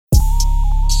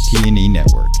T&E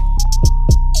Network.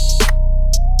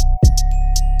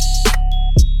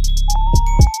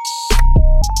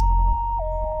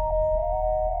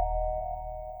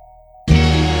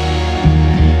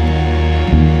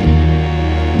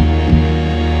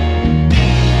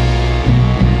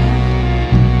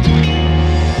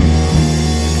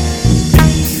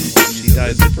 She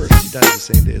died the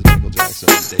same day as Michael Jackson,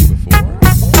 the day before.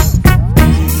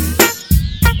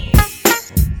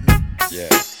 Yeah.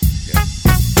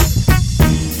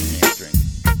 Hamstring.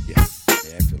 Yeah.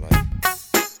 The afterlife.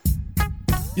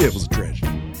 Yeah, it was a tragedy.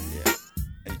 Yeah.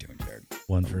 How you doing, Jared?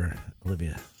 One for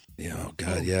Olivia. Yeah, oh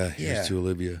God, yeah. Here's to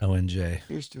Olivia. ONJ.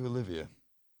 Here's to Olivia.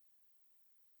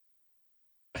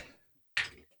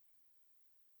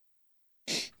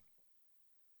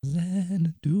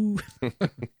 Xanadu.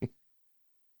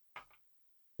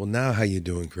 Well, now how you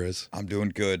doing, Chris? I'm doing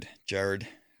good. Jared,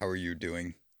 how are you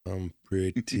doing? I'm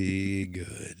pretty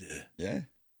good. Yeah.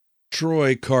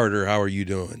 Troy Carter, how are you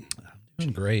doing? I'm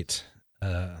doing great. I'm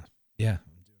doing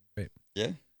great.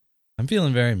 Yeah. I'm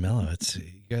feeling very mellow.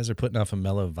 You guys are putting off a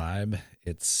mellow vibe.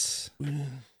 It's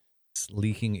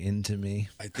leaking into me.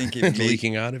 I think It's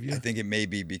leaking out of you? I think it may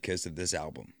be because of this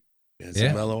album. It's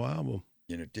Yeah. a mellow album.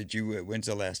 You know, when's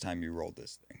the last time you rolled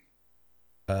this thing?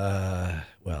 Well,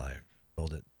 I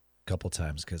rolled it a couple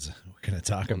times because we're going to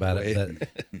talk On the about way.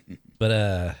 it.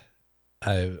 But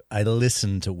I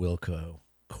listen to Wilco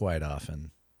quite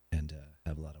often and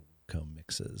have a lot of Wilco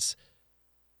mixes.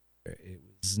 It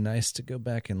was nice to go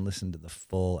back and listen to the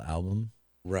full album.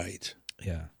 Right.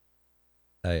 Yeah.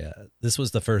 This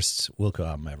was the first Wilco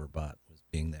album I ever bought, was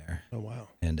Being There. Oh, wow.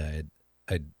 And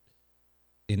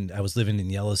I was living in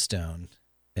Yellowstone,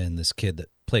 and this kid that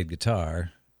played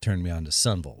guitar turned me on to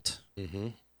Sunvolt. Mm-hmm.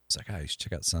 It's like, you should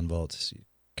check out Sunvolt. You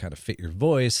kind of fit your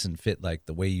voice and fit like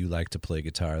the way you like to play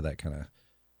guitar, that kind of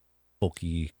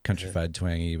folky, countrified,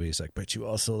 twangy. But he's like, but you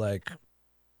also like,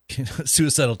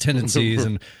 suicidal tendencies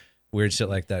and weird shit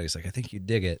like that. He's like, I think you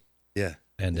dig it. Yeah.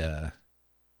 And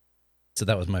so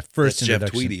that was my first That's Jeff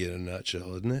introduction. Tweedy in a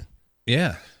nutshell, isn't it?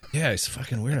 Yeah, he's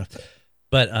fucking weirdo.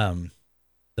 But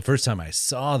the first time I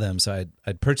saw them, so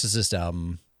I'd purchased this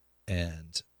album,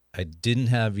 and I didn't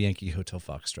have Yankee Hotel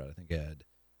Foxtrot. I think I had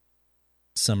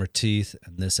Summer Teeth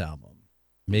and this album,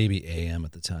 maybe AM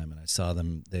at the time. And I saw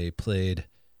them. They played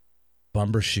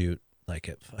Bumbershoot like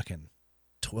at fucking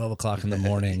 12 o'clock in the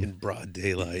morning. In broad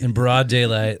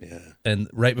daylight. Yeah. And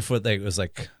right before that, it was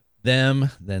like them,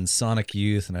 then Sonic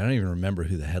Youth, and I don't even remember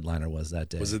who the headliner was that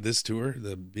day. Was it this tour,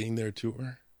 the Being There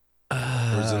tour? Or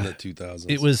was it in the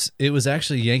 2000s? It was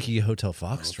actually Yankee Hotel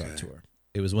Foxtrot Okay. tour.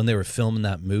 It was when they were filming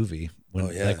that movie,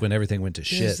 like when everything went to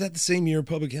shit. Is that the same year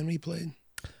Public Enemy played?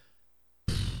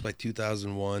 Like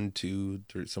 2001, 2,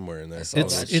 3, somewhere in there. I saw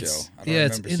that show. I don't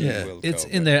remember seeing Wilco, it's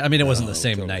in but there. I mean, it wasn't No, the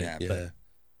same totally night, happened.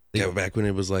 but Yeah, back when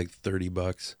it was like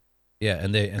 $30. yeah,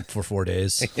 and for 4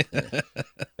 days,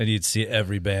 and you'd see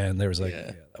every band. There was like,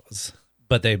 Yeah. that was,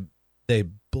 but they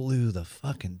blew the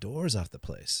fucking doors off the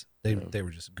place. They were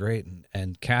just great,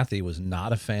 and Kathy was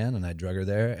not a fan, and I drug her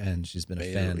there, and she's been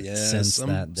a fan since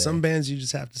that day. Some bands you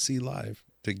just have to see live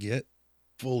to get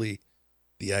fully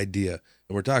the idea.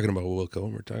 And we're talking about Wilco,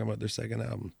 and we're talking about their second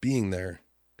album, Being There,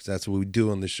 because that's what we do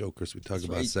on this show, Chris. We talk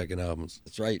about second albums.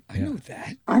 That's right. I know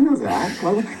that. I know that.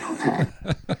 Well, I know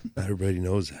that. Not everybody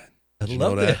knows that. I Did you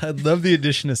know that? love the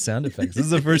addition of sound effects. This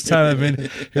is the first time I've been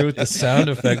here with the sound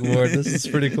effect board. This is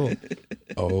pretty cool.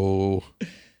 Oh,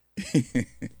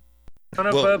 Son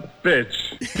of a bitch.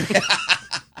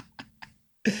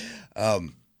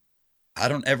 I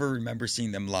don't ever remember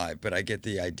seeing them live, but I get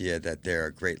the idea that they're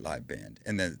a great live band,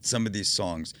 and that some of these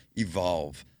songs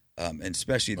evolve, and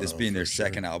especially this being their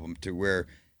second album, to where,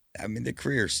 I mean, the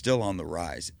career is still on the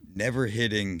rise, never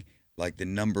hitting like the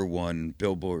 #1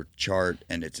 Billboard chart,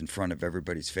 and it's in front of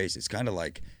everybody's face. It's kind of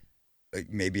like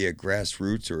maybe a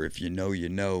grassroots, or if you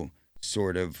know,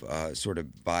 sort of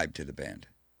vibe to the band.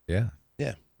 Yeah.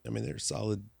 yeah. I mean, they're a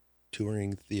solid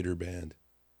touring theater band,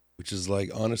 which is like,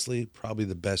 honestly, probably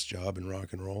the best job in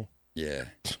rock and roll. Yeah,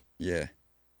 yeah.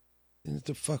 You have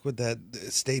to fuck with that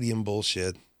stadium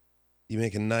bullshit. You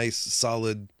make a nice,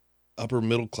 solid, upper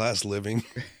middle class living.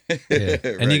 Yeah.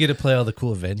 And Right. you get to play all the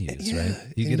cool venues, Yeah,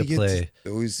 right? You and get to play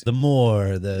Those the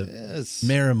Moore, the Yes.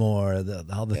 Marimore,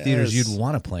 all the theaters Yes. you'd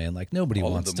want to play in. Like nobody All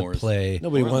of wants the to Moores. play.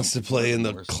 Nobody Well, wants to play in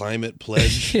the Moores. Climate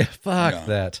Pledge, Yeah, fuck No.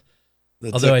 that.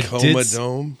 the Although I Tacoma did-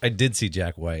 Dome. I did see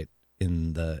Jack White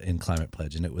in Climate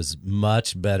Pledge, and it was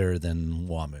much better than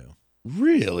WAMU.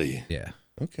 Really? Yeah.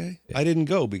 Okay. I didn't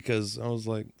go because I was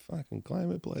like, fucking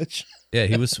Climate Pledge. Yeah,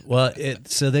 he was. Well,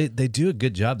 so they do a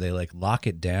good job. They like lock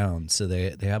it down. So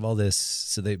they have all this.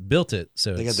 So they built it.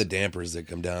 So They got the dampers that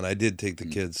come down. I did take the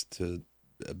kids to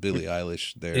Billie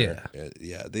Eilish there.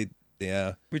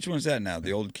 Yeah. Which one's that now?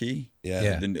 The old key?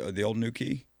 Yeah. The old new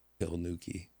key? The old new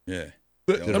key. Yeah.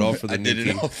 Did it all for the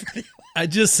new key. I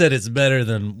just said it's better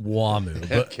than WAMU,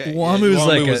 but Okay. WAMU is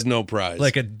WAMU was no prize.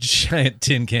 like a giant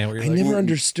tin can. Where I you're like, never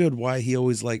understood why he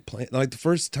always liked playing. Like the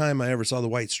first time I ever saw the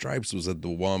White Stripes was at the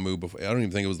WAMU. Before I don't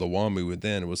even think it was the WAMU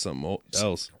then. It was something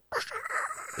else.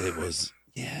 It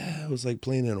was like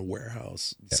playing in a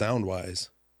warehouse, sound wise.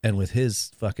 And with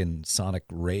his fucking sonic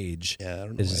rage, Yeah, I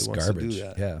don't know it's why just he wants garbage. to do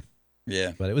that. Yeah,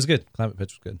 Yeah. but it was good. Climate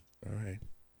Pitch was good. All right,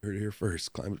 heard it here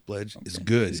first. Climate Pledge is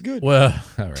good. It's good. Well,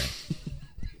 all right,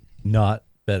 not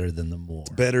better than the Moore.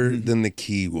 Better than the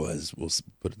key was. We'll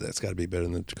put it. That's got to be better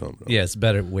than the Tacoma Dome. Yeah, it's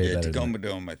better, way Yeah, better. Tacoma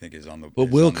Dome, I think, is on the. But is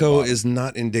on the Wilco bottom. is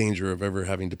not in danger of ever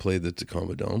having to play the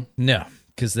Tacoma Dome. No,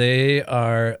 because they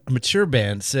are a mature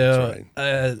band. So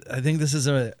That's I think this is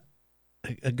a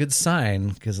good sign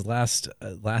because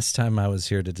last time I was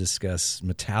here to discuss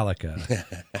Metallica,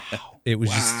 it was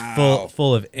just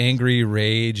full of angry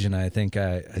rage, and I think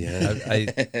I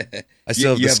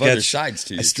still have you the have sketch. other sides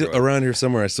to you. I still Troy. around here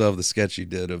somewhere. I still have the sketch you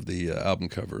did of the album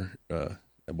cover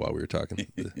while we were talking.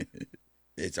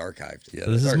 It's archived. Yeah,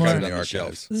 This it's is more- archived on in the the shelf.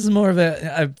 archives. this is more of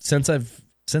a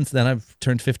since then I've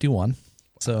turned 51,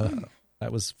 so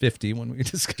that was 50 when we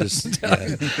discussed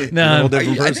Metallica. No, You're a I'm- little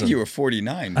different I person. think you were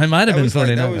 49. I might have That been was like-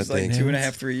 49. That was I like think.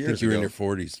 2.5, 3 I years think you were in ago. your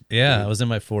 40s. yeah, I was in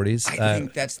my 40s. I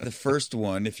think that's the first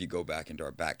one. If you go back into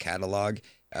our back catalog,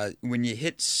 when you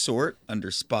hit sort under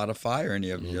Spotify or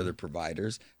any of the other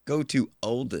providers, go to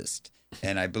oldest,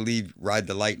 and I believe Ride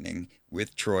the Lightning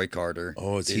with Troy Carter.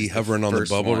 Oh, is he hovering on the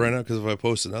first bubble one. right now? Because if I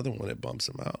post another one, it bumps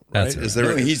him out. Right? That's Is right.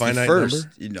 there No, a he's the finite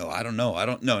first. number? I don't know.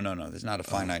 No. There's not a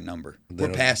finite number. They We're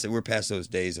don't- past it. We're past those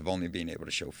days of only being able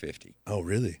to show 50. Oh,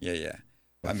 really? Yeah.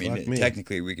 Well, I mean, fuck me.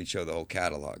 technically, we could show the whole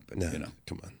catalog, but No, you know,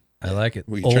 come on. I like it.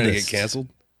 Were you trying to get Oldest. canceled?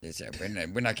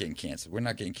 we're not getting canceled. We're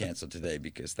not getting canceled today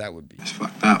because that would be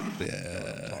Fucked up. what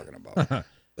I'm talking about.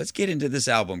 Let's get into this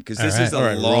album because this All is right. a All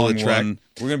right, roll long the track. one.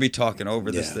 We're gonna be talking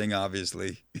over this Yeah. thing,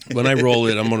 obviously. When I roll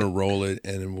it, I'm going to roll it,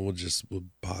 and then we'll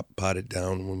pot it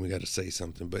down when we got to say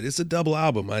something. But it's a double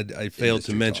album. I failed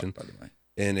to Industry mention, talk, by the way.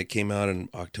 and it came out in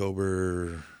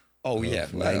October. Oh of yeah.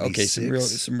 Okay. Some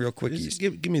 96. real Just quickies.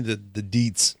 give me the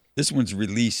deets. This one's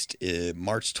released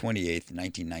March 28th,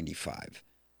 1995.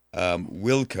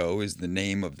 Wilco is the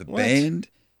name of the What? band.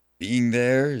 Being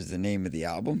There is the name of the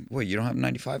album. Wait, you don't have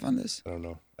 95 on this? I don't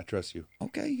know. I trust you.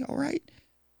 Okay, all right.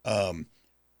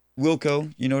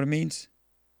 Wilco, you know what it means?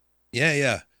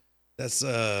 Yeah. That's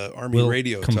Army Will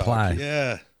radio comply. talk.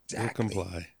 Yeah. Exactly. Will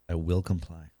comply. I will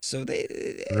comply. So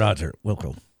they Roger,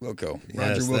 Wilco. Wilco. Yes,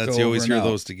 Roger Wilco. that's you always over hear and out.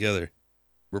 those together.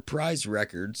 Reprise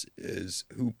Records is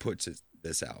who puts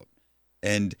this out.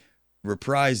 And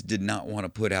Reprise did not want to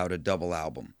put out a double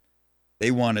album.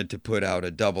 They wanted to put out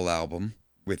a double album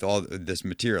with all this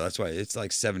material. That's why it's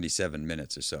like 77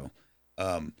 minutes or so.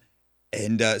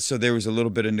 So there was a little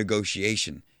bit of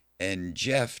negotiation. And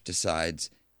Jeff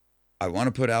decides, I want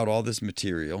to put out all this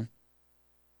material,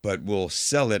 but we'll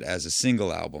sell it as a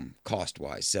single album,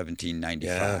 cost-wise, $17.95.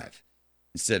 Yeah.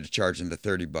 Instead of charging the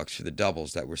 $30 for the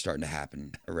doubles that were starting to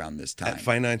happen around this time.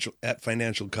 At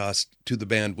financial cost to the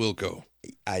band Wilco.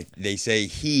 They say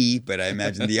he, but I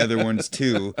imagine the other ones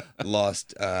too,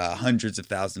 lost hundreds of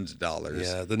thousands of dollars.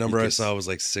 Yeah, the number because- I saw was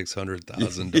like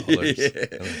 $600,000.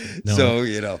 Yeah. No. So,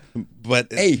 you know,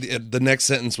 But Hey. the next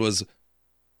sentence was,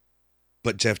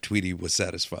 but Jeff Tweedy was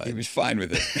satisfied. he was fine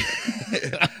with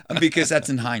it. Because that's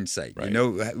in hindsight. Right. You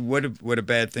know, what a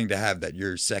bad thing to have that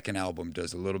your second album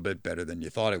does a little bit better than you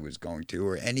thought it was going to,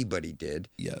 or anybody did.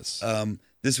 Yes.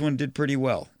 This one did pretty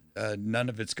well. None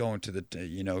of it's going to the,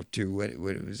 to what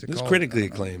was it It was called? critically I don't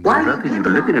know. acclaimed. Why look at you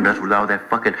looking at us with all that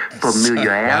fucking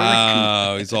familiarity?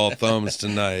 Wow, he's all thumbs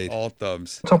tonight. All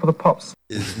thumbs. Top of the pops.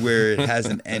 Is where it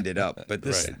hasn't ended up. But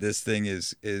Right. this thing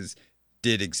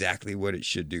did exactly what it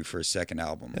should do for a second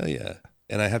album. Hell yeah.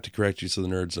 And I have to correct you so the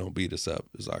nerds don't beat us up.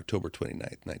 It was October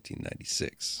 29th,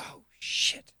 1996. Oh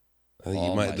shit! I think you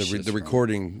All might my the shit's the wrong.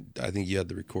 recording. I think you had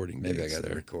the recording. Maybe I dates got the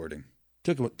there. recording.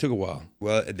 Took a while.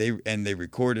 Well, they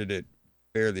recorded it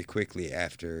fairly quickly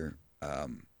after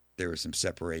there were some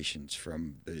separations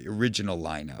from the original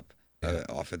lineup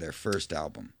off of their first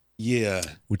album. Yeah.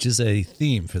 Which is a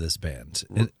theme for this band.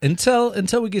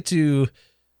 Until we get to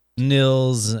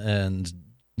Nils and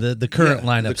the current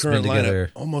lineup's been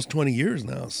together. almost 20 years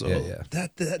now. So Yeah.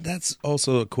 that's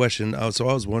also a question. So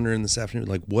I was wondering this afternoon,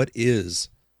 like, what is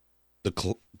the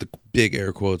the big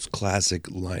air quotes classic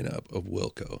lineup of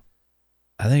Wilco.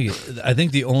 I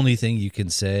think the only thing you can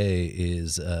say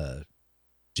is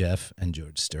Jeff and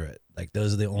George Stewart. Like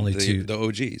those are the only two. The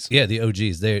OGs. Yeah, the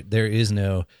OGs. There is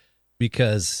no,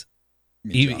 because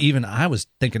even I was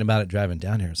thinking about it driving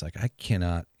down here. It's like I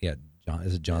cannot. Yeah, John,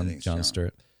 is it John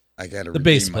Stewart? I got to the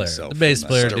bass player. The bass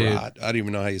player, dude. I don't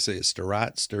even know how you say it.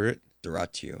 Stewart.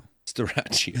 Storatio.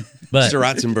 But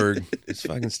Stratzenberg. It's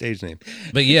fucking stage name.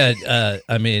 But yeah,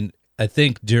 I mean, I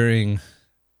think during,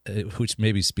 which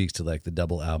maybe speaks to like the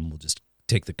double album, we'll just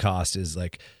take the cost, is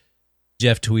like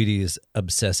Jeff Tweedy's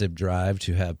obsessive drive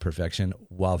to have perfection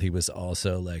while he was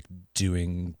also like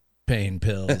doing pain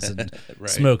pills and right.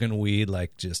 smoking weed,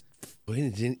 like just.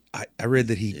 I read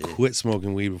that he quit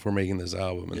smoking weed before making this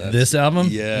album. And this album?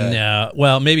 Yeah. No.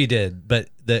 Well, maybe he did, but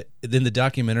in the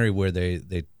documentary where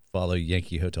they follow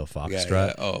Yankee Hotel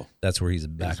Foxtrot, that's where he's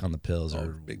back on the pills or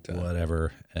big time.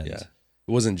 Whatever. And it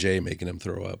wasn't Jay making him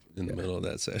throw up in the middle of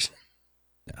that session.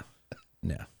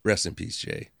 No. Rest in peace,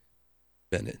 Jay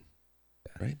Bennett.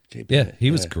 Right? Jay Yeah, Bennett.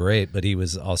 he was great, but he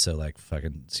was also like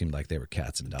fucking seemed like they were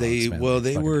cats and dogs. They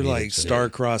were like so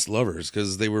star-crossed lovers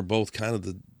because they were both kind of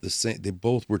the same. They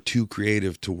both were too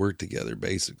creative to work together,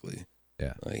 basically.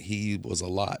 Yeah. He was a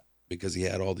lot because he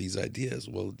had all these ideas.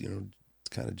 Well, it's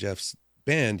kind of Jeff's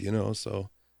band,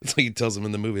 so it's like he tells him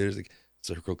in the movie, there's like,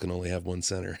 circle can only have one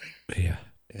center. Yeah.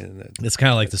 And it's kind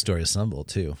of like the story of Stumble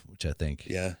too, which I think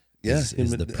is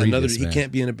the previous he band.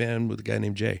 can't be in a band with a guy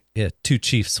named Jay. Yeah, two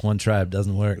chiefs, one tribe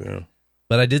doesn't work. Yeah.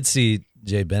 But I did see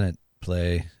Jay Bennett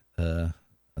play in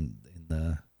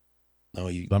the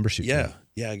Bumbershoot. Yeah, game.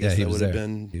 yeah. I guess he that was would have there.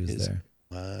 been He was his. there.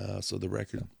 Wow. So the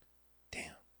record. Damn.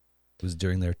 It was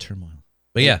during their turmoil.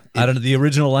 But yeah, I don't know. The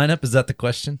original lineup, is that the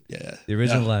question? Yeah. The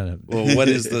original lineup. Well, what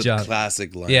is the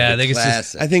classic lineup? Yeah, I think it's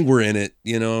just. I think we're in it.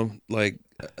 Like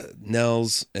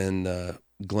Nels and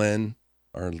Glenn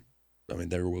are. I mean,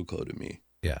 they're Wilco to me.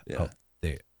 Yeah. Yeah.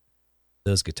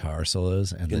 Those guitar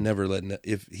solos and you can never let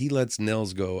if he lets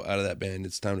Nels go out of that band,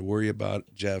 it's time to worry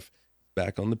about Jeff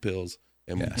back on the pills,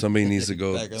 and somebody needs to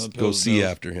go see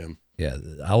after him. Yeah,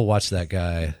 I'll watch that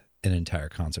guy an entire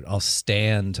concert. I'll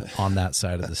stand on that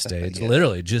side of the stage,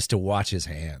 literally just to watch his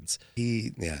hands.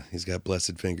 He's got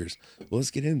blessed fingers. Well,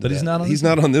 let's get into that. But he's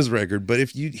not on this record. But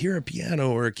if you hear a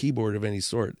piano or a keyboard of any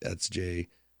sort, that's Jay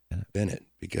Bennett,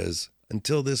 because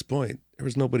until this point, there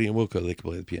was nobody in Wilco that could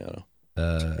play the piano.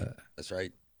 That's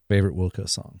right. Favorite Wilco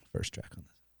song, first track on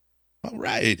this. All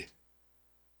right.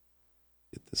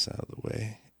 Get this out of the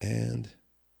way. And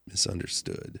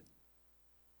Misunderstood.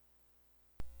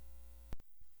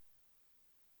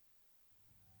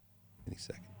 Any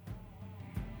second.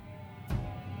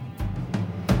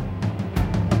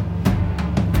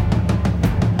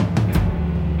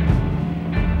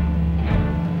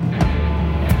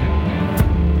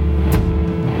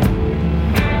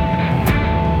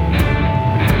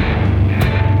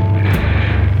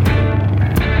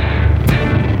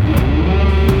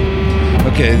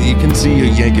 Okay, you can see a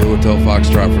Yankee Hotel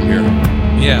Foxtrot from here.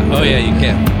 Yeah, oh yeah, you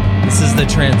can. This is the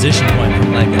transition point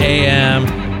from like AM.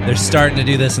 They're starting to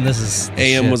do this, and this is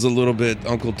AM shit. was a little bit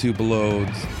Uncle Tupelo's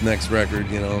next record,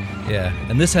 Yeah,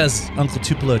 and this has Uncle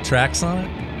Tupelo tracks on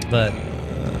it, but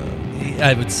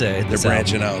I would say they're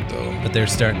branching out though. But they're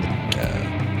starting to.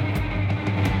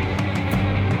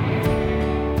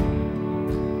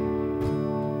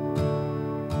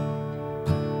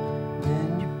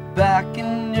 Then you're back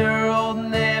in your old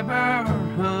neighborhood.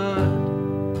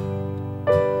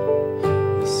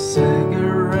 The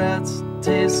cigarettes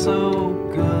taste so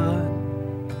good,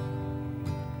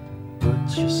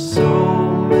 but you're so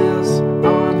misunderstood.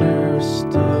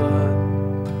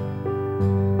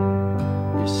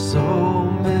 You're so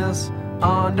misunderstood.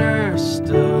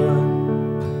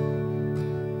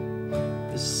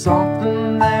 There's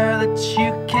something there that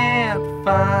you can't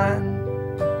find.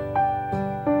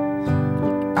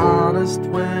 Look honest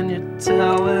when you're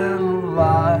telling a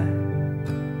lie.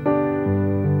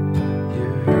 You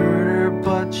hurt her,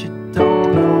 but you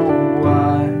don't know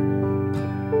why.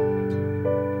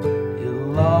 You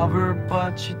love her,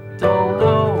 but you don't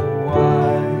know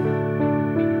why.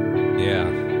 Yeah.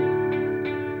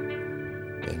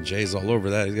 And Jay's all over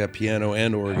that. He's got piano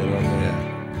and organ on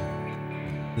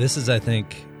there. This is, I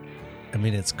think,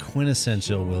 it's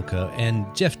quintessential Wilco, and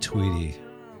Jeff Tweedy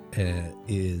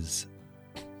is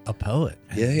a poet.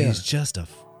 Yeah. He's just a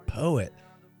poet.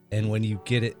 And when you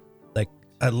get it, like,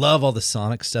 I love all the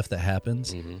sonic stuff that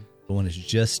happens, but when it's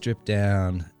just stripped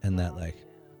down and that, like,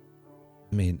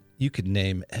 you could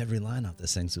name every line off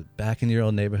this thing. So back in your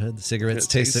old neighborhood, the cigarettes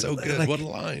taste so good. like, what a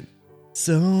line.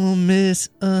 So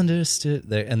misunderstood.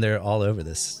 They're all over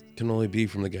this. Can only be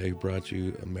from the guy who brought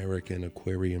you American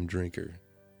Aquarium Drinker.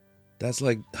 That's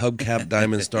like Hubcap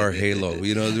Diamond Star Halo.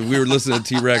 You know, we were listening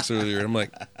to T-Rex earlier. I'm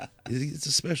like, it's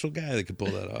a special guy that could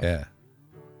pull that off. Yeah.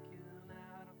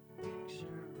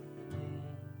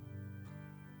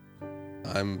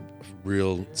 I'm a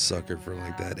real sucker for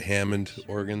like that Hammond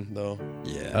organ, though.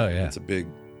 Yeah. Oh yeah. It's a big.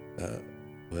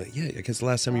 But yeah, I guess the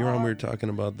last time you were on, we were talking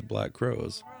about the Black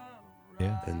Crowes.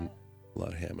 Yeah. And a lot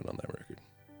of Hammond on that record.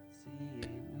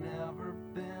 Never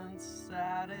been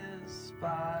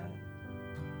satisfied.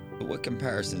 But what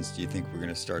comparisons do you think we're going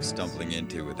to start stumbling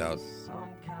into without,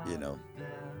 you know,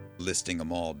 listing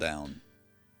them all down?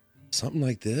 Something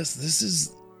like this.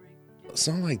 A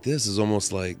song like this is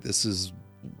almost like this is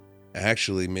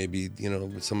actually maybe, you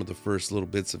know, some of the first little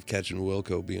bits of catching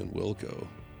Wilco being Wilco.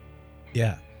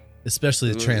 Yeah.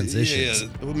 Especially the transitions.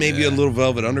 Yeah, maybe a little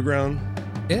Velvet Underground.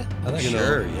 Yeah. I like You it. know,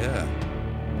 Sure, yeah.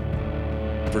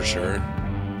 for sure.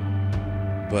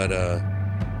 But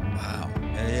Wow.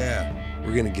 Yeah.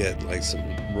 we're gonna get like some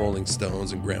Rolling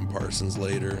Stones and Graham Parsons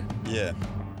later. Yeah.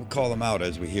 We'll call them out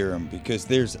as we hear them because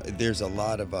there's a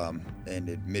lot of and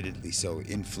admittedly so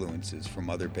influences from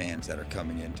other bands that are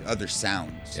coming into other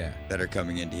sounds that are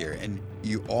coming into here, and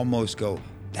you almost go,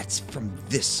 that's from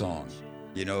this song,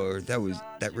 you know, or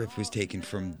that riff was taken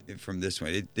from this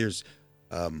one. There's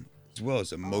as well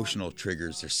as emotional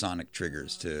triggers or sonic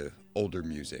triggers to older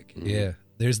music. Yeah.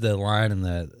 There's the line in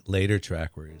the later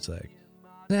track where he's like,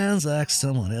 sounds like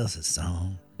someone else's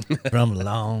song from a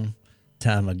long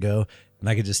time ago. And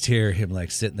I could just hear him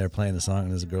like sitting there playing the song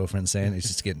and his girlfriend saying, he's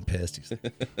just getting pissed. He's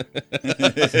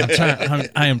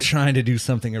I am trying to do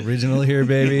something original here,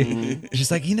 baby.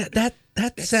 She's like, you know, that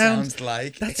sounds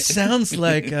like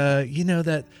you know,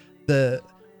 that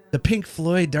the Pink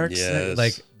Floyd Dark Side,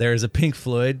 like there's a Pink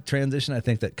Floyd transition, I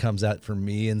think, that comes out for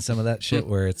me in some of that shit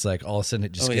where it's like all of a sudden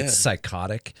it just gets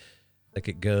psychotic. Like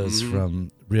it goes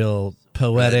from real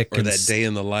poetic or that day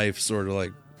in the life sort of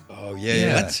like, oh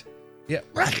yeah. What? Yeah.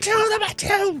 Run to the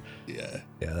bathroom. yeah.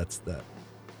 Yeah, that's that.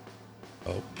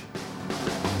 Oh.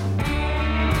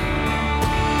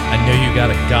 I know you got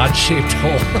a God-shaped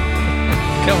hole.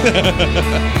 Come on.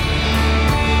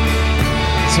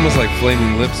 It's almost like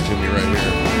Flaming Lips to me right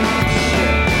here.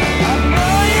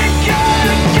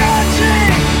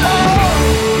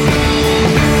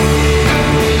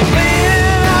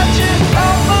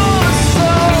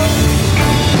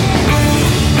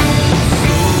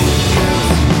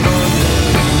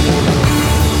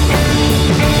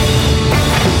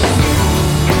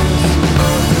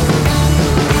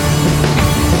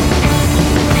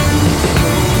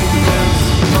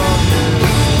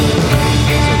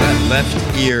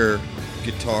 Left ear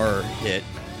guitar hit,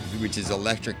 which is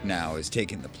electric now, is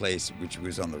taking the place, which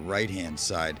was on the right-hand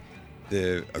side.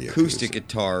 The acoustic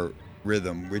guitar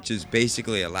rhythm, which is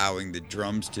basically allowing the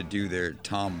drums to do their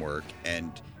tom work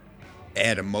and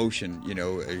add emotion, you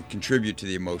know, contribute to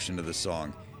the emotion of the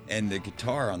song. And the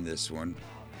guitar on this one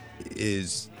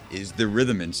is the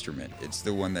rhythm instrument. It's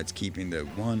the one that's keeping the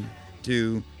 1,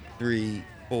 2, 3,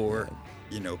 4,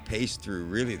 you know, pace through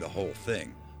really the whole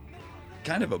thing.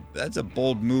 That's a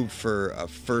bold move for a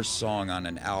first song on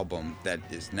an album that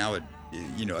is now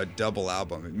a double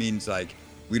album. It means like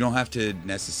we don't have to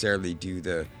necessarily do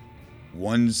the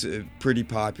 1's pretty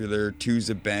popular, 2's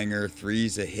a banger,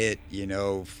 3's a hit, you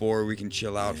know, 4 we can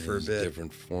chill out for a bit.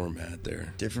 Different format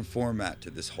there. Different format to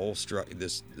this whole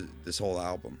this whole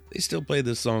album. They still play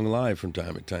this song live from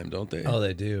time to time, don't they? Oh,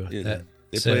 they do. Yeah,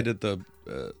 they played at the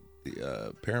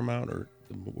Paramount or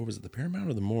what was it, the Paramount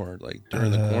or the Moore? Like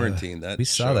during the quarantine, we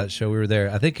saw that show. We were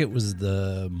there. I think it was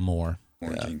the Moore.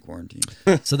 Quarantine.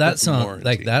 So that song,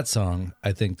 like that song,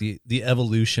 I think the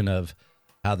evolution of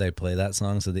how they play that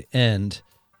song. So the end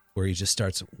where he just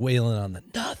starts wailing on the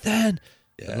nothing.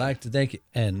 I'd like to thank you.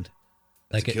 And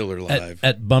like killer live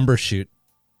at Bumbershoot,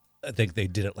 I think they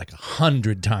did it like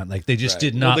 100 times. Like they just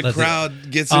did not. Well, the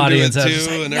crowd gets audience into it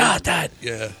too, like, and not that.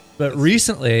 Yeah. But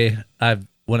recently,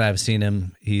 when I've seen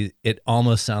him, it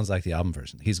almost sounds like the album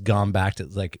version. He's gone back to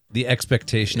like the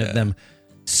expectation of them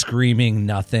screaming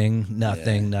nothing.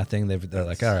 They're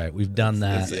like, all right, we've done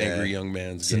that. It's the angry young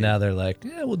man's So game. now they're like,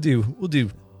 yeah, we'll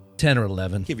do 10 or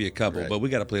 11. Give you a couple, but we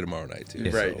got to play tomorrow night too.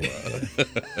 Yeah. Right. So,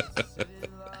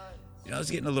 I was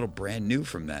getting a little brand new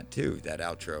from that too, that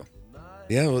outro.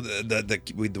 yeah, well,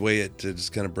 the way it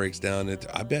just kind of breaks down,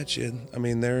 I bet you. I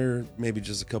mean, they're maybe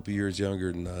just a couple years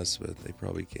younger than us, but they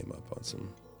probably came up on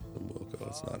some Wilco.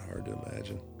 It's not hard to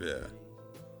imagine. Yeah.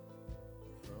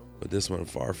 But this one,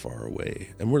 Far, Far Away.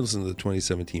 And we're listening to the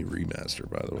 2017 remaster,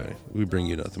 by the way. We bring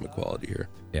you nothing but quality here.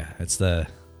 Yeah, it's the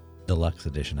deluxe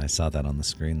edition. I saw that on the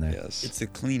screen there. Yes. It's the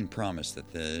clean promise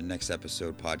that the Next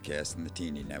Episode podcast and the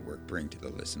Teeny Network bring to the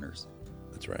listeners.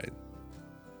 That's right.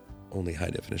 Only high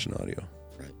definition audio.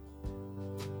 Right.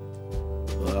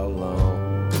 I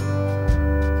long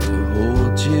to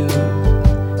hold you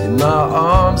in my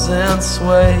arms and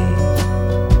sway,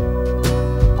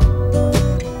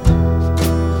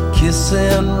 kiss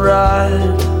and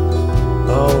ride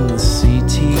on the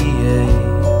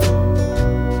CTA.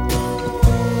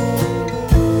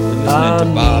 Listening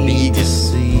to Bob Egan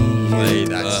See play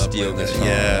that steel guitar.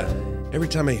 Yeah. Every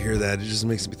time I hear that, it just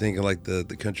makes me think of like the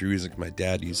country music my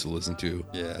dad used to listen to.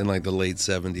 Yeah. In like the late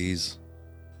 70s,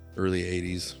 early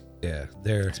 80s. Yeah,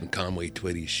 they're Some Conway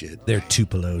Twitty shit.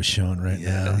 Tupelo's showing right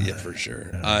now. Yeah, for sure.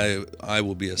 I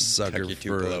will be a sucker Tuck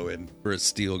your Tupelo for in. a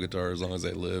steel guitar as long as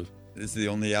I live. This is the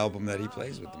only album that he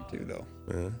plays with them too, though.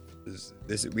 Yeah.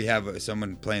 This we have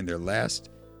someone playing their last,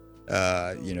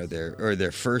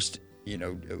 their first,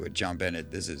 with John Bennett.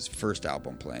 This is his first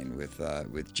album playing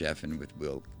with Jeff and with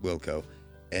Wilco,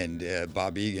 and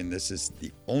Bob Egan. This is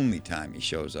the only time he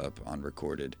shows up on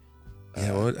recorded.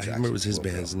 Yeah, well, I remember it was his Wilco.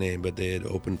 band's name, but they had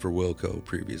opened for Wilco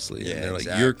previously. Yeah, and they're like,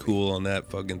 exactly. you're cool on that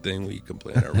fucking thing. Will you come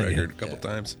play on our record a couple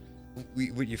times?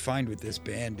 What you find with this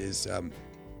band is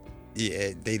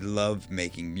they love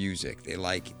making music. They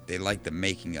like the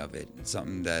making of it. It's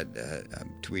something that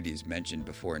Tweedy's mentioned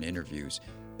before in interviews,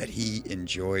 that he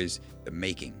enjoys the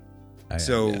making.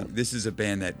 This is a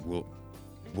band that will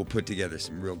put together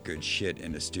some real good shit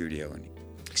in the studio and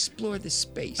explore the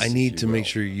space. I need to make will.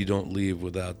 sure you don't leave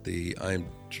without the I'm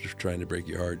Trying to Break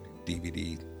Your Heart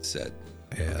DVD set.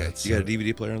 Yeah, Okay. that's You got a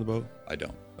DVD player on the boat? I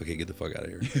don't. Okay, get the fuck out of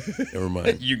here. Never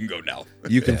mind. You can go now.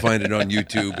 You can find it on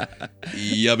YouTube.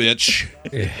 Yeah, bitch.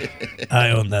 Yeah.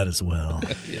 I own that as well.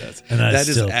 Yes. And I That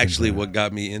is still actually think what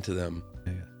got me into them.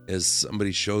 Yeah. Is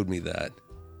somebody showed me that.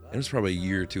 It was probably a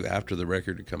year or two after the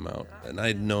record had come out. And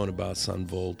I'd known about Sun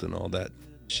Volt and all that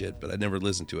shit, but I never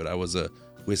listened to it. I was a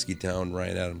Whiskey Town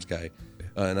Ryan Adams guy.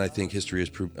 And I think history has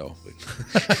proved. Oh, wait.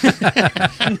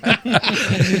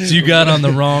 So you got on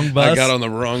the wrong bus? I got on the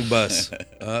wrong bus.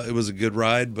 It was a good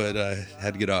ride, but I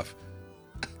had to get off.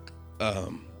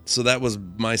 So that was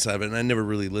my side of it. And I never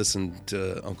really listened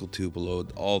to Uncle Tupelo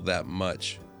all that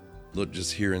much. Look,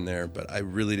 just here and there. But I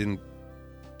really didn't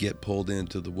get pulled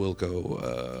into the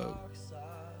Wilco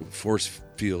force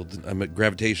field. I'm at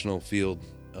gravitational field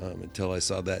until I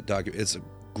saw that document.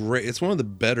 It's one of the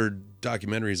better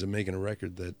documentaries of making a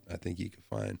record that I think you could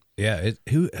find. Yeah,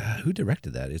 who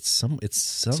directed that? It's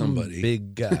somebody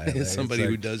big guy. Right? It's somebody It's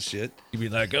who like, does shit. you'd be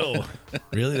like, oh,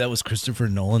 really? That was Christopher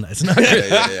Nolan? It's not.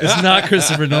 It's not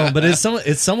Christopher Nolan, but it's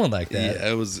someone like that.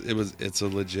 Yeah, it's a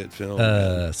legit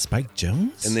film. Spike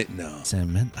Jones And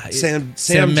Sam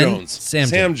Jones. Sam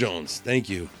Sam Jones. Thank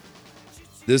you.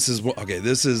 This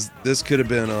could have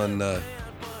been on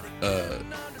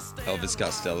Elvis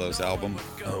Costello's album.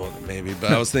 oh maybe,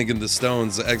 but I was thinking the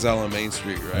Stones, Exile on Main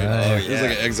Street, right? Oh, It was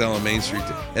like an Exile on Main Street,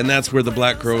 and that's where the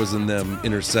Black Crowes and them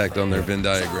intersect on their Venn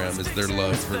diagram. Is their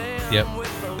love for Yep.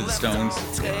 For the Stones.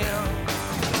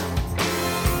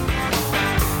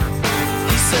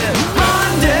 He said,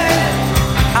 Monday,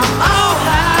 I'm all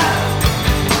high.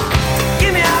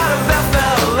 Get me out of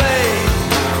FLA.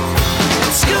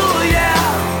 School, yeah,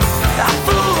 I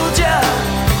fooled ya.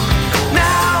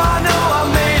 Now I know I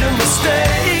made a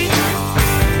mistake.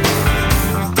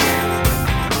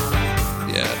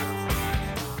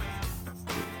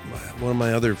 One of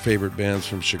my other favorite bands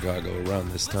from Chicago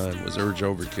around this time was Urge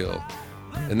Overkill,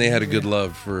 and they had a good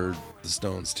love for the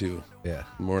Stones too. Yeah.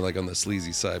 More like on the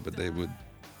sleazy side, but there's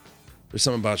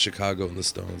something about Chicago and the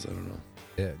Stones. I don't know.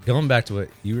 Yeah. Going back to what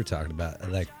you were talking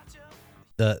about, like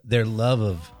their love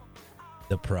of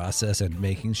the process and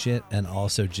making shit, and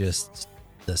also just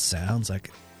the sounds. Like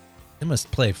they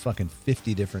must play fucking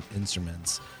 50 different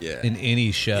instruments in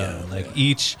any show.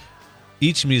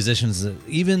 Each musician's,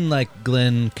 even like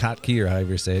Glenn Kotke, or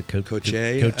however you say it, Coche.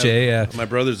 yeah. My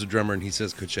brother's a drummer, and he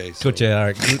says Coche. So. Coche, all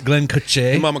right. Glenn Coche.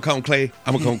 I'm a cone clay.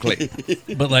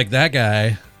 But like that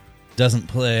guy doesn't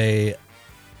play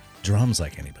drums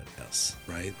like anybody else.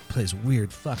 Right. Plays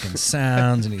weird fucking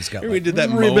sounds, and he's got He like did that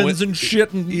ribbons Moen- and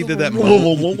shit. And He did that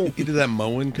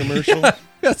Moen commercial,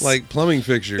 Yes. like plumbing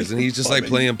fixtures, and he's just like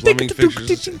playing plumbing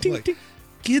fixtures. Like,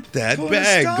 get that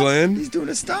bag, Glenn. He's doing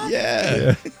a stomp.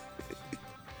 Yeah.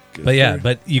 But yeah,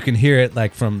 but you can hear it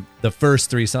like from the first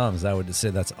three songs. I would say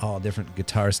that's all different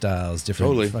guitar styles,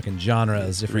 different fucking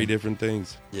genres, Three different. different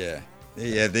things. Yeah.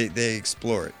 Yeah, they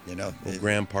explore it, you know. Well,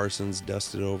 Graham Parsons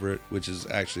dusted over it, which is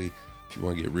actually, if you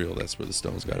want to get real, that's where the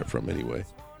Stones got it from anyway.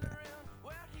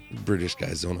 British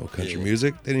guys don't know country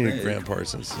music. They need a Graham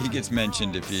Parsons. He gets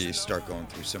mentioned if you start going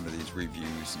through some of these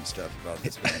reviews and stuff about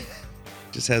this band.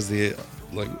 Just has the,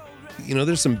 like, you know,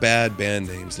 there's some bad band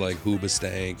names like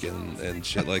Hoobastank and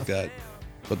shit like that.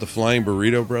 But the Flying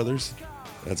Burrito Brothers,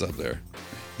 that's up there.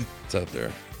 It's up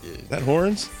there. Is that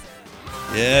horns?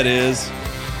 Yeah, it is.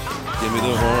 Give me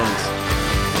the horns.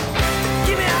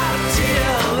 Give me out of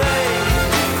TLA.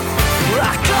 Well,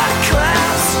 I got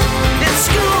class in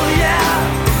school, yeah.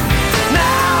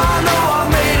 Now I know I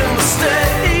made a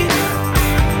mistake.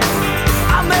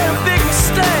 I made a big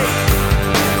mistake.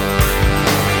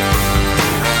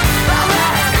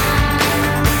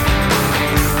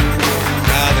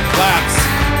 The claps.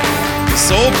 The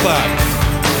soul clap.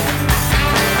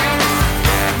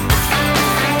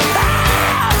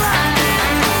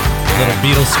 Little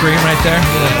Beatles scream right there.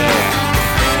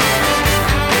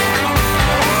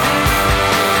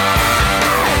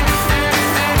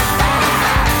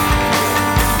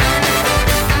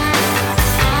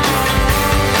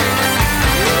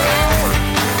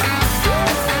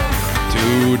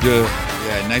 Dude.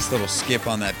 Yeah, nice little skip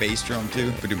on that bass drum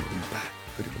too.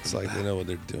 It's like they know what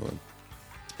they're doing.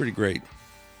 It's pretty great.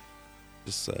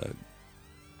 Just what?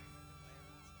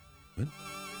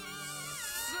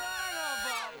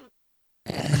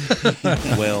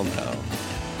 Well, no.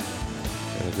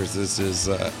 And of course, this is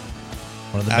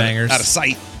One of the bangers. Out of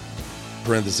sight.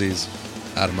 Parentheses.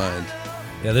 Out of mind.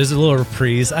 Yeah, there's a little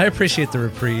reprise. I appreciate the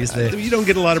reprise. You don't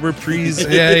get a lot of reprise.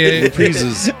 Yeah.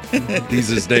 Reprises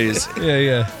these days.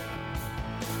 Yeah.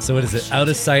 So what is it? Out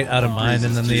of sight, out of mind,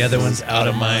 and then the other one's out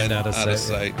of mind, out of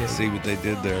sight. Yeah. See what they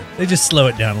did there. They just slow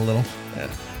it down a little. Yeah.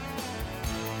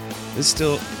 It's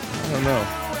still, I don't know.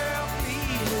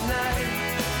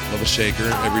 Love a shaker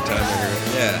every time I hear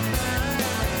it.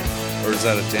 Yeah. Or is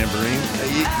that a tambourine?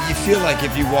 You feel like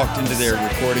if you walked into their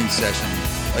recording session,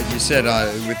 like you said,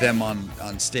 with them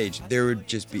on stage, there would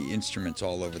just be instruments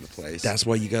all over the place. That's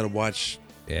why you got to watch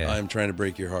I'm Trying to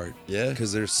Break Your Heart. Yeah.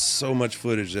 Because there's so much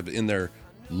footage of in their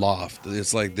loft.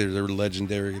 It's like their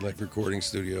legendary like recording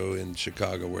studio in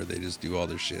Chicago where they just do all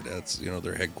their shit. That's, you know,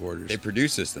 their headquarters. They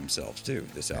produce this themselves too,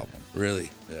 this album. Really?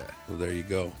 Yeah. Well, there you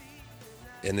go.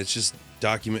 And it's just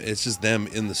it's just them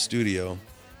in the studio.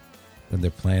 When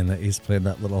they're playing that, he's playing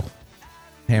that little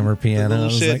hammer piano. The little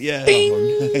shit, like, yeah.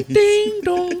 Ding, ding,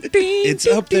 dong, ding. It's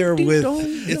up there ding, with dong,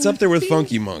 it's dong, up there with ding.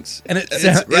 Funky Monks. And it's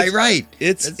Right.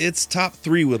 It's top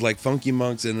 3 with like Funky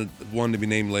Monks and one to be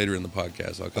named later in the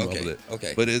podcast. I'll come up with it.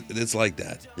 Okay. But it's like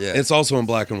that. Yeah. It's also in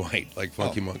black and white, like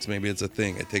Funky Monks. Maybe it's a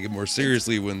thing. I take it more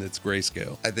seriously when it's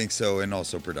grayscale. I think so, and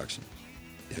also production.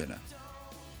 You know,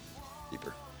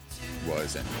 cheaper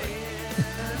was anyway.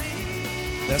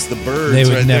 That's the Birds. They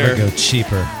would right never there. go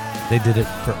cheaper. They did it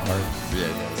for art. Yeah,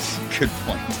 that's a good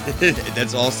point.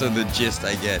 That's also the gist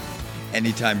I get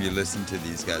anytime you listen to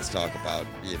these guys talk about,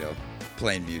 you know,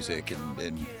 playing music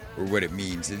and or what it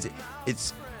means.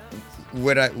 It's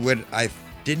what I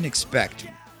didn't expect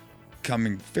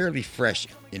coming fairly fresh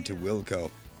into Wilco.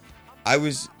 I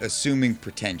was assuming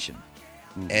pretension,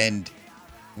 and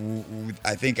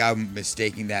I think I'm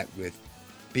mistaking that with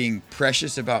being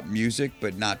precious about music,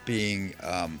 but not being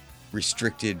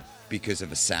restricted because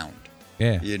of a sound.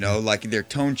 Yeah. You know, like they're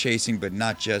tone chasing, but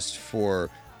not just for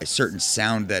a certain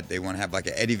sound that they want to have. Like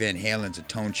Eddie Van Halen's a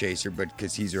tone chaser, but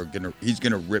because he's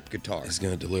gonna rip guitar. He's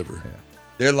gonna deliver. Yeah.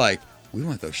 They're like, we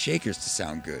want those shakers to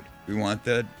sound good. We want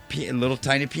the little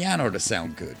tiny piano to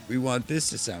sound good. We want this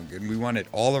to sound good. And we want it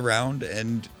all around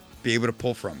and be able to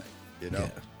pull from it. You know,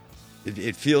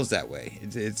 it feels that way.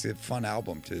 It's a fun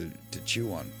album to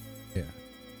chew on. Yeah.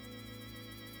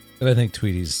 But I think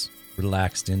Tweedy's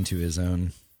relaxed into his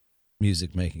own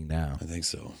music making now. I think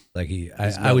so. Like He's I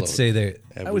would mellowed. say that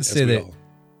I would As say we that all.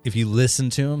 if you listen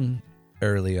to him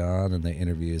early on in the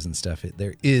interviews and stuff,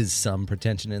 there is some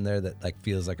pretension in there that like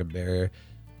feels like a barrier.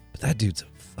 But that dude's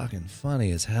fucking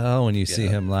funny as hell when you see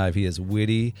him live. He is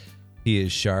witty, he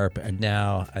is sharp, and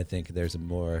now I think there's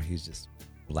he's just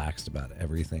relaxed about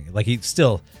everything. Like he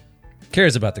still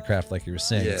cares about the craft, like you were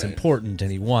saying. It's Yeah. important,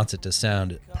 and he wants it to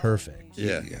sound perfect.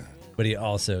 Yeah. But he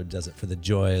also does it for the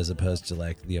joy as opposed to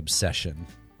like the obsession.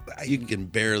 You can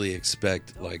barely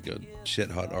expect like a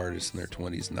shit hot artist in their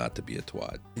 20s not to be a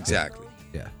twat. Exactly.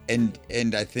 Yeah.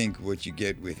 And I think what you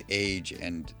get with age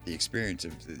and the experience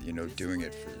of doing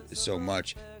it for so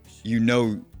much,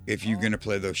 if you're going to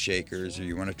play those shakers or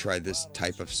you want to try this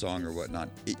type of song or whatnot,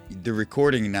 the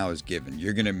recording now is given.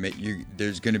 You're going to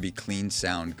there's going to be clean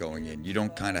sound going in. You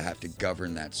don't kind of have to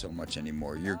govern that so much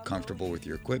anymore. You're comfortable with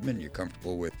your equipment. You're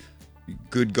comfortable with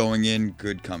good going in,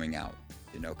 good coming out.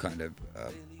 Kind of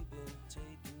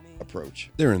approach.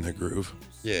 They're in the groove.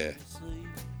 Yeah.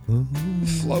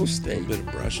 Flow A state. bit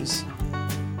of brushes.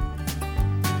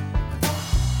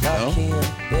 I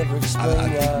can't ever I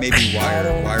explain think maybe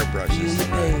wire brushes.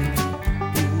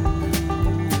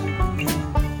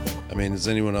 I mean, is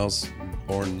anyone else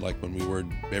born like when we were?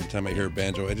 Every time I hear a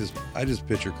banjo, I just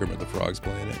picture Kermit the Frog's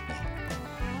playing it.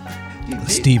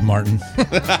 Steve Martin.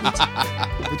 But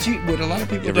what a lot of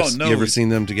people don't know. You ever is seen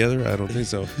them together? I don't think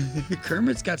so.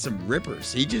 Kermit's got some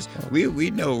rippers. He just we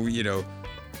know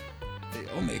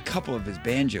only a couple of his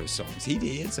banjo songs.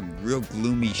 He had some real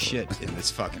gloomy shit in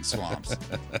this fucking swamps.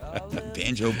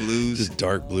 Banjo blues. Just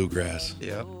dark bluegrass.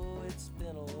 Yep.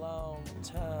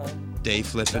 Day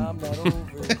flipping.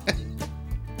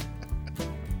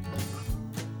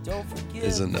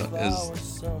 Is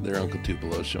their Uncle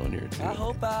Tupelo showing here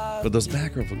too? But those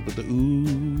background, but the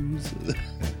oohs,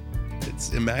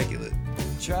 it's immaculate.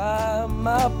 Try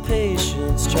my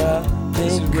patience, try.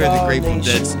 This is where the Grateful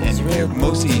Dead and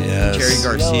mostly Jerry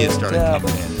Garcia started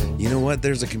coming in. You know what?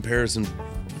 There's a comparison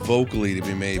vocally to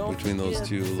be made between those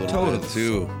two a little bit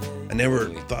too. I never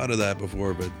thought of that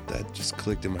before, but that just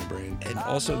clicked in my brain. And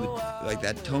also, like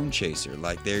that tone chaser,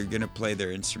 like they're gonna play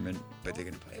their instrument, but they're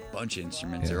gonna play a bunch of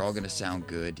instruments. They're all gonna sound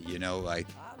good, like.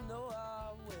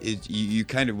 You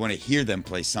kind of want to hear them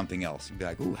play something else and be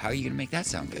like, "Ooh, how are you gonna make that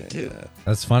sound good too?"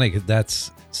 That's funny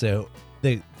because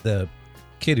the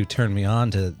kid who turned me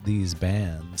on to these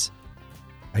bands.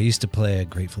 I used to play a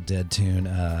Grateful Dead tune.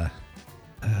 Oh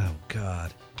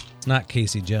God, it's not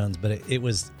Casey Jones, but it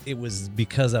was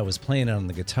because I was playing it on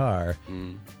the guitar.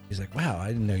 He's like, "Wow, I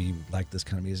didn't know you liked this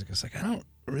kind of music." I was like, "I don't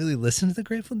really listen to the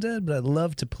Grateful Dead, but I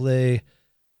love to play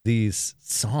these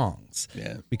songs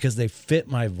because they fit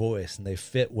my voice and they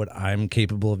fit what I'm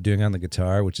capable of doing on the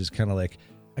guitar, which is kind of like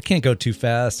I can't go too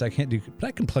fast. But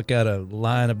I can pluck out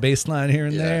a bass line here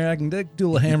and there. I can do a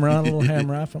little hammer on, a little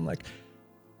hammer off. I'm like,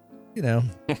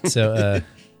 so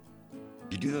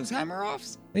you do those hammer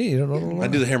offs? I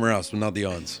do the hammer offs, but not the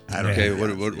ons. I don't. Okay,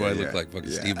 what do I look like? Fucking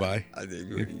Steve Vai? I think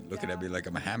you're looking at me like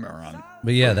I'm a hammer on.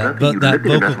 But yeah, that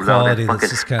vocal quality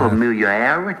that's just kind of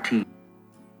familiarity.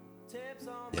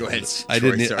 Go ahead. I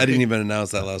didn't even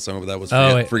announce that last song, but that was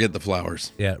Forget the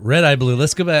Flowers. Yeah, Red Eye Blue.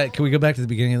 Let's go back. Can we go back to the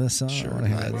beginning of this song? Sure.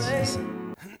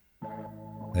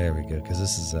 There we go, because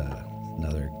this is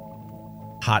another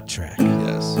hot track.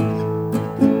 Yes.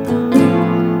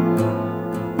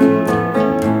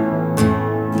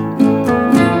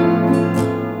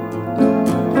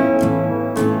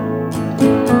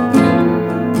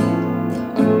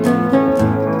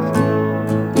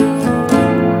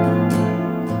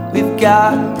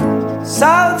 Got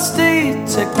solid state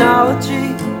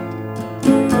technology,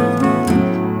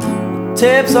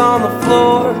 tapes on the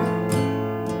floor,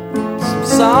 some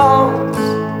songs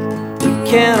we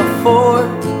can't afford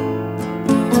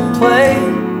to play.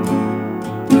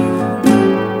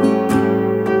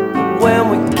 When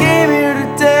we came here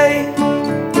today,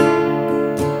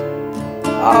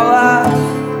 all I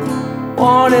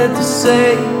wanted to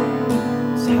say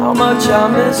is how much I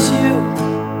miss you.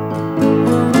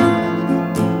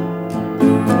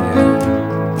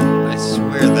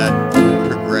 That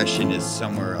progression is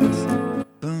somewhere else.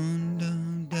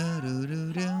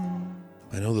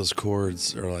 I know those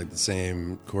chords are like the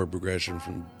same chord progression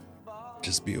from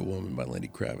 "Just Be a Woman" by Lenny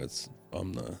Kravitz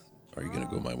on the "Are You Gonna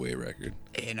Go My Way" record.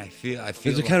 And I feel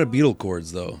those are kind of Beatle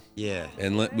chords though. Yeah.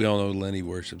 And we all know Lenny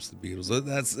worships the Beatles.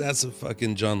 That's a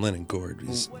fucking John Lennon chord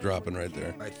he's dropping right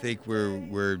there. I think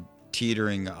we're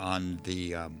teetering on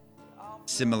the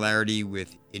similarity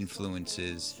with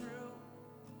influences.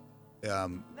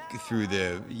 Through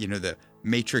the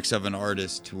matrix of an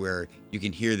artist, to where you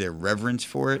can hear their reverence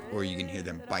for it or you can hear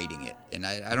them biting it, and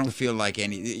I don't feel like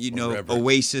any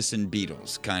Oasis and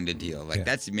Beatles kind of deal, like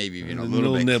that's maybe even a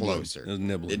little bit nibbling. Closer.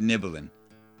 Nibbling.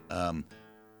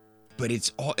 But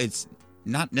it's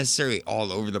not necessarily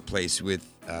all over the place with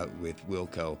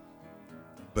Wilco,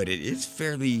 but it is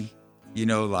fairly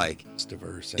like it's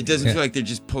diverse. It doesn't feel like they're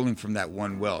just pulling from that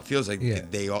one well. It feels like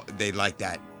they like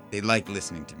that. They like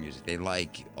listening to music. They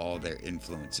like all their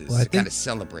influences. They kind of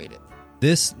celebrate it.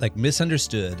 This, like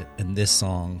Misunderstood and this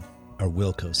song are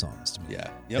Wilco songs to me. Yeah.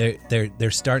 Yep.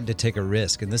 They're starting to take a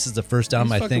risk, and this is the first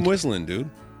album He's I think whistling, dude.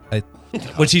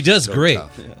 Which he does so great.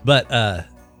 Tough, yeah.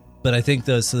 But I think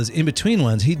those in between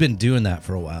ones, he'd been doing that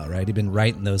for a while, right? He'd been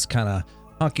writing those kind of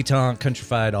honky tonk,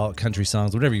 countrified, all country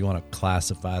songs, whatever you want to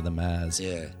classify them as.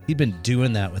 Yeah. He'd been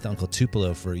doing that with Uncle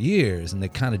Tupelo for years, and they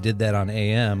kind of did that on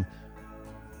AM.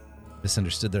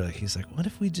 Misunderstood. He's like, what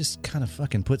if we just kind of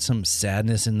fucking put some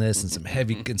sadness in this and some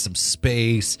heavy and some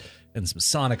space and some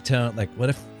sonic tone? Like, what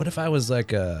if I was like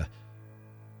just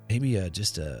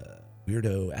a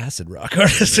weirdo acid rock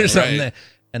artist or something? Right.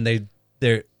 And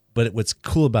but what's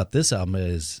cool about this album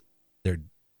is they're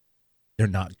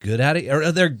not good at it,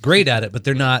 or they're great at it, but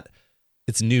they're not.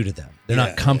 It's new to them. They're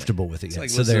not comfortable with it it's yet. like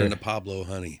So listening they're to Pablo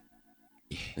Honey.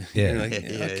 yeah. You're like,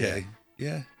 okay,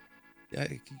 yeah,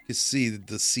 you can see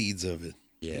the seeds of it.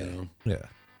 Yeah. You know? Yeah.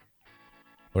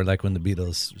 Or like when the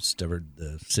Beatles discovered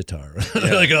the sitar.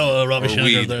 They're like, oh, Robbie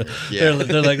Schneider. They're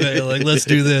like, let's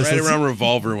do this. Right around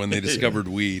Revolver when they discovered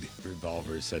weed.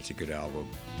 Revolver is such a good album.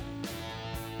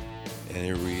 And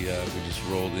here we just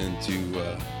rolled into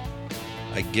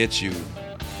I Get You.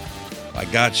 I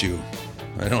Got You.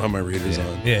 I don't have my readers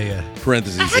on. Yeah.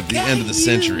 Parentheses at the end of the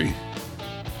century.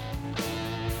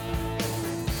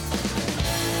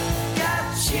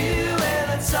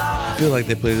 I feel like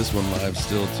they play this one live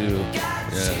still too.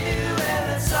 Yeah.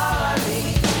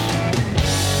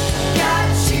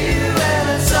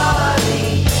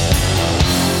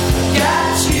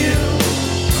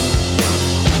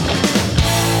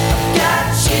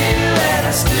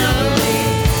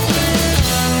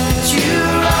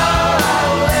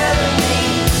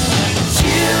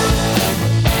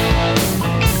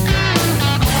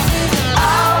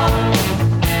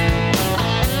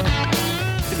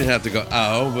 He didn't have to go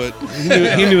ow, but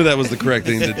he knew that was the correct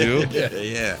thing to do.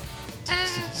 Yeah.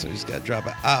 So he's got to drop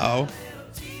an ow.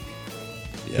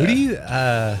 Yeah. Who do you,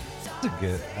 that's a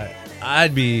good,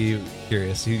 I'd be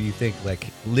curious, who do you think, like,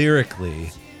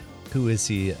 lyrically, who is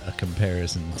he a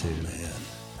comparison to? Man.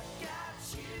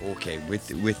 Okay, with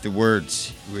the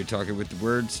words. We're talking with the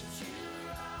words.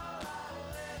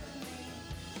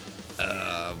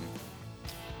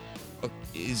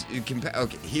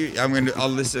 Okay, here I'll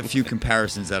list a few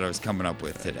comparisons that I was coming up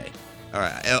with today. All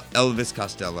right, Elvis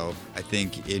Costello. I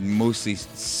think in mostly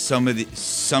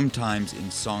sometimes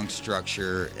in song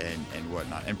structure and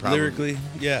whatnot, and probably Lyrically,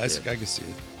 I can see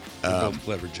it. They're both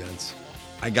clever gents.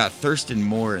 I got Thurston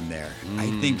Moore in there.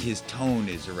 I think his tone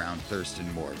is around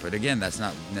Thurston Moore, but again, that's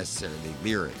not necessarily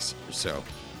lyrics. So,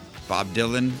 Bob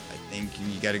Dylan, I think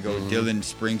you got to go Dylan.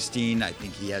 Springsteen, I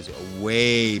think he has a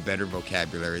way better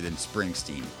vocabulary than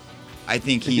Springsteen. I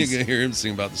think You're he's gonna hear him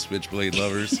sing about the Switchblade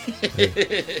Lovers,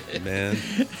 man.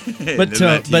 But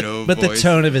the the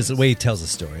tone of his the way he tells the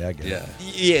story, I get it.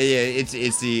 Yeah.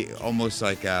 It's the almost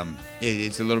like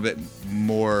it's a little bit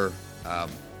more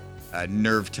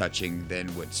nerve touching than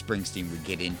what Springsteen would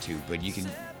get into, but you can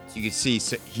see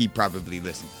he probably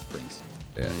listened to Springsteen.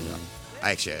 Yeah. You know?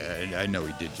 Actually, I know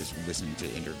he did, just listening to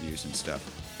interviews and stuff.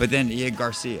 But then he had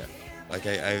Garcia, like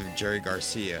I have Jerry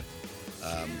Garcia,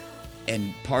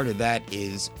 and part of that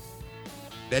is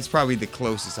that's probably the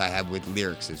closest I have with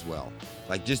lyrics as well,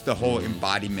 like just the whole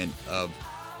embodiment of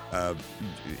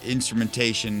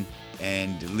instrumentation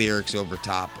and lyrics over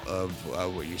top of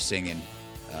what you're singing.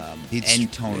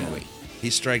 And tonally. He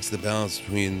strikes the balance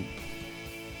between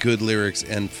good lyrics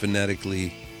and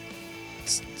phonetically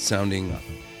sounding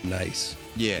nice.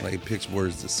 Yeah. Like he picks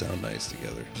words that sound nice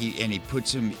together. He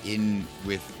puts them in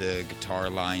with the guitar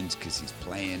lines because he's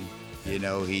playing. You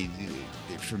know, he's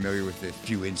familiar with a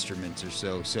few instruments or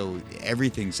so. So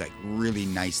everything's like really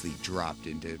nicely dropped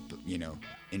into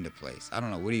place. I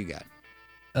don't know. What do you got?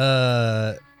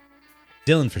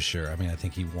 Dylan for sure. I mean, I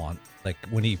think like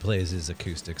when he plays his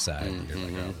acoustic side, you're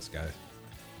like, oh, this guy.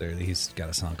 He's got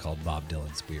a song called Bob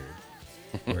Dylan's Beard,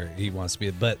 where he wants to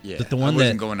be. But the one I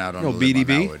wasn't going out on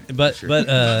BDB. But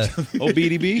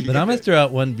BDB. But I'm gonna throw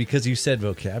out one because you said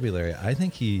vocabulary. I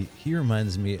think he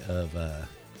reminds me of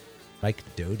Mike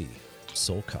Doty,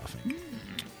 Soul Coughing.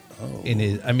 Oh.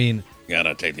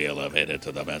 Gotta take the elevator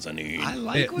to the mezzanine. I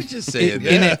like what you're saying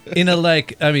there. In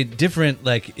a different,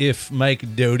 like if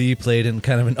Mike Doty played in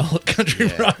kind of an alt country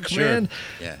rock band.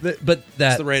 Yeah. But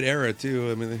That's the right era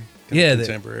too. I mean,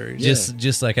 contemporary.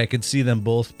 Just like I could see them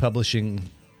both publishing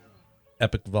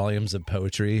epic volumes of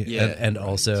poetry, and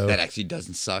also that actually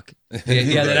doesn't suck.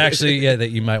 that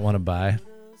you might want to buy.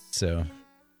 So,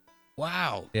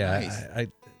 wow, nice. I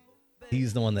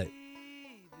he's the one that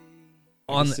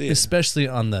especially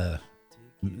on the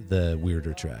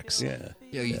weirder tracks. Yeah.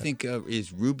 You think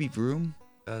is Ruby Vroom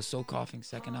Soul Coughing's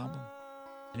second album?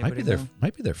 Might be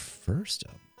their first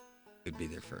album. Could be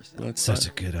their first Well, album. Such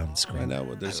a good album. Find out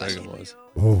what their second was.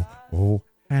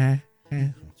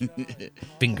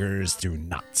 Fingers through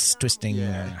knots, twisting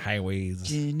highways.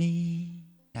 Jenny,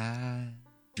 I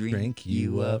Drink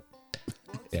you up.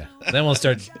 Yeah. Then we'll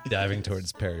start diving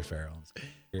towards Perry Farrell.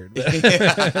 Weird.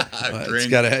 It's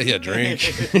gotta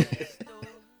drink.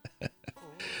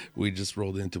 We just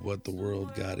rolled into what the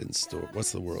world got in store.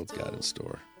 What's the world got in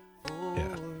store?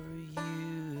 Yeah.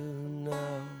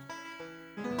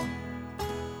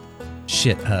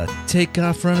 Shit, take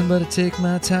off running, but I take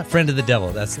my time. Friend of the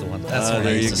Devil, that's the one. That's the one.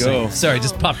 There I you used to go. sing. Sorry,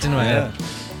 just popped into my head.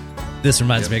 This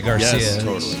reminds me of Garcia. Yes,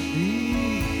 totally.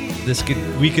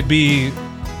 We could be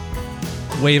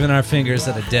waving our fingers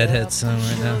at a Deadhead song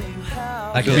right now.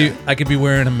 I could be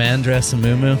wearing a man dress and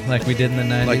moo like we did in the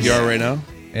 90s. Like you are right now?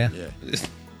 Yeah.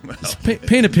 Well, Just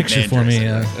paint a picture man for me.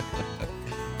 dress.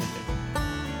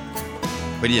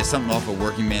 But yeah, something off of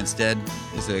Working Man's Dead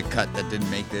is a cut that didn't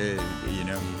make the,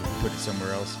 put it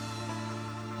somewhere else.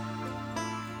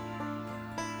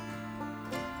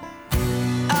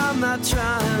 I'm not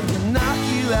trying to knock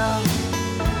you out.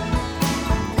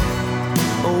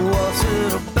 What's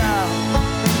it about?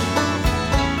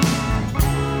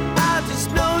 I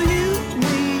just know you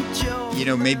need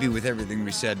your... Maybe with everything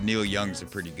we said, Neil Young's a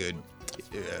pretty good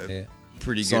Songwriting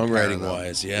parallel.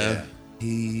 wise, yeah.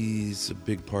 He's a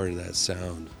big part of that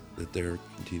sound that they're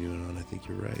continuing on. I think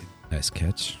you're right. Nice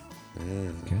catch.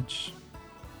 Yeah. Catch.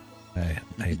 I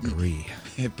agree.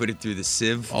 Put it through the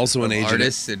sieve. Also an of agent-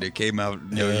 artist, and it came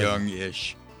out Neil Yeah.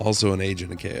 Young-ish. Also an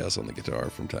agent of chaos on the guitar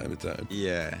from time to time.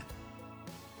 Yeah.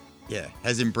 Yeah.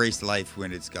 Has embraced life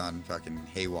when it's gone fucking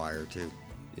haywire too.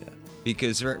 Yeah.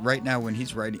 Because right now when he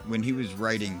was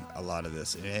writing a lot of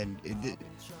this, and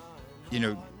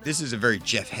this is a very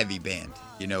Jeff heavy band.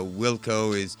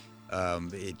 Wilco is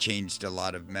it changed a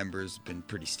lot of members, been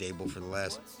pretty stable for the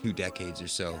last 2 decades or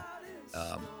so.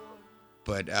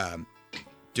 But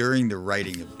during the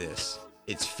writing of this,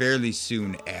 it's fairly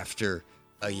soon after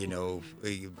a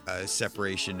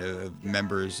separation of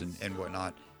members and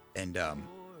whatnot, and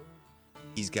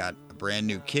he's got a brand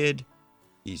new kid.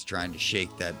 He's trying to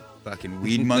shake that fucking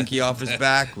weed monkey off his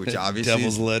back, which obviously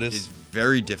Devil's lettuce. is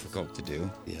very difficult to do.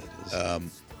 Yeah, it is.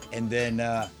 And then,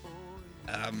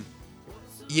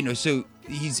 so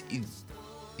he's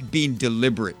being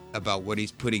deliberate about what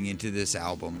he's putting into this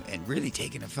album and really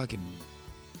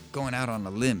going out on a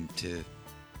limb to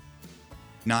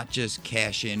not just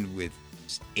cash in with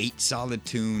 8 solid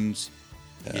tunes,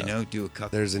 do a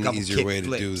couple. There's an easier kick way to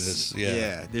flips. do this.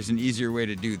 Yeah. There's an easier way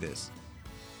to do this.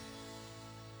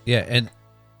 Yeah, and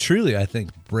truly, I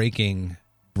think breaking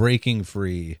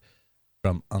free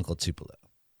from Uncle Tupelo.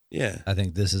 Yeah. I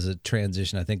think this is a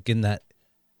transition. I think in that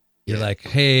you're like,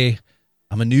 hey,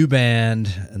 I'm a new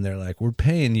band, and they're like, we're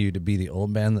paying you to be the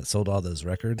old band that sold all those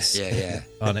records Yeah.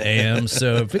 on AM.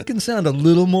 So if it can sound a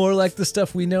little more like the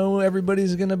stuff we know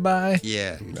everybody's gonna buy,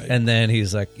 Yeah. Right. and then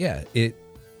he's like, yeah, it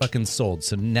fucking sold.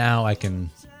 So now I can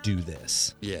do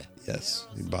this. Yeah. Yes.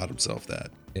 He bought himself that.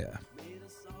 Yeah,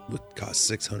 Would cost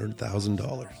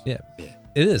 $600,000. yeah, Yeah.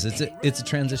 it is. It's a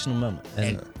transitional moment,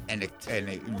 and And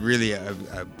really a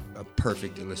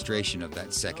perfect illustration of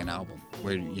that second album,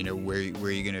 where where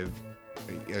are you gonna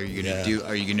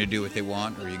do what they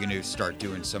want, or are you gonna start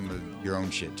doing some of your own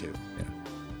shit too?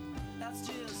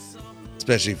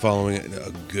 Especially following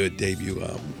a good debut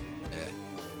album.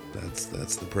 Yeah.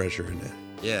 That's the pressure in it.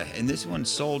 Yeah, and this one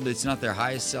sold. It's not their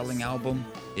highest selling album.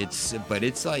 But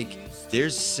it's like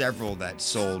there's several that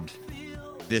sold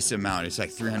this amount. It's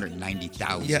like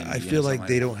 390,000. Yeah, I feel like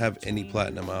they don't have any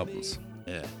platinum albums.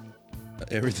 Yeah.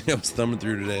 Everything I was thumbing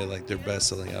through today, like their best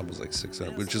selling album was like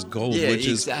 600, which is gold. Yeah, which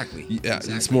exactly. Is, yeah,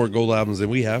 Exactly. it's more gold albums than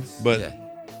we have. But Yeah.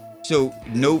 So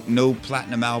no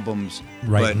platinum albums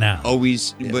Right but now.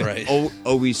 always right.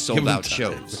 always Give sold 'em out time.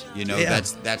 shows. Yeah.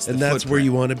 That's the and that's where footprint.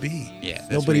 you want to be. Yeah, that's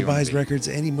where Nobody you wanna buys be. records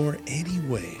anymore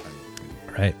anyway.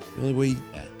 right. The only way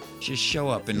Yeah. Just show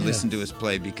up and Yeah. listen to us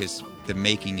play, because the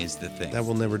making is the thing. that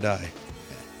will never die.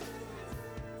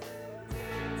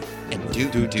 And doo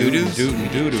Doo doo doo doo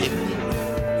doo doo.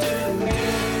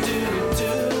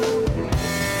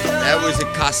 That was a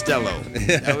Costello.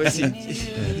 That was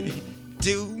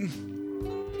do.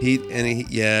 He's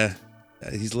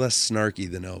less snarky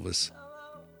than Elvis.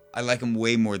 I like him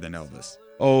way more than Elvis.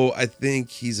 Oh, I think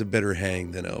he's a better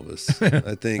hang than Elvis.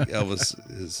 I think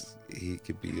Elvis he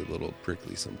could be a little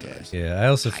prickly sometimes. Yeah, I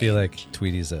also feel like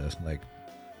Tweety's a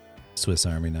Swiss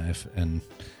Army knife, and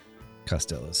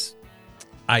Costello's.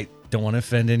 I don't want to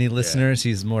offend any listeners.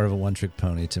 He's more of a one-trick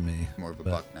pony to me. More of a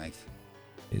but buck knife.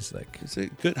 He's like, It's a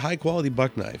good high quality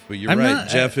buck knife, but you're I'm right. not-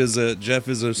 Jeff is a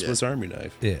Swiss Army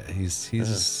knife. yeah,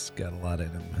 he's got a lot in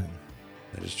him, and,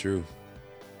 That is true.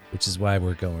 which is why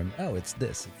we're going. Oh, it's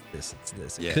this, it's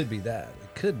this. It Yeah. could be that.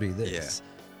 It could be this.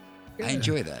 I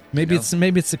enjoy that. Maybe you know?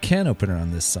 it's the can opener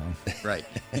on this song. right.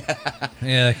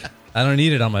 Yeah, like, I don't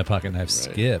need it on my pocket knife.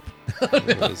 Skip.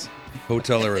 It was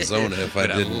Hotel Arizona. If I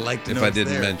But I'd like to know it's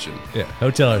there. mention, Yeah,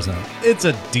 Hotel Arizona. It's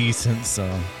a decent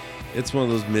song. it's one of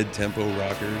those mid-tempo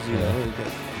rockers. You Yeah. know, You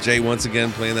got Jay once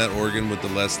again playing that organ with the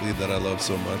Leslie that I love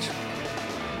so much.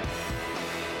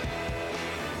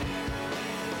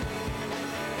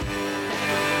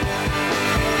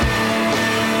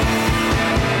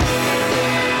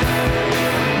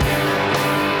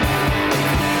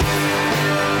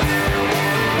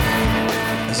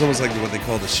 almost like what they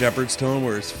call the shepherd's tone,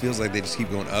 where it feels like they just keep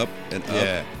going up and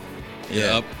up, and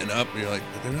up and up. And you're like,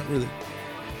 but they're not really.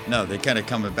 No, they're kind of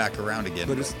coming back around again.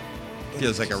 But it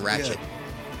feels like a ratchet.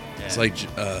 Yeah. It's like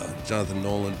Jonathan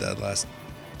Nolan.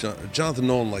 Jonathan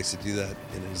Nolan likes to do that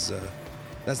in his.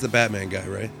 That's the Batman guy,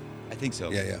 right? I think so.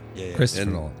 Yeah. Christopher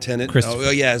And Nolan. Tenet. Christopher.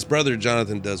 Oh yeah, his brother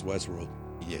Jonathan does Westworld.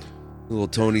 Yeah. Little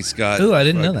Tony Scott. Ooh, I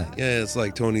didn't know that. Yeah, it's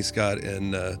like Tony Scott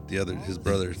and his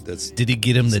brother. Did he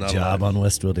get him the not job on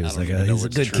Westworld? He was like, he's a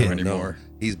good kid anymore.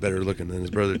 He's better looking than his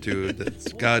brother too.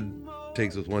 God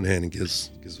takes with one hand and gives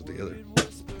with the other.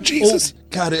 Jesus,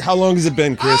 God, how long has it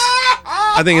been, Chris?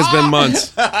 I think it's been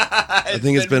months. I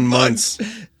think it's been months.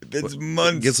 It's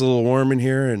months. It gets a little warm in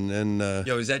here, and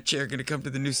yo, is that chair gonna come to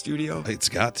the new studio? It's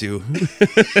got to.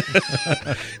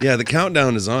 Yeah, the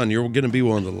countdown is on. You're gonna be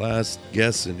one of the last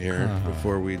guests in here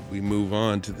before we move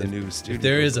on to the new studio. If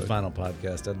there is a final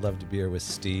podcast, I'd love to be here with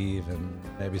Steve and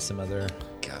maybe some other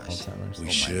old-timers.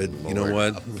 We should. You know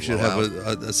what? We should have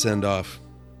a send off.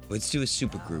 Let's do a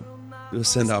super group. Do a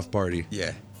send off party.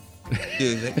 Yeah.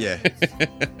 Yeah.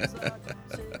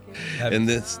 And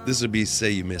this would be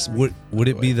Say You Miss Me. Would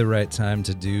it be the right time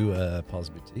to do Paul's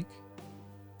Boutique?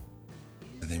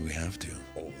 I think we have to.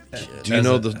 Holy shit. Do you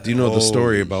know the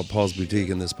story about Paul's Boutique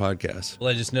in this podcast? Well,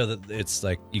 I just know that it's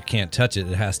like you can't touch it.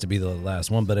 It has to be the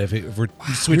last one. But if we're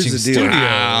switching Here's the deal.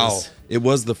 studios, It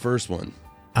was the first one.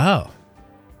 oh,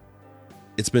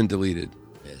 It's been deleted.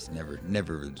 Yes, never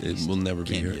released. It will never be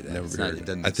Can't here. hear that. Never It's be not- heard. it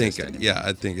doesn't I think. exist anymore. Yeah,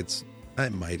 I think it's.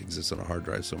 It might exist on a hard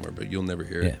drive somewhere, but you'll never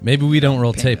hear yeah. it. Maybe we don't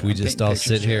roll tape. We I'm just painting all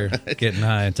pictures sit here getting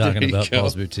high and talking There you about go.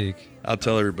 Paul's Boutique. I'll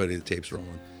tell everybody the tape's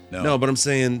rolling. No. But I'm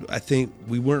saying I think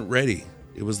we weren't ready.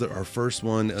 It was our first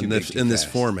one in big, too this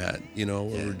fast. format. You know,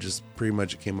 Yeah. we're just pretty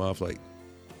much it came off like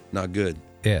not good.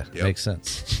 Yeah, Yep. makes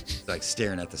sense. It's like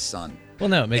staring at the sun. Well,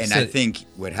 no, it makes And sense. I think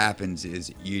what happens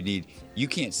is you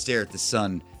can't stare at the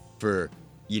sun for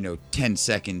 10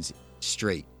 seconds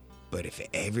straight. But if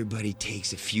everybody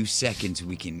takes a few seconds,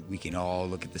 we can all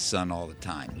look at the sun all the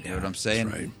time. You know what I'm saying?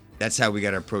 That's right. That's how we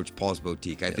got to approach Paul's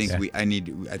Boutique. I think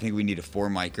we need a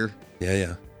Formicer.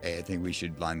 Yeah. I think we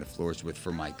should line the floors with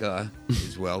Formica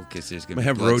as well, because there's gonna We be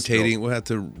have blood rotating. spill. We'll have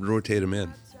to rotate them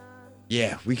in.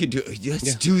 Yeah, we could do.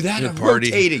 Let's do that. Yeah,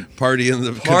 Rotating. Party in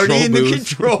the Party control in booth. the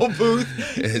control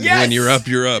booth. And Yes! when you're up,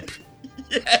 you're up.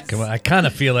 Yes. Come on, I kind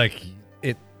of feel like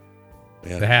it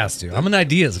Yeah. has to. I'm an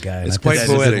ideas guy. and It's I think quite this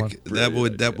is one. poetic.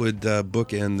 That would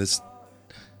bookend this.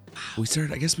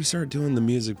 I guess we started doing the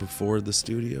music before the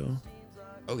studio.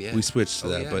 Oh yeah. We switched to Oh,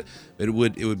 that, yeah. but it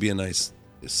would be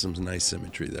some nice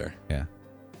symmetry there. Yeah.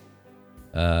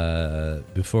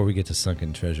 Before we get to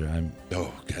Sunken Treasure,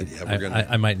 Oh God, yeah, we're gonna.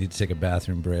 I might need to take a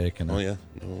bathroom break, and Oh yeah,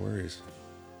 no worries.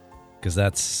 because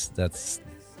that's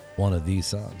one of these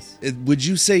songs. Would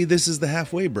you say this is the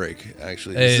halfway break?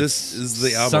 Actually, is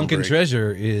the album Sunken break?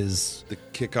 Treasure is The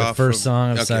kickoff. first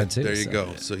song of okay, side two, There you so, go.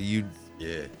 yeah. So you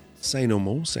Yeah. say no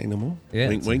more. Say no more. Yeah,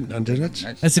 Wink, it's wink. None to touch.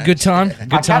 That's a good time.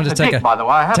 Good time to take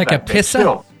a piss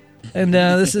out. And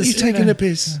this is You taking a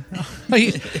piss?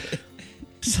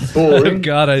 Oh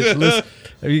God!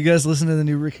 Have you guys listened to the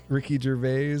new Ricky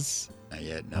Gervais? Not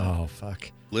yet. No. Oh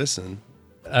fuck! Listen.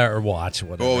 Or watch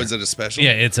whatever. Oh, is it a special?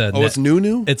 Yeah, it's a. it's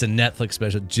new. It's a Netflix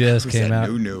special. Just Who's came that out.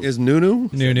 Nunu? Is Nunu?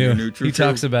 New. True, He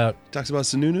talks true. about. Talks about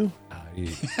Sununu?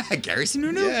 Gary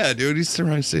Sununu? Yeah, dude, he's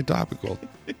trying to stay topical.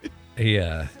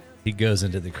 He goes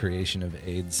into the creation of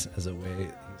AIDS as a way.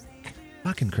 He's like,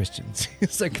 fucking Christians.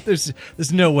 It's like there's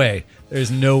no way. There's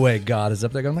no way God is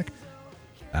up there. I'm like,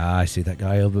 I see that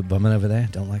guy bumming over there.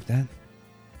 Don't like that.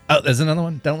 Oh, there's another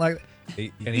one. Don't like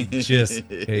that. And he just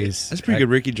he's That's pretty good,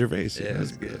 Ricky Gervais. Yeah,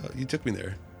 That's that's good. You took me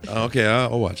there. Oh, okay,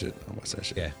 I'll watch it. I'll watch that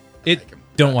shit. Yeah.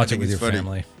 Don't watch I it think with your it's funny.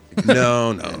 family.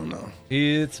 No.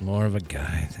 It's more of a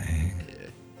guy thing.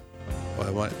 My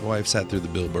wife sat through the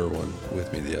Bill Burr one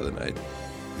with me the other night.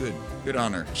 Good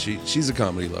on her. She's a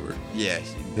comedy lover. Yeah.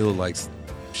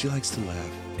 She likes to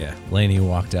laugh. Yeah. Lainey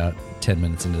walked out 10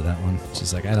 minutes into that one.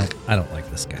 She's like, I don't like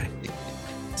this guy.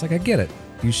 It's like, I get it.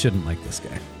 You shouldn't like this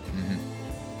guy. Mm-hmm.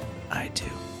 I do.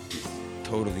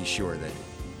 Totally sure that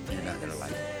you're not gonna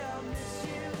like it.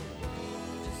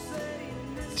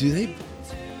 Do they?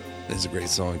 It's a great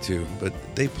song too, but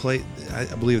they play. I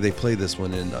believe they play this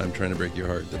one in "I'm Trying to Break Your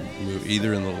Heart," the movie,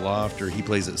 either in the loft or he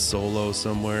plays it solo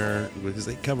somewhere, because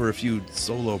they cover a few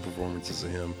solo performances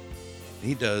of him.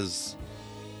 He does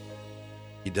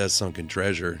 "Sunken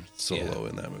Treasure" solo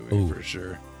in that movie. Ooh. For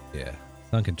sure. Yeah.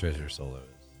 Sunken Treasure solo.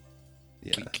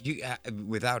 Yeah, Could you,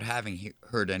 without having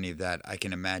heard any of that, I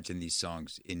can imagine these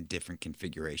songs in different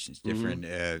configurations, different,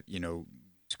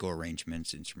 musical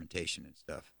arrangements, instrumentation, and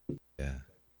stuff. Yeah.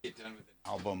 Get done with an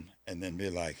album and then be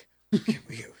like,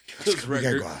 We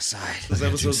gotta go outside. Those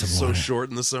episodes some are so water. short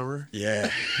in the summer.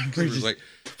 Yeah. We're just like,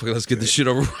 fuck, let's get this shit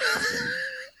over with.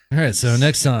 All right, so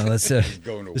next song, let's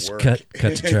Going to let's work. cut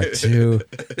to track 2.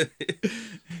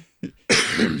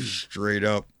 Straight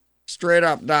up,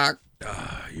 Doc.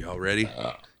 Y'all ready?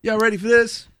 Y'all ready for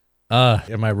this?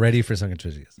 Am I ready for Sunken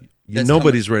Treasure? That's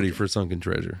Nobody's ready for Sunken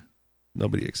Treasure.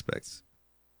 Nobody expects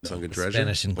Sunken Treasure.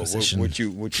 Spanish But Inquisition. what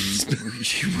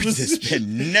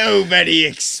nobody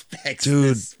expects.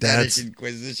 Dude, the Spanish that's-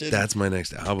 Inquisition. That's my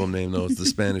next album name, though. It's the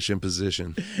Spanish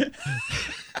Imposition.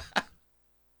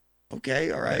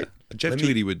 okay. All right. Jeff Let me-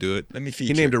 Tweedy would do it. Let me He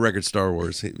feature. named a record Star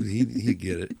Wars. He'd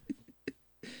get it.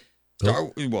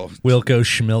 Wilco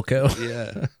Schmilko.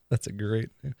 Yeah. That's a great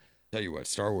name. Tell you what,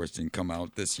 Star Wars didn't come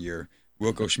out this year.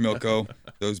 Wilco Schmilko,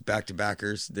 those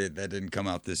back-to-backers, that didn't come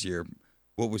out this year.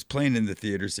 What was playing in the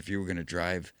theaters, if you were going to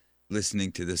drive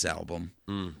listening to this album,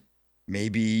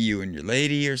 maybe you and your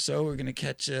lady or so are going to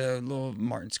catch a little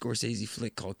Martin Scorsese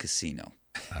flick called Casino.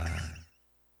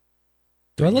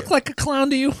 Do I look like a clown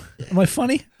to you? Am I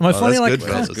funny? Am I Oh, funny that's like a Goodfellas.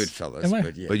 clown? That's Goodfellas. Am I?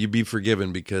 But yeah. But you'd be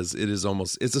forgiven because it is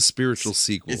it's a spiritual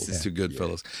sequel It's- to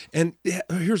Goodfellas. And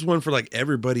here's one for like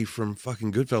everybody from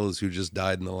fucking Goodfellas who just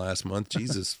died in the last month.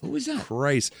 Jesus Who was that?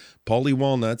 Christ. Paulie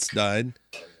Walnuts died.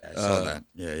 I saw that.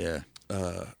 Yeah.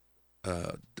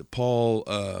 Paul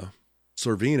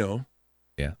Sorvino.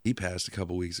 Yeah. He passed a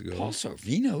couple weeks ago. Paul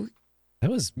Sorvino. That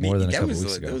was more than a couple was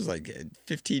weeks like, ago. That was like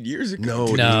 15 years ago.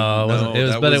 No, No, dude, it wasn't. It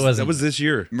was- but it wasn't. That was this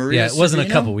year. Maria Yeah, it wasn't a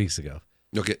Sorvino? couple weeks ago.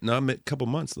 Okay, no, a couple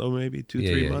months though, maybe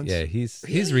 2-3 Yeah, months. yeah, he's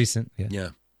Really? recent. Yeah, Yeah.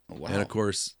 Oh, wow. And of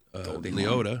course, Goldie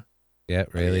Leota. yeah,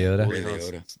 Ray Liotta. Ray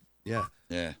Liotta. Yeah.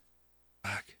 Yeah.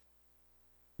 Fuck.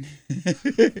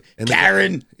 And the-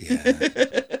 Karen. Yeah.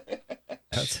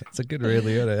 That's a good Ray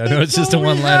Liotta. I know it's just a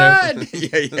one-liner.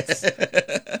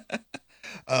 yeah.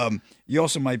 You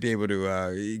also might be able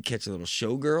to catch a little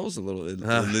Showgirls, a little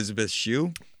Elizabeth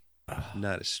Shue,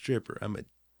 Not a stripper. I'm a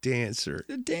dancer.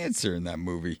 the dancer in that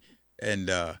movie, and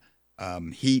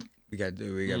Heat. We got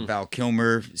Val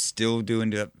Kilmer still doing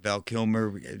the Val Kilmer.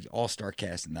 We got all-star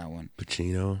cast in that one.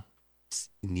 Pacino.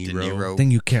 De Nero. Niro.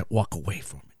 Thing you can't walk away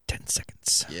from in 10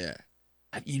 seconds. Yeah.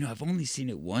 I've only seen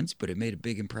it once, but it made a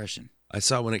big impression. I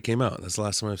saw it when it came out. That's the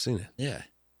last time I've seen it. Yeah.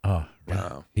 Oh,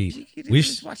 Wow. Heat.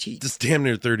 Just watch Heat. Just damn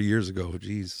near 30 years ago.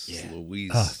 Jeez. Yeah.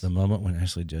 Louise. The moment when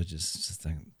Ashley judges just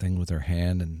thing with her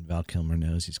hand and Val Kilmer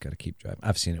knows he's got to keep driving.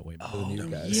 I've seen it way more than you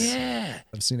guys. Yeah.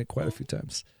 I've seen it quite a few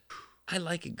times. I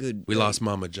like a good. We lost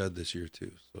Mama Judd this year,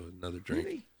 too. So another drink.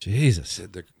 Really? Jesus.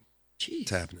 Said Jeez.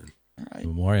 it's happening. All right.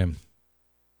 Memoriam.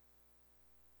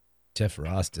 Jeff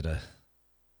Ross did a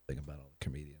thing about all the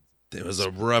comedians. It was a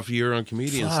rough year on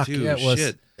comedians, Fuck, too. yeah, it was.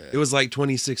 Shit. It was like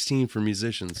 2016 for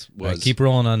musicians. All right, Was. keep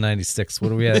rolling on 96.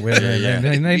 What are we at? We're at Yeah. We can't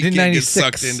get 1996.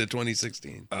 sucked into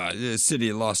 2016. The City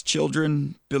of Lost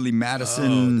Children, Billy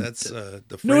Madison. That's the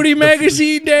Nudie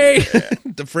Magazine Day.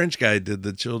 The French guy did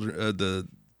the children, the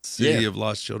City Yeah. of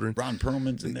Lost Children. Ron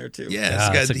Perlman's in there too. Yeah, Yeah,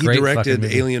 this it's a guy, he great fucking directed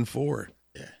movie. Alien 4.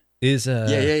 Is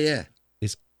Yeah.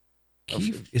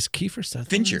 Is Kiefer Sutherland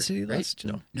Fincher, in City of right? Lost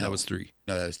Children? No. That was 3.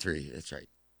 No, that was 3. That's right.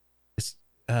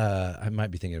 I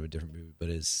might be thinking of a different movie, but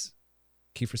is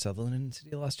Kiefer Sutherland in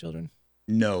City of Lost Children?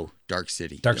 No, Dark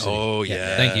City. Dark City. Oh,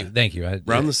 yeah. Thank you.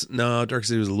 No, Dark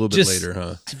City was a little bit Just- later,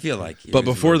 huh? I feel like. it But was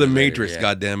a before little The bit later, Matrix, yeah.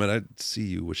 God damn it, I'd see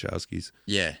you, Wachowskis.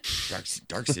 Yeah,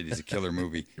 Dark City is a killer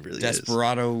movie. It really is.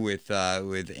 Desperado with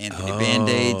Anthony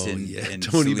Band-Aids and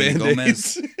Tony Selena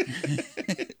Band-Aids. Gomez.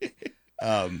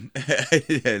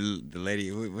 The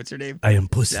lady, what's her name? I am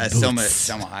Puss in Selma Boots.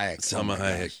 Hayek. Selma Oh my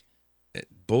Hayek. gosh.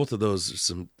 Both of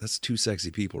those are that's two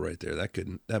sexy people right there.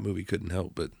 That movie couldn't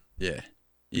help but Yeah,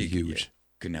 be huge. Yeah.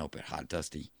 Couldn't help it. Hot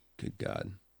Dusty. Good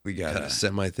God. We got. Gotta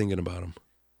set my thinking about them.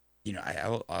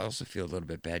 I also feel a little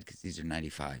bit bad because these are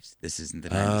 95s. This isn't the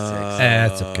 96s.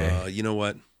 That's okay. You know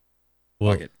what?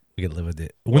 Well, Fuck it. we could live with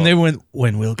it. When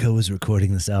Wilco was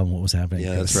recording this album, what was happening?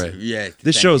 Yeah, that's right. Yeah.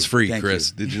 This thank show's you. free, Thank Chris.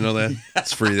 you. Did you know that?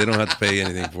 It's free. They don't have to pay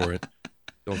anything for it.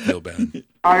 Don't feel bad.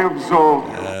 I absolve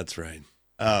you. That's right.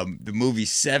 The movie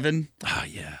Seven. Oh,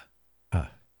 yeah.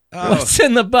 What's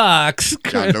in the box?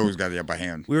 John Doe's got the upper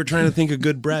hand. We were trying to think of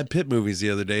good Brad Pitt movies the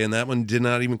other day, and that one did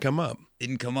not even come up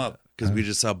Didn't come up. because we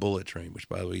just saw Bullet Train, which,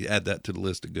 by the way, add that to the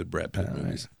list of good Brad Pitt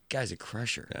movies. Guy's a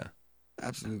crusher. Yeah.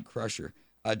 Absolute crusher.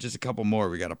 Just a couple more.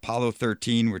 We got Apollo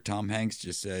 13, where Tom Hanks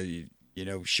just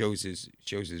shows his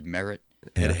merit.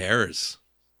 Ed Harris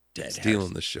Ed stealing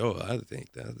Harris. the show. I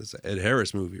think that's an Ed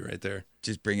Harris movie right there.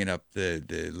 Just bringing up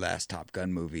the last Top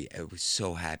Gun movie. I was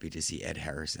so happy to see Ed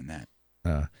Harris in that.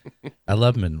 I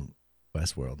love him in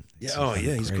Westworld. Yeah. Oh,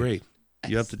 yeah. He's great.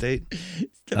 You up to date?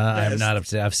 I'm not up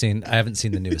to date. I haven't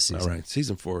seen the newest season. All right.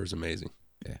 Season 4 is amazing.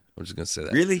 Yeah. I'm just going to say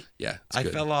that. Really? Yeah. I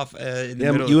good. fell off in the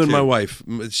Yeah, middle. you of and my two. wife,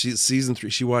 season 3,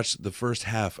 she watched the first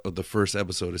half of the first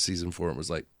episode of season 4 and was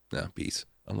like, "No, peace."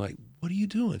 I'm like, "What are you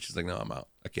doing?" She's like, "No, I'm out.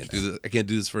 I can't do this. I can't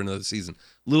do this for another season."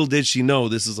 Little did she know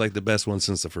this is like the best one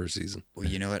since the first season. Well,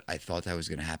 you know what? I thought that was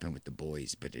going to happen with The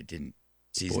Boys, but it didn't.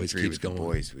 Season Boys 3 keeps with going. The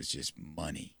Boys was just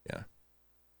money. Yeah.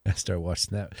 I started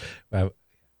watching that.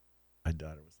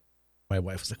 My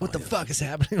wife was like, "What the fuck is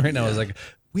happening right now?" I was like,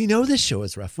 "We know this show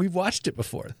is rough. We've watched it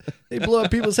before. They blow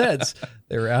up people's heads."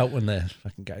 They were out when the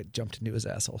fucking guy jumped into his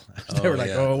asshole. They were like,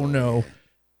 yeah. "Oh no."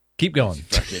 Keep going.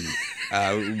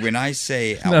 Fucking, when I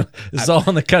say No, it's all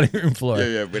on the cutting room floor.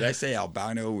 yeah, when I say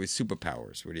albino with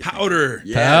superpowers, what do you Powder. think?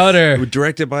 Yes. Powder.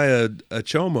 Directed by a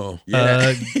chomo.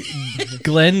 Yeah.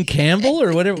 Glenn Campbell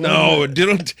or whatever. No,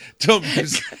 don't. Glenn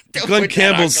put that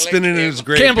Campbell's on spinning in his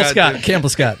grave. Campbell God Scott. damn. Campbell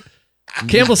Scott.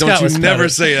 Campbell Scott Don't was you never powder.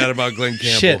 say that about Glenn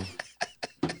Campbell. Shit.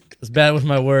 It's bad with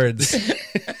my words.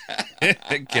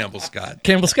 Campbell Scott.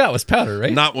 Campbell Scott was powder,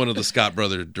 right? Not one of the Scott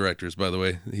brother directors, by the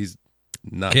way. He's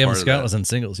not Campbell part Scott of that. was on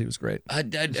Singles. He was great.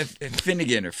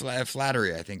 Finnegan or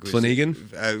Flattery, I think. Was Flanagan?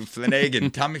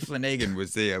 Flanagan. Tommy Flanagan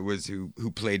was who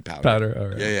played Powder. Powder. All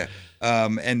right. Yeah.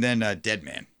 And then Dead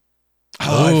Man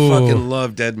Oh, I Ooh. fucking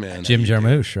love Dead Man. Jim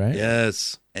Jarmusch, right?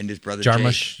 Yes. and his brother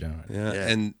Jarmusch. Jake. Yeah. Yeah.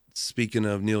 And speaking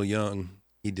of Neil Young,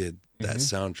 he did that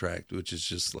soundtrack, which is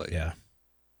just like, Yeah.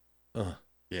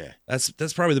 Yeah. that's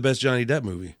probably the best Johnny Depp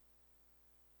movie.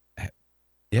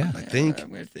 Yeah. I think. I'm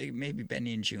gonna think maybe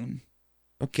Benny and June.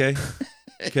 Okay.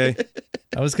 Okay.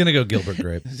 I was going to go Gilbert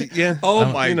Grape. Yeah. Oh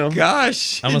I'm- my you know.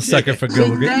 gosh! I'm a sucker for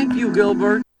Gilbert Grape. Thank you,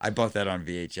 Gilbert. I bought that on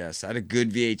VHS. I had a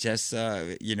good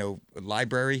VHS,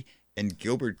 library, and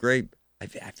Gilbert Grape. I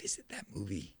visited that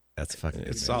movie. That's fucking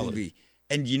It's good. solid. Movie.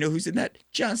 And you know who's in that?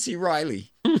 John C.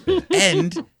 Reilly.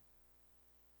 And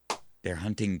they're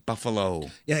hunting buffalo.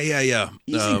 Yeah.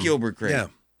 He's in Gilbert Grape. Yeah.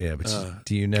 Yeah, but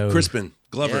do you know? Crispin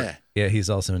Glover. Yeah, he's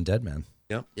also in Dead Man.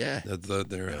 Yeah.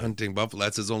 They're hunting buffalo.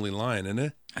 That's his only line, isn't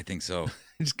it? I think so.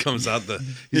 He just comes out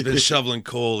he's been shoveling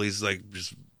coal. He's like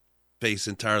just face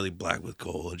entirely black with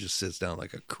coal and just sits down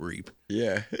like a creep.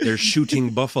 Yeah. They're shooting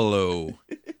buffalo.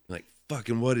 Like,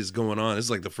 fucking what is going on? It's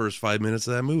like the first 5 minutes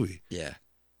of that movie. Yeah.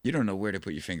 You don't know where to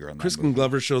put your finger on that Crispin movie.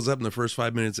 Glover shows up in the first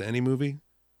 5 minutes of any movie.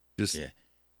 Just Yeah.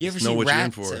 You ever Just know see what you're in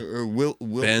Rats for.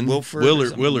 or Ben? Wilford? Willard. or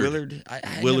something? Willard. I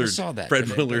never Willard. saw that. Fred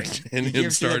but Willard and Did you him ever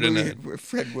see starred in movie that. where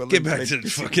Fred Willard. get back played- to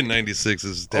fucking 96.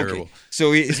 This is terrible. Okay.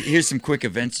 So here's some quick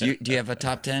events. Do you have a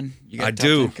top 10? You got I a top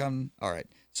do. 10 coming? All right.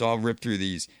 So I'll rip through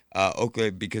these.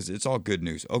 Oklahoma, because it's all good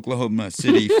news. Oklahoma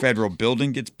City federal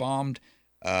building gets bombed.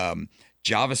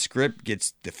 JavaScript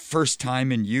gets the first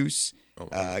time in use.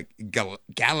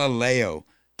 Galileo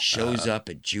shows up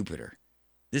at Jupiter.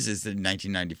 This is the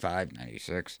 1995,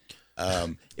 96.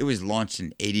 It was launched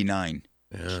in 89.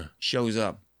 Yeah. Shows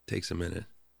up. Takes a minute.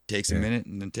 Takes a minute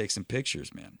and then takes some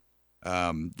pictures, man.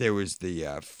 There was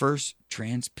the first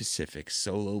trans-Pacific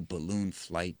solo balloon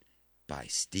flight by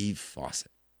Steve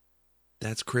Fawcett.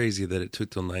 That's crazy that it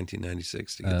took till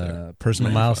 1996 to get there.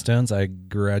 Personal 95. milestones. I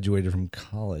graduated from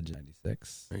college in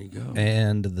 96. There you go.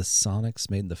 And the Sonics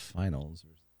made the finals.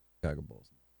 Chicago Bulls.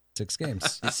 6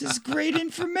 games. This is great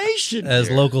information. As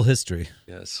here. local history.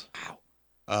 Yes.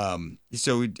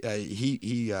 So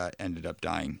he ended up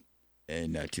dying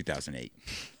in 2008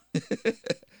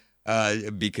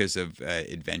 because of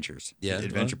adventures. Yeah.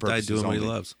 Adventure Died purposes doing what he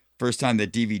only. loves. First time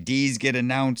that DVDs get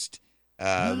announced.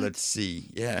 Let's see.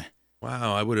 Yeah.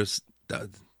 Wow. I would have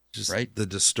just Right? the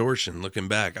distortion looking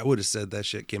back. I would have said that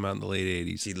shit came out in the late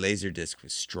 80s. See, Laserdisc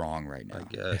was strong right now. I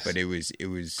guess. But it was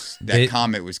that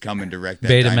comet was coming to wreck that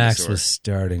Betamax dinosaur. was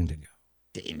starting to go.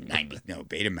 In 90, no,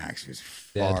 Betamax was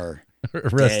far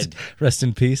Rest, dead. rest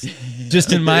in peace.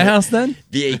 Just in my house, then.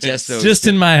 VHS though. Just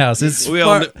in my house. It's We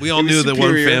all it knew was that one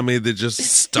superior. family that just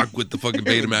stuck with the fucking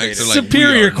Betamax. They're like,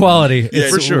 superior we are- quality. Yeah,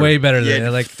 It's for sure. way better You than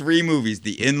had like. 3 movies: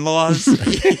 The In-Laws.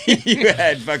 You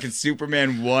had fucking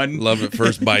Superman 1. Love at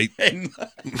first bite. And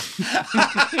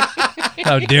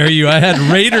How dare you? I had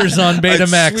Raiders on a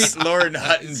Betamax. sweet Lauren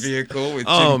Hutton vehicle with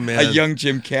Oh, a man. young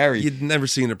Jim Carrey. You'd never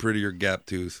seen a prettier gap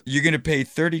tooth. You're gonna pay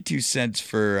 32 cents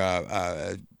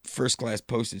for first class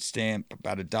postage stamp,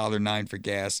 about $1.09 for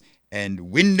gas,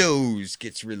 and Windows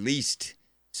gets released.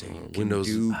 So you can Windows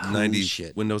do cool 90,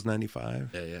 shit. Windows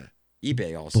 95. Yeah.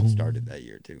 eBay also started that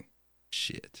year too.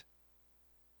 Shit.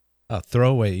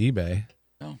 Throwaway eBay.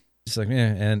 Oh. Just like yeah,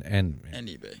 and And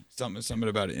eBay. Something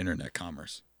about internet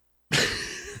commerce.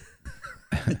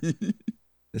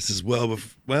 This is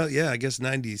I guess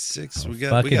 96. oh, we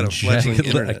got a fucking fledgling jagged, I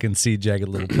internet. can see jagged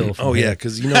little pill. From Oh here. yeah,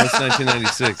 because it's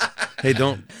 1996. Hey,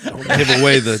 don't give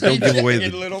away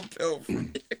the little pill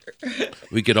from here.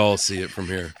 We could all see it from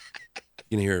here.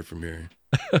 You can hear it from here.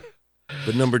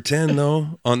 But number 10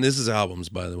 though, this is albums,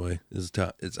 by the way.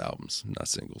 It's albums, not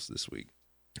singles this week.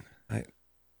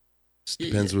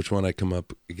 Depends which one I come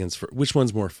up against for. Which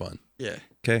one's more fun? Yeah.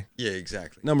 Okay. Yeah,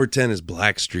 exactly. Number 10 is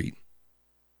Blackstreet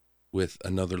with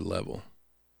Another Level.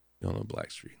 You all know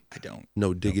Blackstreet? I don't.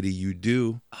 No Diggity You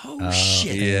Do. Oh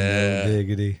shit. Yeah. No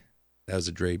diggity. That was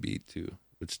a Dre beat too,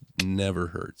 which never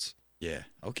hurts. Yeah.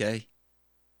 Okay.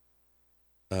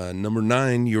 Number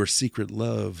 9, Your Secret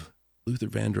Love, Luther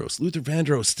Vandross. Luther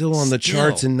Vandross still on the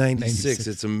charts in 96.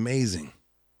 It's amazing.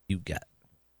 You got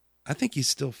I think he's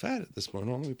still fat at this point.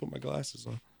 Hold on, let me put my glasses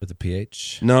on. with the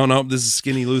pH. No, this is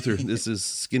Skinny Luther. This is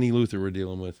Skinny Luther we're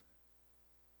dealing with.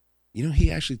 You know,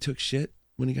 he actually took shit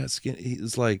when he got skinny.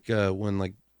 It's like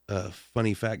when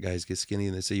funny fat guys get skinny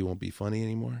and they say you won't be funny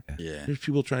anymore. Yeah. There's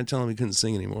people trying to tell him he couldn't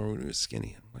sing anymore when he was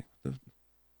skinny. I'm like,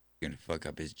 You're gonna fuck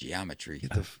up his geometry.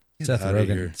 get Seth out of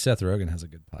here. Rogen. Seth Rogen has a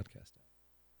good podcast.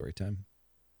 Story time.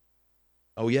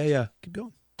 Oh, yeah. Keep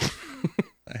going.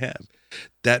 I have.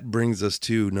 That brings us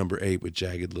to number 8 with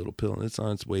Jagged Little Pill, and it's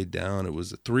on its way down. It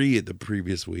was a 3 at the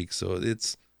previous week, so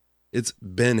it's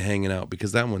been hanging out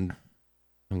because that one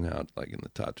hung out like in the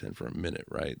top 10 for a minute,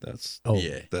 right?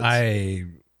 I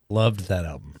loved that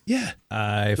album. Yeah.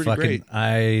 I Pretty great.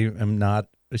 am not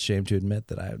ashamed to admit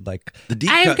that I like. The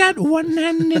deep I've cut, got one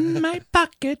hand in my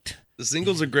pocket. the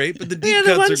singles are great, but the The deep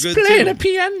other cuts one's are good playing too. a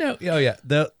piano. Oh yeah,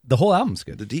 the whole album's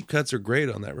good. The deep cuts are great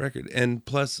on that record, and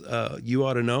plus, You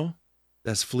Ought to Know.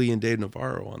 That's Flea and Dave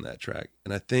Navarro on that track,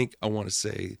 and I want to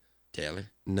say Taylor.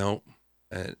 no.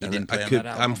 And He didn't I play on could.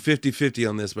 that I'm album? 50-50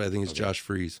 on this, but I think it's Okay. Josh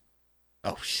Freese.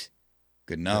 Oh,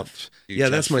 good enough. Dude, Yeah,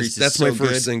 Josh that's my Freese is so first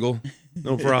good. single.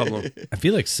 No problem. I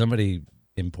feel like somebody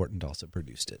important also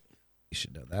produced it. You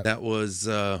should know that. That was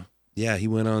he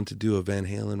went on to do a Van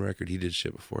Halen record. He did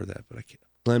shit before that, but I can't.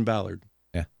 Glenn Ballard.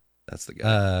 Yeah. That's the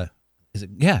guy. Is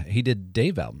it? Yeah, he did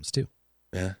Dave albums too,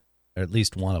 Yeah. or at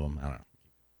least one of them. I don't know.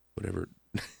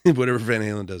 Whatever Van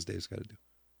Halen does, Dave's got to do.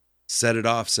 Set It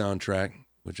Off soundtrack,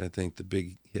 which I think the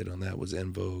big hit on that was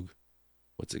En Vogue.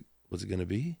 What's it going to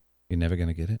be? You're never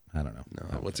gonna get it. I don't know.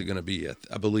 No, what's it going to be?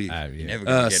 I believe. Yeah. Never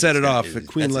gonna get Set It it's gonna- Off, a it's-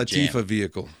 Queen that's a jam. Latifah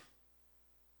vehicle.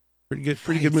 Pretty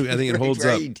good movie. I think it holds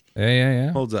up.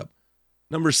 Yeah. Holds up.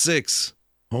 Number 6,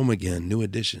 Home Again, New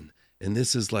Edition. And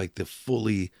this is like the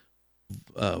fully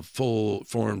full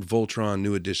formed Voltron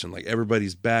New Edition. Like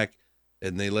everybody's back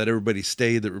and they let everybody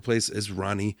stay that replace as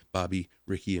Ronnie, Bobby,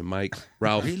 Ricky, and Mike,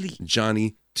 Ralph, Really?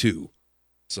 Johnny, 2.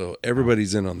 So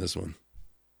everybody's in on this one.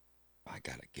 I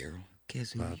got a girl.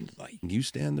 Guess who you like? You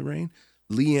Stand the Rain?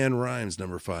 Leanne Rimes,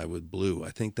 number 5 with Blue. I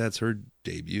think that's her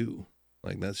debut.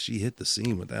 She hit the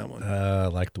scene with that one. I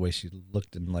like the way she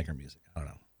looked and like her music. I don't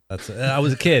know. I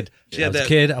was a kid. She I had was a that-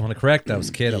 kid. I want to correct. I was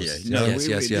a kid. I was, Yeah, no, Yes.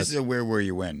 This is a Where Were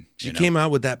You When? She came out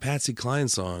with that Patsy Cline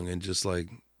song and just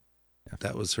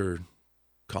that was her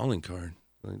calling card.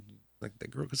 Like that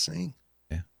girl could sing.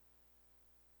 Yeah.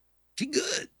 She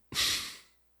good.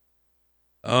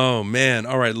 Oh man.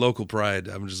 All right, local pride.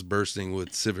 I'm just bursting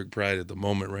with civic pride at the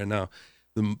moment right now.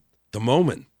 The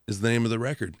Moment is the name of the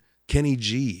record. Kenny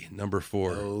G, number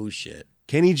 4. Oh shit.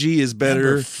 Kenny G is better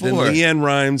Number than 4. Leanne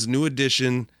Rimes, New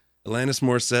Edition, Alanis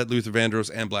Morissette, Luther Vandross,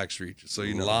 and Blackstreet. Just so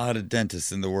you know. A lot of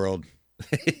dentists in the world.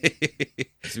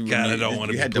 God, I don't want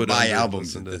to You be had to put buy under albums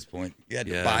listen at to- this point. You had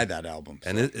Yeah. to buy that album.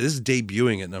 And this is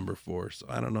debuting at number 4, so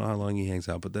I don't know how long he hangs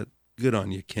out, but that good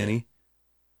on you, Kenny.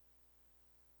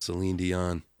 Celine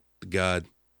Dion, the God,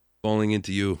 Falling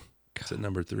Into You. It's at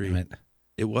number 3. Damn it.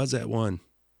 It was at 1.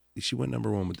 She went number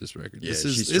 1 with this record. Yeah, this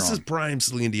she's is strong. prime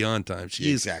Celine Dion time.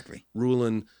 She is exactly.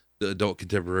 ruling the adult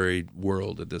contemporary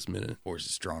world at this minute. Force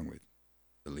is strong with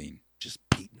Celine. Just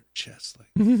beating her chest, like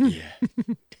Yeah.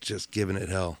 just giving it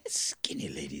hell. Skinny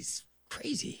lady's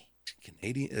crazy.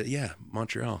 Canadian,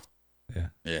 Montreal.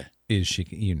 Yeah. Is she?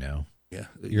 You know. Yeah,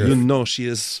 You're- she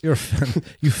is. You're a fan,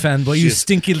 you fanboy. You Shit.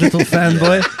 stinky little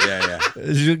fanboy.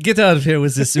 Yeah. Get out of here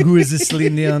with this. Who is this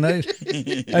Celine Dion?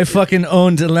 I fucking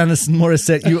owned Alanis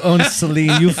Morissette. You owned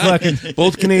Celine. You fucking.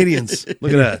 Both Canadians.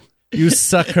 Look at that. You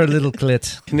suck her little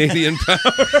clit. Canadian power.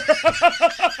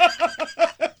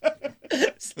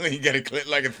 Celine got a clit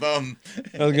like a thumb.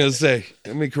 I was gonna say,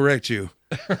 let me correct you.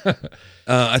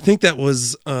 I think that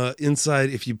was inside.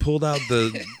 If you pulled out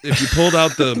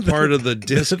the part of the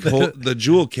disc, the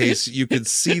jewel case, you could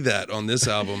see that on this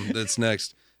album. That's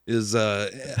next is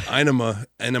Enema,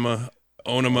 Enema.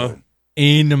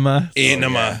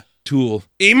 Tool,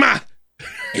 Ema.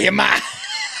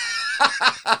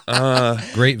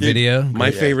 Great video.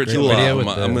 My favorite great Tool video album.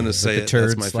 with the- I'm gonna with say the it. turd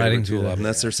That's my sliding favorite through Tool the- album.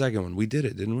 That's their second one. We did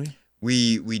it, didn't we?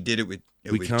 We did it with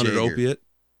counted Jagger. Opiate.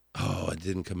 Oh, it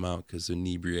didn't come out because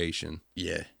inebriation.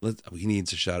 Yeah. He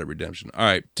needs a shot at redemption. All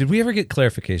right. Did we ever get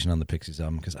clarification on the Pixies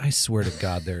album? Because I swear to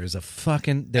God, there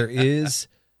is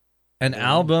an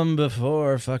album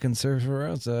before fucking Surfer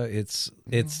Rosa. It's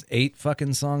 8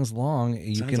 fucking songs long.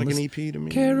 You Sounds can like listen, an EP to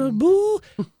me. Caribou.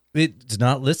 It's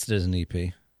not listed as an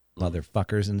EP,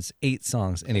 motherfuckers, and it's 8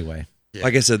 songs anyway. Yeah.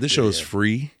 Like I said, this show is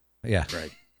free. Yeah,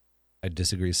 Right. I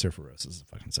disagree. Surfer Rosa is a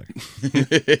fucking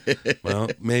second. Well,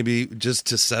 maybe just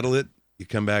to settle it, you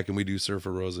come back and we do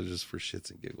Surfer Rosa just for shits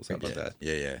and giggles. How about that?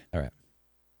 Yeah. All right,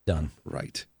 done.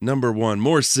 Right. Number 1,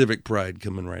 more Civic Pride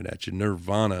coming right at you.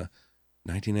 Nirvana,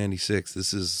 1996.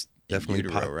 This is definitely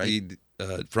utero, right?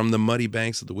 From the Muddy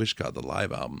Banks of the Wishkot, the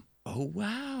live album. Oh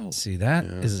wow. See, that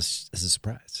Yeah. is a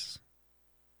surprise.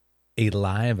 A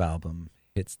live album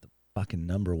hits the fucking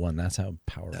number 1. That's how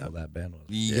powerful that band was.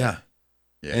 Yeah.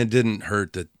 Yeah. And it didn't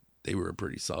hurt that they were a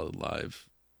pretty solid live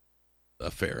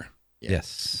affair. Yeah.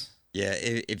 Yes. Yeah,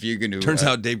 if you're going to... Turns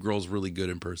out Dave Grohl's really good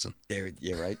in person.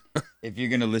 Yeah, right. If you're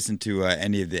going to listen to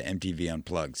any of the MTV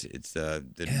Unplugs, it's the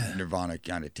Nirvana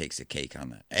kind of takes a cake on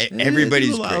that. Everybody's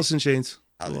a little great. Alice in Chains.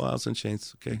 A little Alice in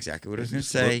Chains. Okay. Exactly what I was going to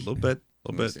say. A little bit.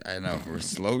 I know. We're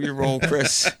slow your roll,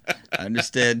 Chris. I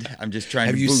understand. I'm just trying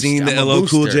Have to you boost. seen the I'm a LL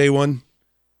Cool booster. J one?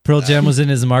 Pearl Jam was in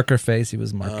his marker face. He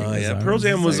was marking. Oh, his yeah. arms. Pearl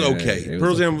Jam was okay. It Pearl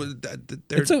was Jam okay. was...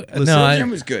 It's okay. listen, No, Pearl Jam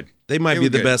was good. they might They be were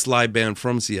the good. best live band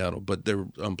from Seattle, but their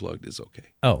Unplugged is okay.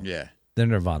 Oh, Yeah. the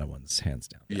Nirvana ones, hands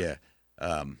down. Yeah.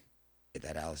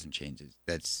 That Alice in Chains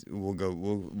is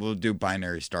we'll do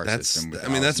binary star That's system. With I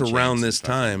mean Alice that's in around Chains this and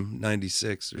fucking- time,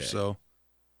 96 or Yeah. so.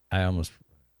 I almost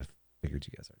figured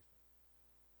you guys already.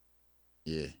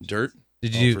 Yeah. Dirt?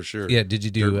 Did Oh, you? for sure. Yeah. Did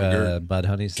you do Dirt McGirt. Bud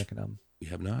Honey's second album? We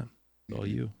have not. It's all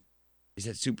you. Is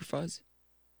that Super Fuzz?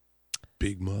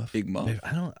 Big Muff. Big Muff? Maybe-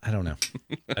 I don't know.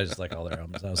 I just like all their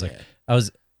albums. I was like, Yeah.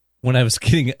 when I was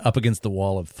getting up against the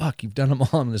wall of fuck, you've done them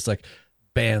all. I'm just like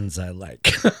bands I like.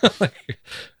 Like,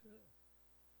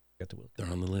 got to They're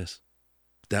on the list.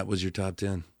 That was your top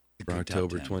 10 for Good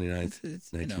October top 10. 29th,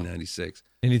 It's, you know, 1996.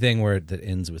 anything where that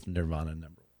ends with Nirvana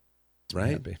number 1.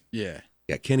 Right? Happy. yeah.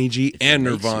 Yeah, Kenny G If it and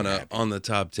makes you Nirvana happy. on the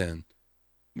top 10.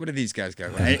 What do these guys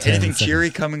got? Yeah, Anything 10 cheery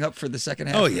seconds. coming up for the second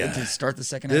half? Oh, yeah. To start the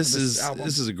second half This of this is album?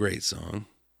 this is a great song.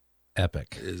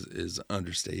 Epic. Is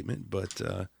understatement, but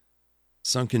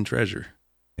Sunken Treasure.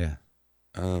 Yeah.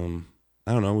 I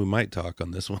don't know, we might talk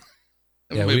on this one.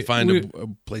 Yeah, we we- might find we- a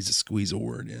place to squeeze a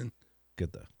word in.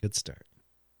 Good though. Good start.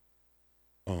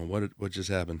 Oh, what just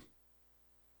happened?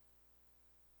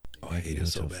 Oh, I hate it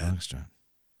so Hotel bad. Foxtrot.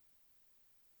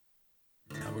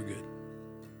 Now we're good.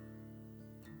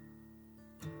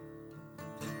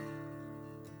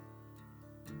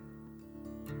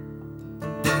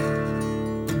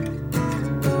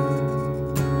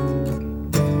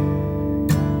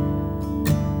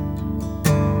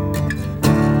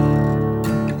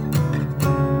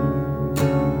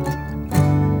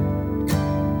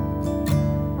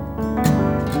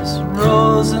 Just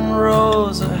rows and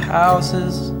rows of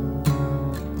houses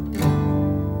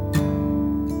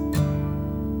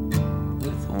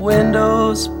with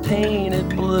windows painted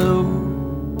blue.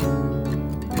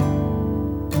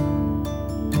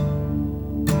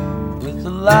 With the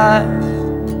light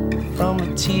from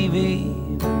the TV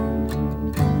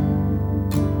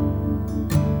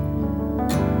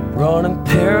running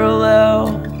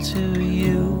parallel to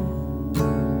you.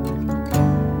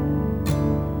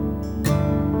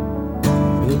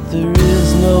 But there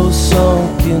is no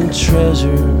sunken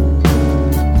treasure.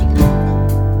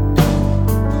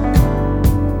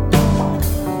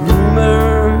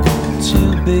 Rumored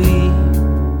to be.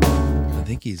 I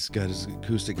think he's got his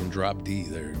acoustic in drop D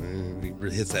there.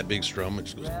 He hits that big strum and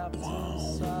just goes,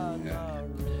 wow.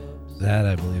 That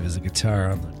I believe is a guitar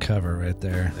on the cover right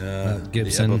there.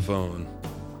 Gibson. The Epiphone.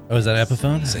 Oh, is that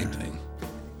Epiphone? Same thing.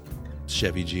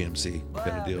 Chevy GMC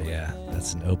kind of deal. Yeah,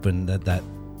 that's an open that.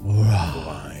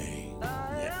 Why?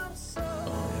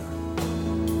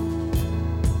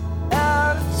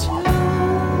 Out of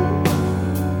tune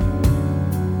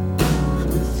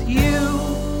with you.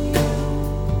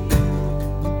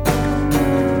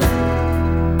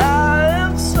 I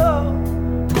am so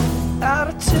out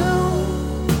of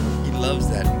tune. He loves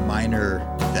that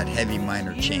heavy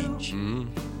minor change. Mm-hmm.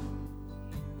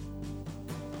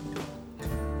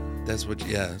 That's what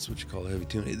you call a heavy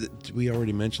tune. Did we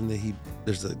already mention that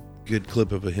there's a good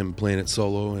clip of him playing it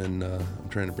solo and I'm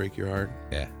Trying to Break Your Heart.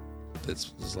 Yeah.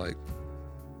 It's like,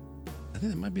 I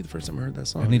think that might be the first time I heard that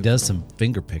song. And he does some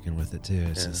finger picking with it too.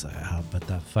 It's Yeah. just like, oh, but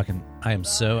the fucking, I am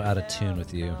so out of tune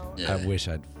with you. Yeah. I wish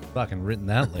I'd fucking written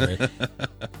that lyric.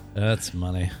 That's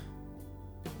money.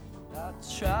 I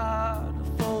try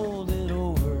to fold it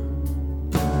over.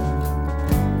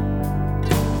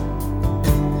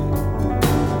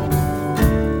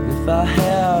 If I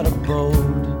had a boat,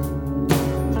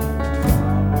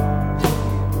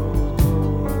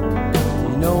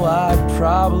 you know I'd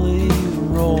probably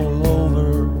roll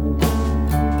over.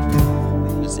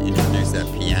 Just introduce that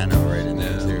piano right in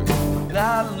there too. And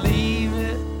I'd leave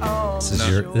it on.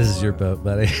 This is your boat,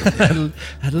 buddy.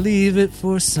 I'd leave it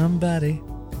for somebody.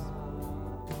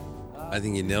 I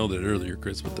think you nailed it earlier,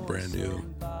 Chris, with the brand new.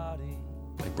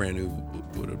 Like brand new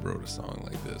would have wrote a song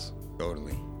like this.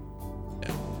 Totally.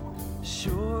 Yeah.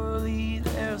 Surely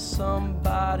there's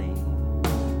somebody.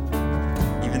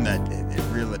 Even that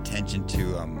real attention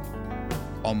to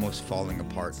almost falling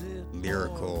apart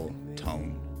lyrical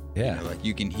tone. Yeah. You know, like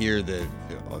you can hear the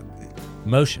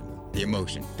Emotion.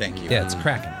 emotion. Thank you. Yeah, it's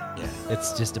cracking. Yeah.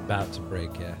 It's just about to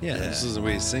break, yeah. Yeah, this is the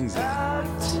way he sings it.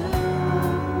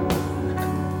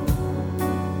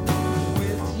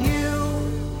 With you,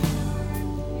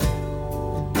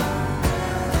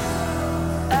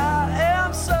 I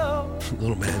am so.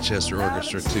 Little Manchester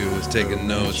Orchestra too was taking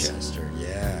notes. Manchester,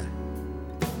 yeah.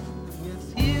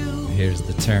 With you, Here's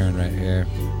the turn right here.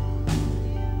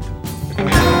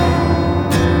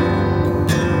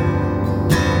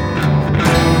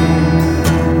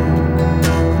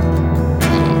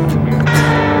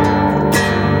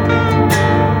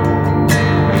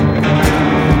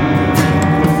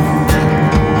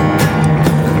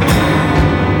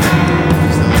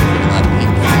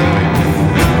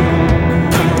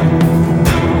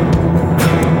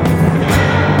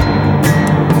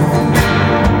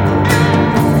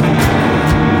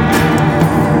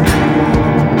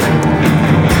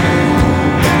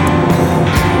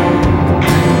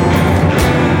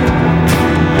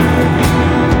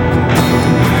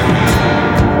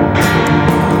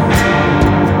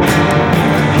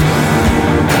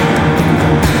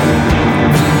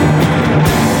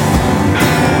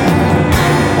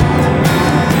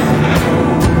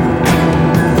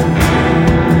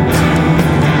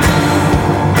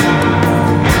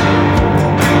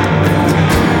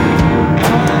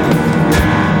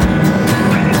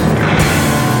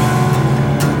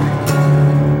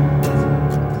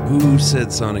 Who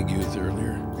said Sonic Youth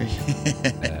earlier?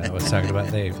 I was talking about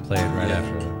they played right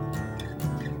after it.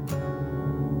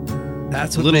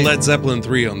 That's A what little they, Led Zeppelin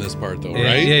 3 on this part though, Yeah,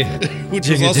 right? yeah. Which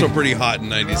was also pretty hot in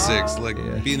 '96. Like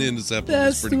being into Zeppelin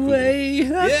That's was the pretty cool. way.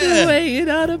 That's Yeah. the way it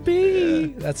ought to be.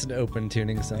 That's an open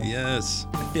tuning song. Yes.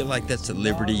 I feel like that's a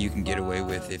liberty you can get away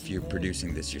with if you're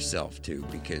producing this yourself too,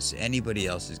 because anybody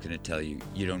else is going to tell you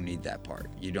you don't need that part.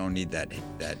 You don't need that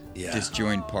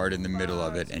disjoint part in the middle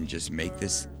of it, and just make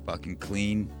this fucking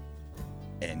clean,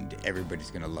 and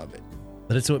everybody's going to love it.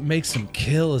 But it's what makes them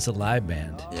kill as a live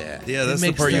band. Yeah. Yeah, It that's the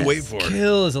makes part you them wait for.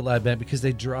 Kill as a live band because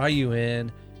they draw you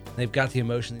in. They've got the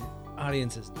emotion. The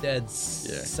audience is dead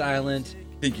silent.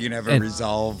 Think you can have a And-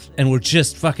 resolve. And we're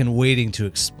just fucking waiting to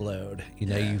explode. You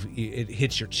know, Yeah. it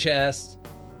hits your chest.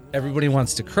 Everybody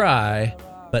wants to cry,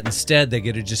 but instead they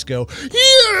get to just go,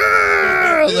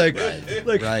 yeah! Like,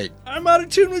 Right. I'm out of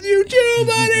tune with you too,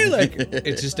 buddy. Like,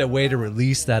 it's just a way to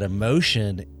release that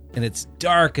emotion. And it's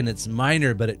dark and it's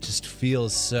minor, but it just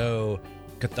feels so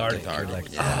cathartic. You're like,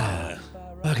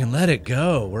 fucking let it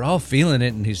go. We're all feeling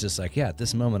it. And he's just like, yeah, at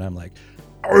this moment, I'm like,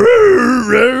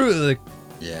 like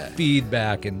Yeah.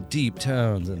 feedback and deep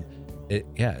tones. And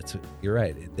you're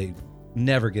right. They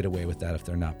never get away with that if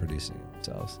they're not producing it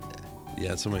themselves.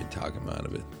 Yeah, somebody talk him out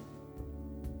of it.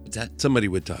 What's that? Somebody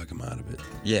would talk him out of it.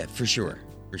 Yeah, for sure.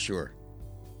 For sure.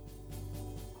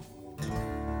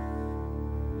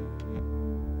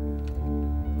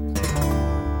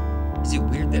 Is it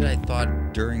weird that I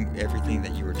thought during everything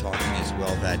that you were talking as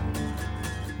well that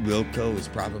Wilco is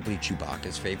probably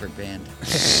Chewbacca's favorite band?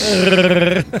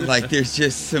 Like, there's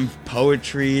just some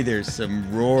poetry, there's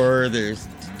some roar, there's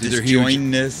They're huge.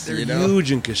 disjointness, They're you know?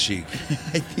 huge in Kashyyyk.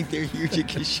 I think they're huge in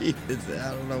Kashyyyk.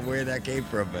 I don't know where that came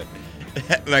from, but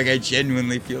like, I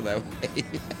genuinely feel that way.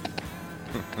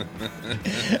 I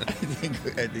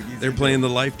think he's They're playing the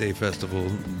Life Day Festival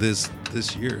this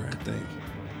year, I think.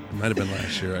 It might have been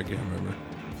last year. I can't remember.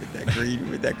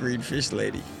 with that green fish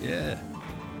lady. Yeah,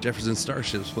 Jefferson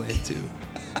Starship's playing too.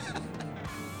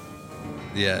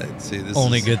 Yeah, see, this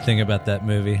Only is, good thing about that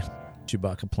movie,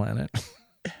 Chewbacca Planet.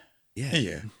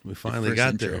 Yeah, we finally first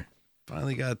got intro. there.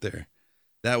 Finally got there.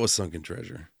 That was Sunken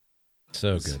Treasure.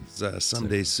 So good. It's,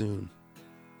 someday soon.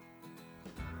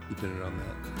 Keeping it on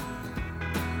that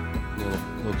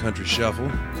little country shuffle.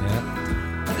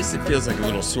 Yeah. This it feels like a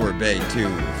little sorbet too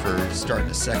for starting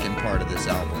the second part of this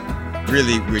album.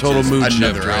 Really, which Total is mood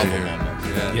another shift right album here. almost.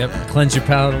 Yeah. Yep. Cleanse your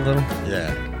palate a little.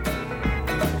 Yeah.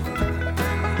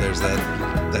 There's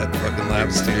that fucking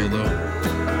lap steel though.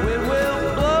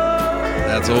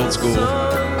 That's old school.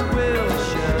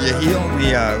 Yeah, he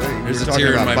only. There's a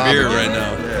tear in my beer right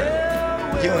now.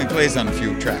 Yeah. He only plays on a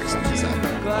few tracks on this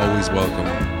album. Always welcome.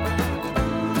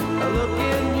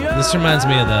 This reminds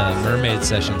me of the Mermaid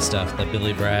Session stuff, the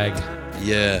Billy Bragg.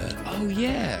 Yeah. Oh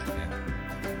yeah.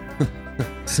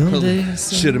 Someday.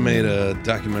 Should have made a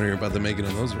documentary about the making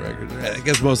of those records. I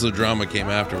guess most of the drama came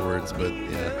afterwards, but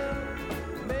yeah.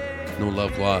 No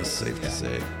love lost, safe to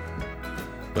say.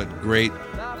 But great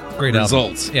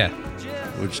results. Album. Yeah.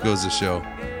 Which goes to show.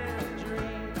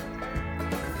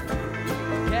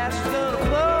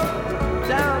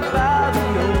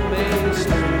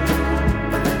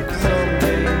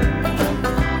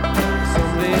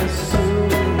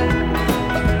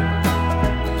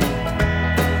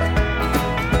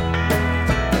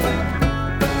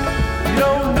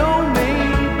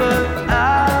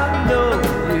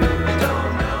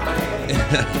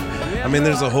 I mean,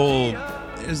 there's a whole.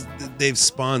 They've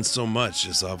spawned so much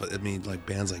just off. I mean, like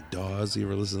bands like Dawes. You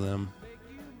ever listen to them?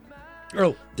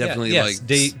 Oh, definitely yeah, like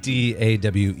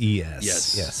DAWES.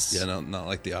 Yes. Yeah, not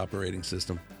like the operating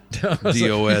system.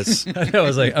 DOS. I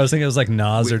was thinking it was like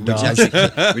Nas or which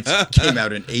DAWS. which came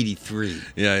out in '83.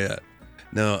 Yeah.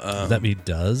 No, does that mean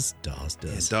DAWS? DAWS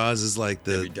does. Dawes is like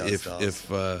the Dawes.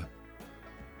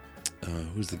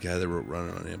 who's the guy that wrote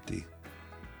 "Running on Empty"?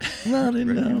 Yeah,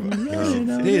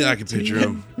 I can picture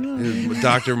him.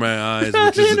 "Doctor in My Eyes,"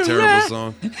 which is a terrible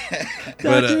song.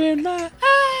 But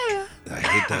I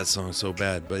hate that song so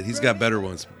bad. But he's got better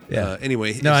ones. Yeah. Anyway,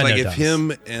 it's No, I like know if Dawes.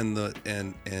 him and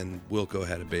Wilco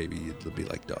had a baby, it'd be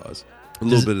like Dawes. A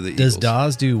little bit of the Does Eagles.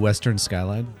 Dawes do Western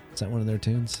Skyline? Is that one of their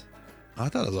tunes? I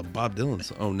thought it was a Bob Dylan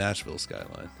song. Oh, Nashville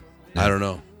Skyline. I don't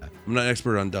know. I'm not an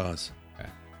expert on Dawes. Okay.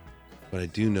 But I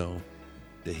do know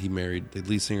that he married, the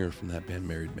lead singer from that band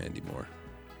married Mandy Moore.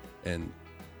 And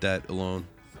that alone,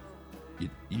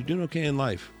 you're doing okay in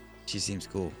life. She seems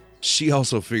cool. She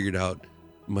also figured out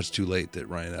much too late that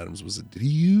Ryan Adams was a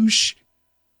douche.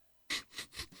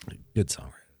 Good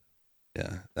song.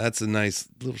 Yeah, that's a nice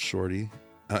little shorty.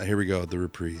 Here we go, the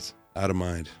reprise. Out of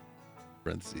mind,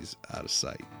 parentheses, out of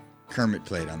sight. Kermit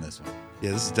played on this one.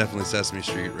 Yeah, this is definitely Sesame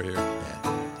Street right here.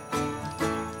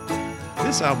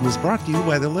 This album is brought to you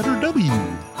by the letter W.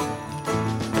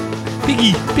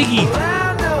 Piggy,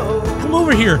 come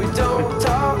over here.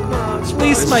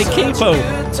 Lace my capo.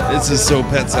 This is so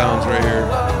Pet Sounds right here.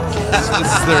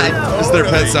 This is their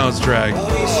Pet Sounds track.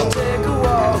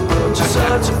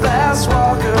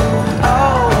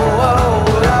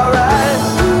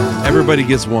 Everybody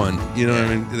gets one. You know what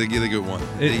I mean? They get one.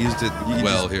 They used it You can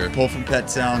well just here. Pull from Pet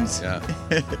Sounds. Yeah.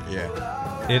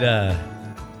 Yeah. It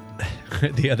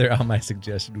the other album I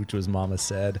suggested, which was Mama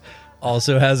Said,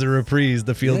 also has a reprise,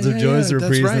 the Fields of Joy's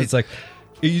reprise. that's right. And it's like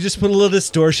you just put a little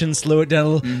distortion, slow it down a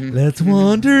little. Let's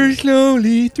wander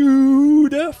slowly through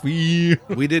the field.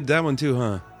 We did that one too,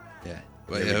 huh? Yeah.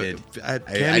 But, Yeah, we did.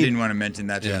 I didn't want to mention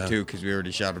that to him too because we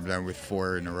already shot him down with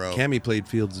 4 in a row. Cammy played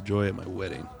Fields of Joy at my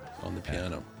wedding on the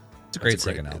piano. It's a great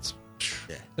second album.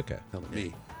 Yeah. Okay. Hell of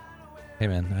me. Hey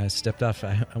man, I stepped off.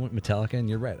 I went Metallica, and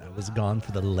you're right. I was gone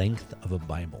for the length of a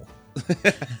Bible.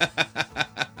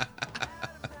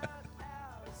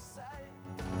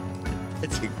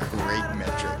 It's a great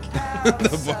metric.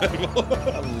 The Bible.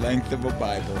 The length of a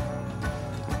Bible.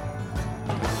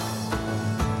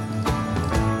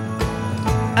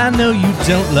 I know you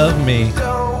don't love me.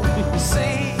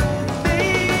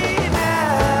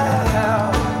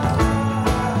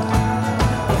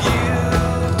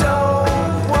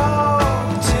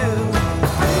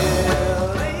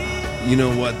 You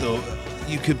know what though?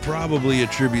 You could probably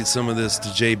attribute some of this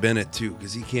to Jay Bennett too,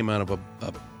 because he came out of a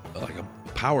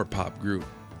power pop group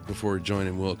before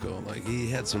joining Wilco. Like he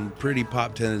had some pretty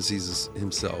pop tendencies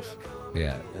himself.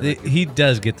 Yeah, he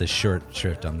does get the short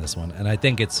shrift on this one, and I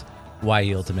think it's why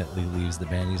he ultimately leaves the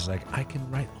band. He's like, I can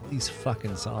write all these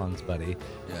fucking songs, buddy.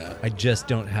 Yeah. I just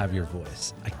don't have your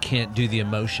voice. I can't do the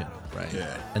emotion. Right.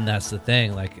 Yeah. And that's the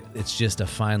thing. Like, it's just a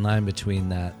fine line between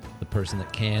that, the person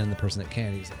that can, and the person that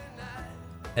can't. He's like,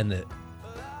 and the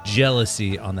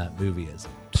jealousy on that movie is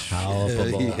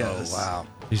palpable. Yes. Oh, wow.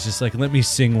 He's just like, let me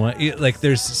sing one. Like,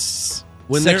 there's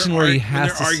When section where he when has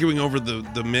they're to arguing over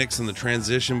the mix and the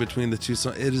transition between the two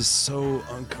songs, it is so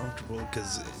uncomfortable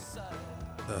because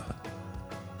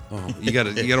you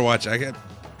gotta watch.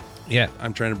 yeah.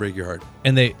 I'm trying to break your heart.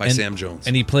 And By Sam Jones.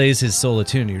 And he plays his solo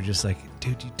tune. You're just like,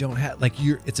 dude, you don't have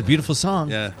it's a beautiful song.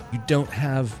 Yeah. You don't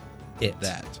have it.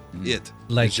 It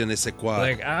Like- je ne sais quoi.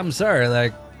 Like, I'm sorry,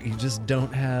 like you just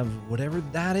don't have whatever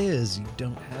that is. You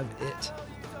don't have it.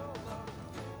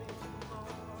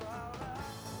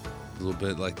 little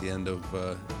bit like the end of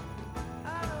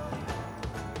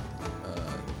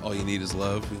All You Need Is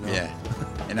Love. You know? Yeah.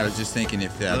 And I was just thinking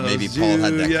if maybe Paul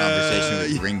had that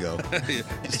conversation with Ringo.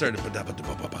 He started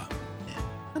ba-da-ba-da-ba-ba-ba.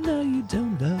 I know you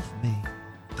don't love me.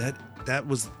 That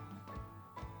was,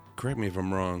 correct me if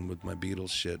I'm wrong with my Beatles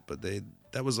shit, but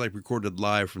that was like recorded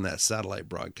live from that satellite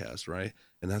broadcast, right?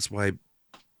 And that's why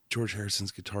George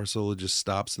Harrison's guitar solo just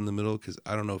stops in the middle, because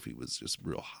I don't know if he was just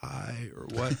real high or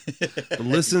what. But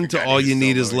listen to All You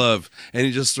Need Is Love, and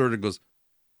he just sort of goes,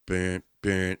 bam,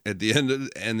 bam, at the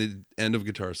end of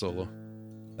guitar solo.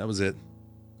 That was it.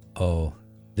 Oh,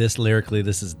 this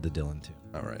is the Dylan tune.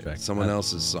 All right, Correct. someone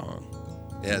else's song.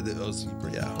 Yeah,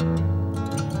 yeah.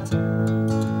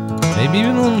 Maybe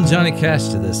even a little Johnny Cash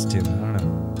to this tune. I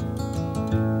don't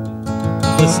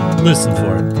know. Listen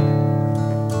for it.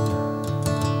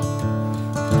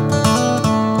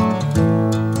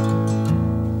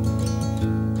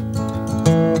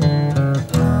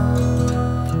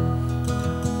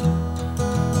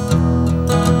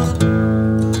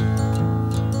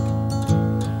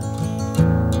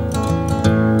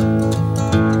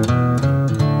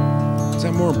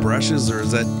 Or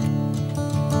is that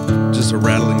just a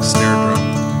rattling snare drum?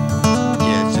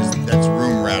 Yeah, that's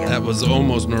room rattle. That was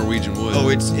almost Norwegian wood. Oh,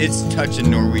 it's touching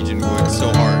Norwegian wood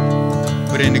so hard,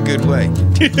 but in a good way.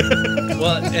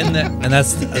 Well, and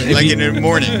that's like in a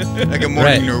morning, like a morning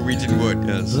Right. Norwegian wood.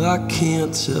 Yes. I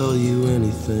can't tell you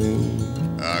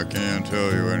anything I can't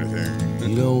tell you anything.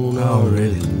 you don't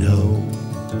already know.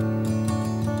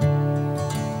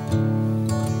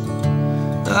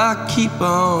 I keep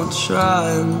on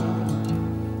trying.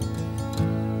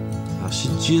 I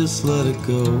should just let it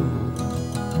go.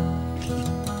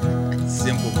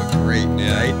 Simple but great,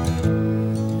 right?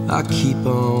 I keep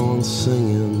on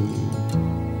singing.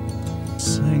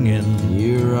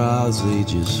 Your eyes, they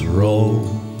just roll.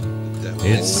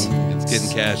 It's getting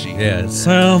cashy. Yeah, it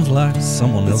sounds like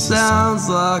someone It else's song. sounds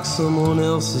like someone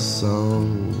else's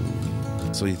song.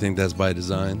 So you think that's by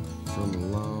design? From a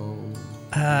long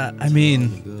I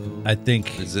mean, I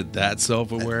think Is it that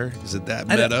self-aware? Is it that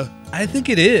I don't- meta? I think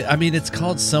it is. I mean, it's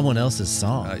called someone else's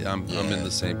song, I'm in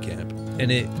the same camp.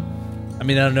 and it. I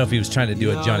mean, I don't know if he was trying to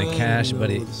do a Johnny Cash, but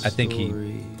I think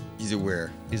He's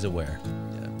aware. he's aware.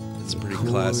 It's a pretty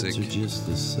classic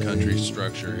country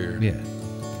structure here. Yeah.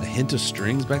 A hint of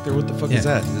strings back there? What the fuck Yeah. is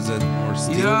that? Is that more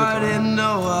steel You guitar? already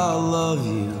know I love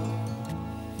you.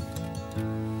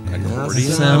 Like And I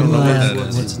accordion? I sound don't know what like that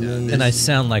what's is. next. And I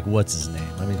sound like what's his name?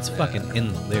 I mean, it's fucking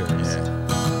in the lyrics.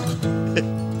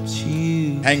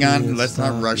 You Hang on, can't let's not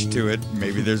stop rush me. to it.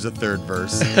 Maybe there's a third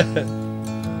verse. I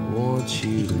want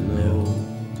you to know.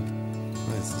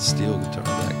 It's the steel guitar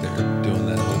back there doing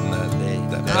that, holding that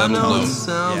I pedal know it note.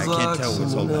 sounds Yeah, I can't like tell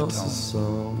what's someone holding that else's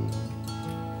song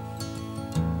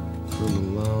from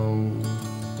a long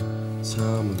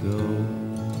time ago.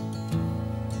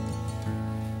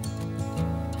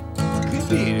 Could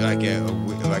be like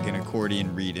an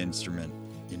accordion reed instrument,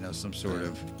 you know, some sort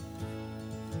of.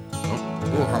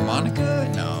 Oh,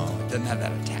 harmonica? No, it doesn't have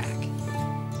that attack.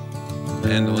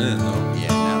 Mandolin, though. Yeah,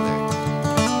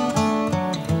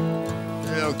 now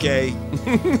they're okay.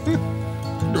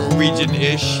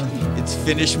 Norwegian-ish. It's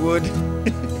Finnish wood,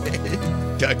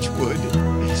 Dutch wood,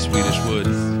 Swedish wood.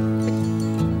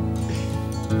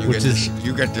 Which is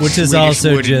Swedish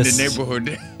also wood just in the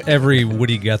neighborhood. every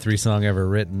Woody Guthrie song ever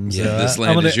written. So This I'm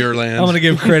land gonna- is your land. I'm gonna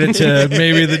give credit to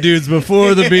maybe the dudes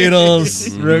before the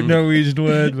Beatles wrote Norwegian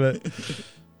Wood, but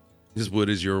This wood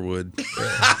is your wood.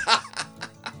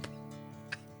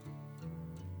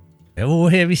 oh,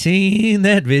 have you seen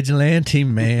that vigilante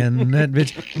man? I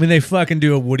mean, they fucking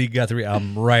do a Woody Guthrie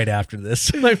album right after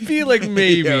this. I feel like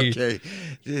maybe. Okay.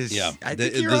 Yeah, I the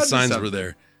think you're onto signs were something.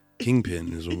 there.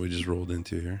 Kingpin is what we just rolled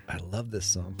into here. I love this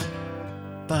song.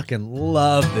 Fucking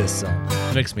love this song.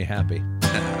 It makes me happy.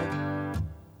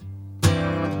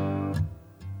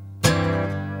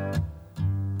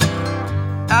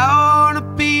 I wanna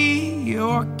be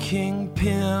your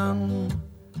kingpin,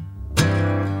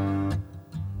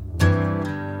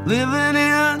 living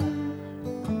in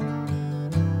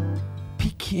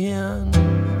Pekin.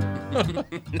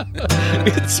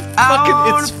 It's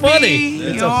fucking. It's funny.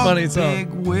 It's a funny Big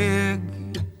song. wig,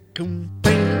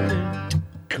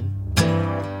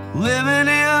 living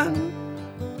in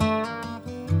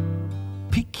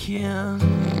Pekin.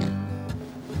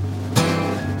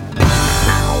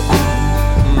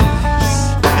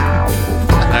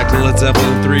 Back to Led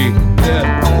Zeppelin 3.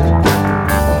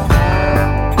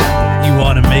 You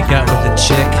want to make out with a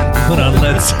chick? Put on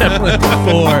Led Zeppelin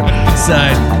 4,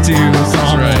 side 2,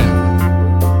 song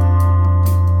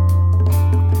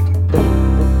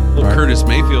Little Curtis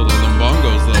Mayfield on the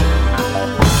bongos, though.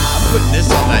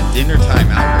 that dinner time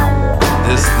album.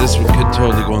 This could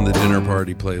totally go on the dinner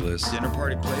party playlist. Dinner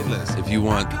party playlist. If you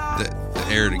want the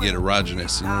air to get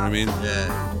erogenous, you know what I mean?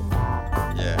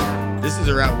 Yeah. This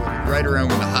is right around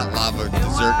when the hot lava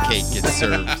dessert cake gets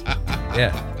served.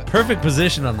 Yeah. Perfect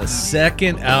position on the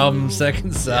second album,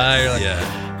 second side.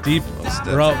 Like deep.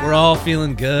 We're all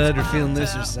feeling good. We're feeling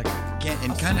this. Just like,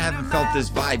 And kind of haven't felt this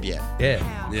vibe yet.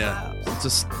 Yeah.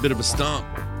 It's a bit of a stomp.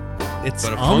 It's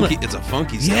a funky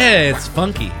stomp. Yeah, it's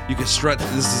funky. You can strut.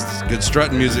 This is good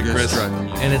strutting music, Chris.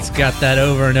 And it's got that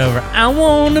over and over. I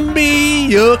want to be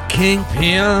your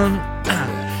kingpin.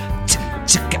 It's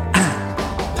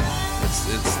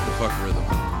the fuck rhythm.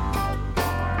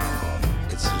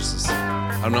 It's just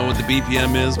I don't know what the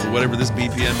BPM is, but whatever this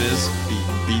BPM is,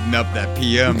 Beating up that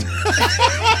PM.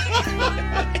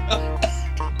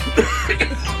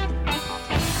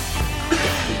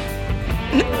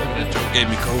 That joke gave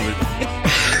me COVID.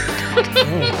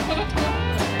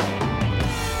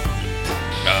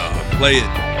 Play it.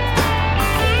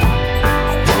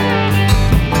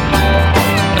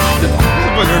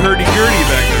 It's like a hurdy-gurdy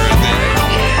back there, I think.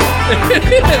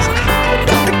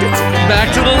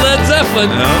 Back to the Led Zeppelin.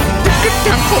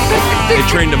 They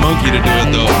trained a monkey to do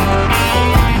it, though.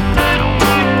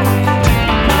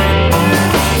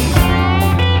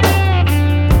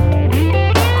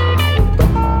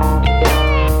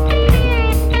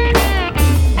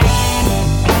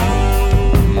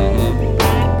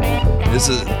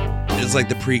 It's like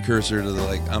the precursor to the,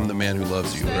 like, I'm the Man Who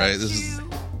Loves You, right? This is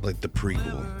like the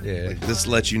prequel. Yeah. Like, this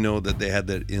lets you know that they had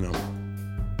that in them.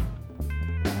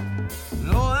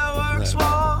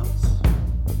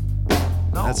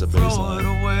 That's a bass line.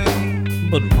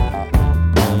 Little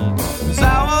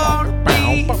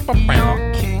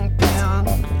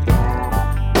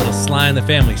Sly and the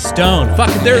Family Stone.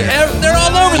 Fucking, they're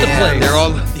all over the place. They're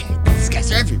all. These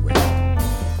guys are everywhere.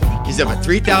 He's up at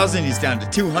 3,000. He's down to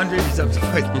 200. He's up to.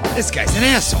 This guy's an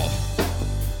asshole.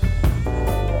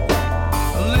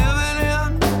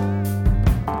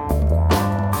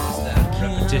 It's that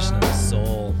repetition of the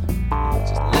soul.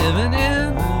 Just living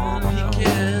in the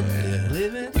weekend.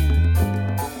 Living.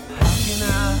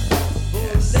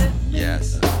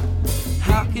 Yes.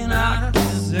 How can I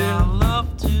give my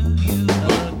love to you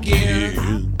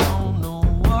again? Don't know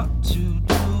what to do.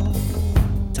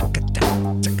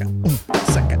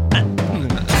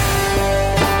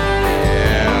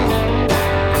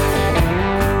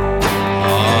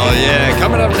 Oh yeah.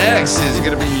 Coming up next is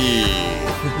gonna be.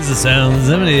 This is the sound of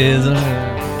the 70s. Oh,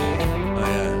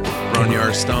 yeah.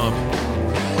 Barnyard Stomp.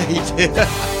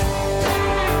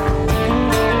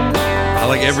 I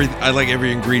like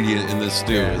every ingredient in this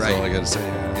stew. That's all I gotta say. You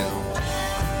know.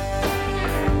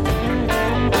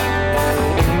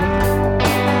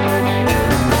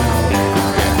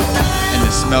 And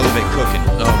the smell of it cooking.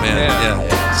 Oh man, yeah.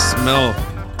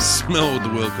 Smell what the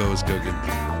Wilco is cooking.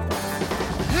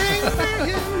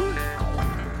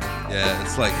 Yeah,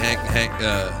 it's like Hank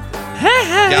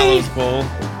Gallows Bowl.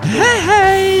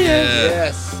 Hey, Yeah.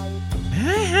 Yes.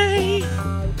 hey.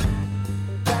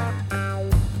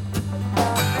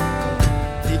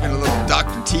 Even a little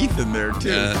Dr. Teeth in there too.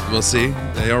 Yeah, we'll see.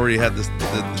 They already had the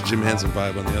Jim Henson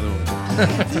vibe on the other one.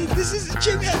 This is a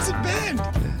Jim Henson band.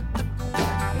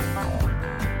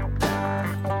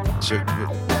 Sure.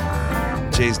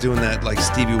 Jay's doing that like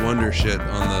Stevie Wonder shit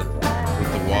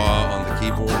with the wah on the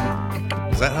keyboard.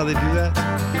 Is that how they do that?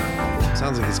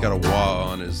 Sounds like he's got a wah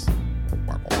on his.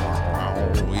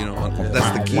 You know,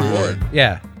 that's the keyboard.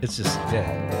 Yeah, it's just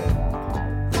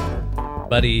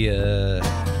Buddy,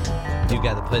 new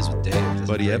guy that plays with Dave.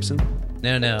 Buddy Epson?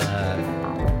 No.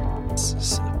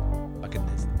 Fucking,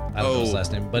 I don't know his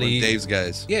last name. Buddy. Dave's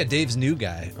guys. Yeah, Dave's new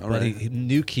guy. All Buddy, right.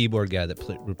 new keyboard guy that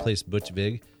replaced Butch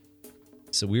Vig.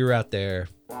 So we were out there,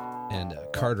 and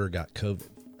Carter got COVID.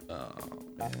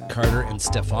 Carter and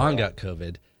Stefan got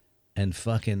COVID, and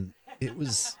fucking, it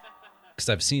was, because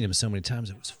I've seen him so many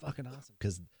times, it was fucking awesome,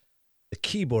 because the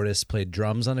keyboardist played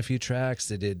drums on a few tracks.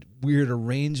 They did weird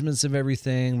arrangements of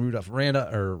everything. Randolph,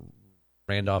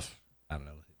 I don't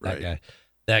know,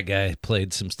 that guy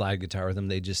played some slide guitar with him.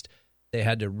 They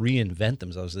had to reinvent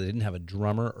themselves. They didn't have a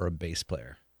drummer or a bass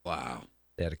player. Wow.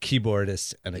 They had a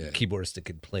keyboardist and a keyboardist that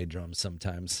could play drums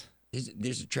sometimes.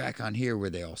 There's a track on here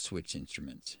where they all switch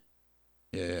instruments.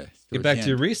 Yeah. Get back to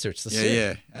your research.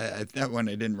 That one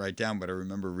I didn't write down, but I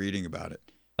remember reading about it.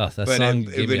 Oh, that song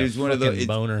gave me a one of those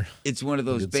boner. It's one of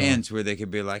those Good bands song. where they could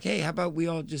be like, "Hey, how about we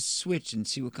all just switch and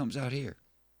see what comes out here?"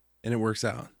 And it works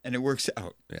out. And it works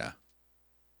out. Yeah.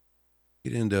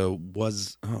 Get into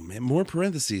more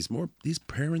parentheses, more these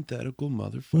parenthetical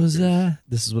motherfuckers. Was that?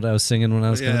 This is what I was singing when I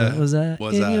was coming up. Was that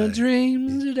Was in I? your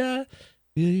dreams? Did I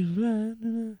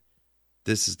This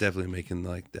is definitely making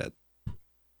like that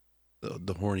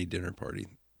the horny dinner party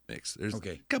mix. There's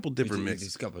a couple different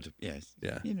mixes. Yes.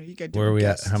 Yeah. You know, you got Where are we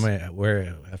at? guests. How many?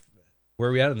 Where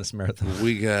are we at in this marathon?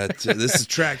 We got this is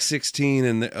track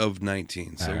 16 of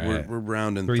 19, so we're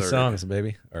rounding 3 third. songs,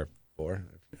 baby, or 4.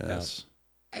 Yes.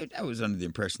 I was under the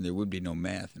impression there would be no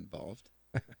math involved.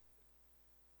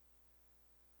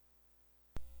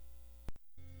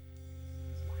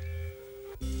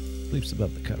 Sleeps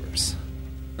above the covers.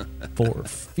 4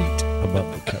 feet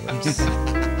above the covers.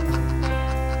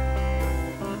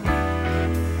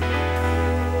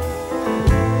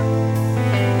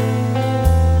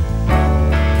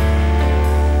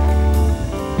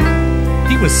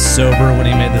 He was sober when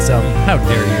he made this album. How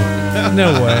dare you?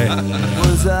 No way.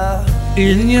 Was I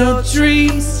In your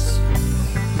dreams.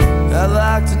 I'd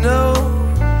like to know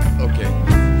Okay.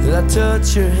 that I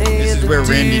touch your hand. This is where and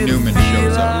Randy didn't Newman feel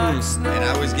shows up. like snow. And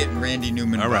I was getting Randy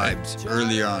Newman All right. vibes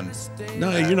early on.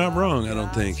 No, you're not wrong. I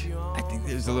don't think. I think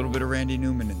there's a little bit of Randy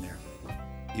Newman in there.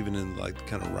 Even in like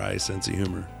kind of wry sense of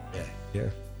humor. Yeah.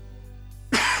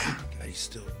 God, you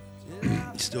still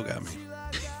got me.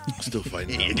 Still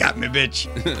fighting. You got me, bitch.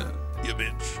 You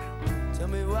bitch. Tell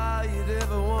me why you'd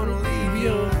ever want to leave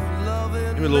your loving.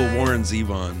 Give me a little Warren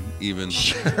Zevon, even.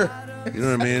 Sure. You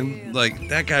know what I mean? Like,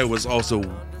 that guy was also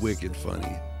wicked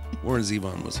funny. Warren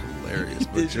Zevon was hilarious,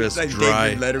 but It's just like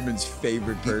dry. David Letterman's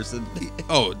favorite person.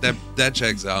 Oh, that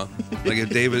checks out. Like, if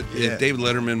David Yeah.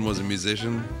 Letterman was a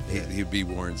musician, he'd be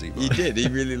Warren Zevon. He did. He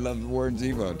really loved Warren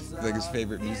Zevon. Like his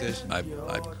favorite musician. I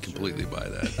completely buy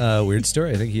that. Weird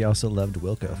story. I think he also loved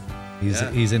Wilco.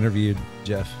 He's interviewed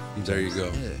Jeff. There you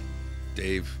go. Yeah.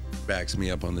 Dave backs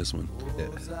me up on this one.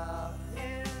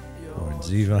 Warren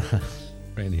Zevon,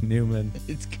 Randy Newman.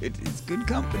 It's good. It's good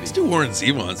company. Let's do Warren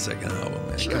Zevon's second album,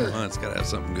 man. Sure. Come on, it's got to have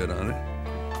something good on it.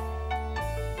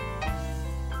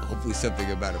 Hopefully something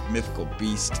about a mythical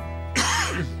beast.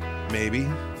 Maybe.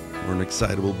 Or an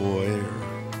excitable boy, or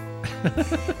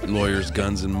lawyers,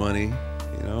 guns, and money,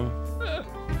 you know?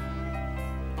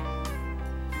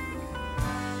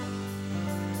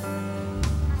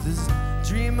 Does a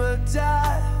dreamer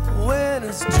die when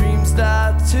his dreams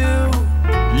die too?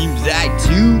 Dreams die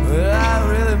too. But I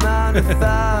really mind if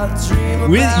I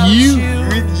dream With about you.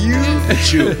 With you.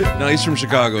 Chew. No, he's from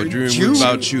Chicago. Dream Chew?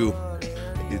 about Chew.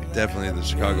 Definitely the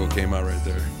Chicago came out right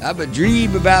there. I have a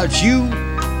dream about you.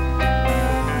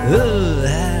 Oh,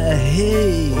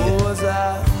 hey. Or was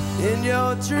I in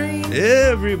your dreams?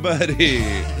 Everybody.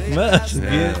 Must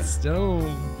Yeah. get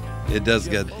stoned. It does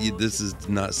get, this does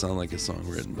not sound like a song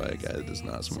written by a guy that does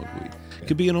not smoke weed.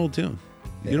 Could be an old tune.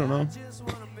 You don't know.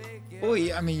 Well,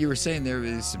 yeah, I mean, you were saying there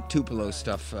is some Tupelo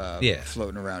stuff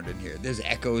floating around in here. There's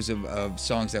echoes of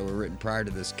songs that were written prior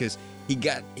to this because he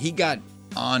got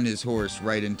on his horse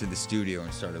right into the studio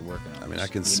and started working on it. I mean, I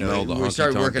can smell the We honky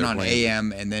started tonk working they're on playing.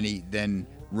 AM, and then he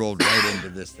rolled right into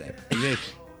this thing.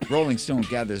 Rolling Stone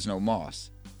gathers no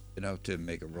moss, to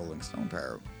make a Rolling Stone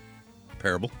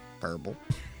Parable. parable.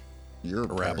 You're a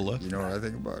Parabola. You know what I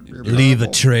think about? You're Leave a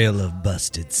parable. trail of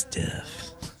busted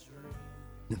stuff.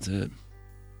 That's it.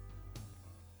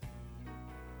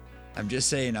 I'm just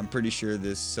saying, I'm pretty sure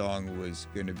this song was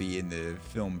going to be in the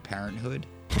film Parenthood,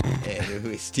 and it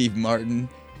was Steve Martin,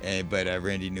 but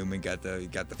Randy Newman got the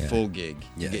full gig.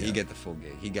 Yeah, He got the full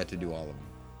gig. He got to do all of them.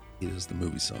 He does the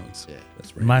movie songs. Yeah.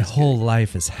 That's right. My whole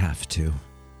life is have to.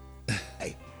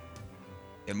 Hey,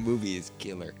 the movie is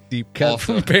killer. Deep cut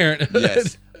Also- from Parenthood.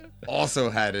 Yes. Also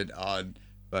had it on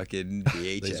fucking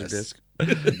VHS.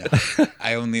 Laserdisc. No,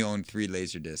 I only own 3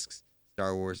 laser discs: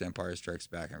 Star Wars, Empire Strikes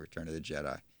Back, and Return of the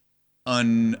Jedi,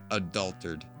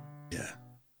 unadulterated. Yeah.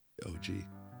 OG.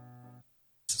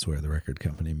 This is where the record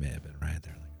company may have been right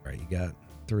there. Like, all right, you got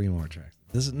 3 more tracks.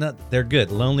 This is not. They're good.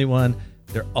 Lonely One.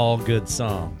 They're all good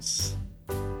songs.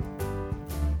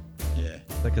 Yeah,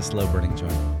 It's like a slow burning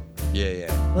joint. yeah.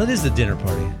 Well, it is the dinner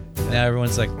party. Now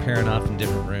everyone's like pairing off in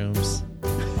different rooms.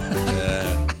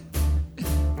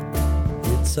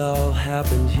 It's all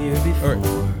happened here before.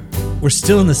 We're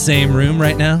still in the same room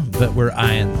right now, but we're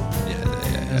eyeing.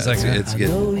 Yeah. It's like, it's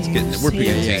getting, we're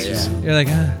picking Yeah, teachers. yeah. You're like,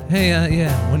 hey,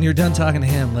 yeah. When you're done talking to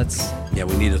him, let's. Yeah,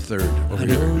 we need a third over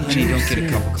here. Honey, don't get a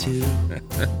cup of coffee.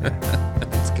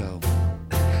 Let's go.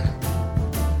 I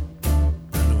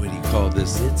don't know, what do you call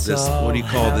this? What do you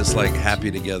call this? Like happy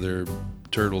together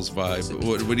turtles vibe.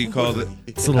 What do you call it?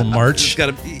 It's a little march. It's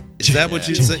gotta be. Is that what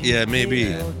you say? Yeah,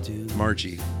 maybe.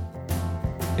 Marchy.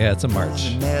 Yeah, it's a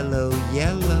march. Mellow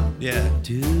yellow. Yeah.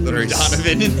 Little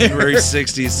Donovan in there. Very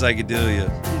 60s psychedelia.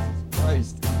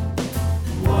 Christ.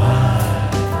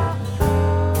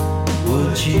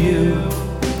 Would you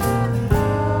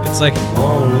It's like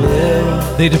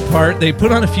they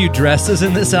put on a few dresses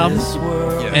in this album.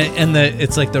 And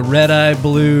it's like the red eye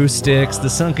blue sticks, the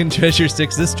sunken treasure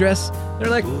sticks. This dress, they're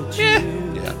like,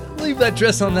 yeah, leave that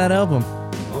dress on that album.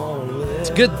 It's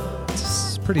good.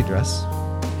 It's a pretty dress.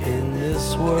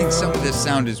 I think some of this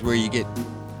sound is where you get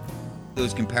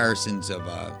those comparisons of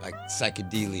like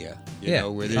psychedelia, you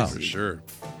know, where there's for sure.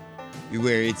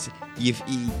 Where it's you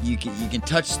can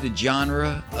touch the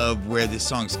genre of where this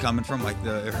song's coming from, like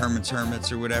the Herman's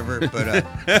Hermits or whatever, but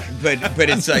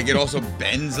it's like it also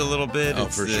bends a little bit. Oh,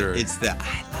 it's for sure. It's the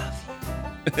I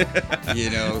love you. You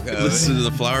know, listen to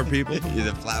the Flower People.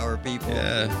 The Flower People.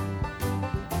 Yeah.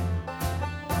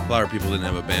 Flower People didn't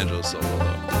have a banjo solo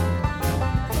though.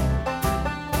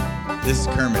 This is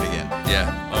Kermit again.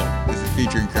 Yeah. Oh, this is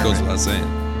featuring Kermit. Goes without saying.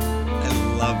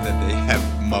 I love that they have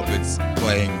Muppets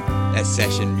playing as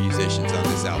session musicians on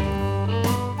this album.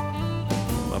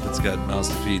 Muppets got mouths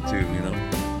to feed too, you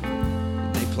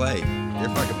know. They play. They're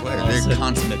fucking players. They're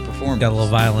consummate performers. Got a little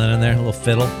violin in there, a little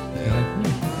fiddle.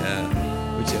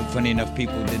 Yeah. Which, funny enough,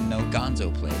 people didn't know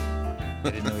Gonzo played.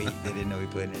 They didn't know he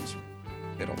played an instrument.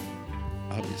 Fiddle.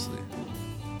 Obviously.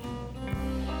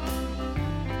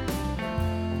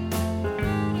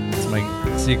 It's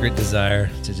my secret desire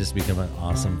to just become an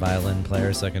awesome violin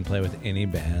player so I can play with any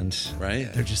band.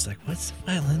 Right? They're just like, what's the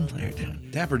violin player doing?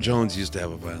 Dapper Jones used to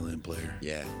have a violin player.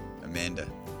 Yeah. Amanda.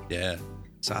 Yeah.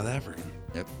 South African.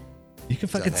 Yep. You can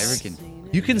fucking South African.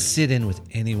 You can sit in with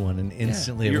anyone and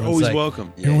instantly You're everyone's always like,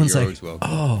 welcome. Yeah, everyone's you're like, always welcome.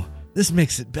 oh, this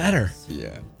makes it better.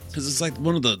 Yeah. Because it's like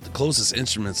one of the closest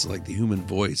instruments to like the human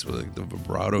voice, with like the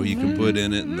vibrato you can put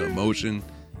in it and the emotion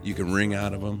you can wring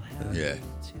out of them. Yeah.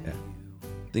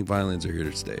 I think violins are here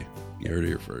to stay. You heard it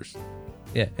here first.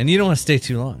 Yeah, and you don't want to stay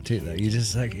too long too. Though you're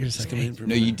just like, Come hey, in for a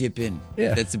No, minute. you dip in.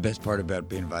 Yeah. That's the best part about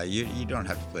being violin. You don't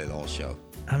have to play the whole show.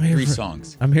 I'm here 3 for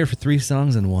songs. I'm here for 3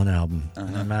 songs and 1 album,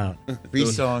 and I'm out. 3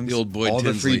 songs. the old Boyd all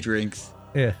the free Tinsley. drinks.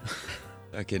 Yeah,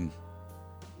 And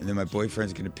then my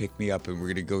boyfriend's gonna pick me up and we're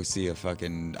gonna go see a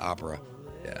fucking opera.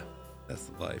 Yeah. That's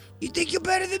the life. You think you're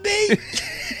better than me?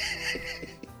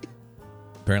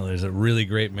 apparently there's a really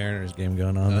great Mariners game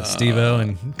going on with Steve-O,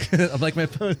 and I'm like my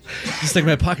phone, just like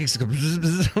my pockets go.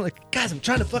 I'm like, guys, I'm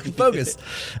trying to fucking focus.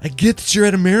 I get that you're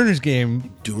at a Mariners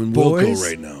game, Doing boys. Wilco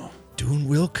right now. Doing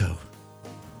Wilco.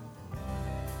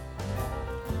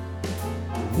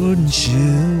 Wouldn't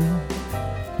you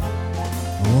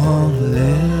want to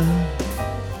live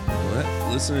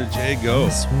What? Listen to Jay go.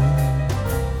 this way?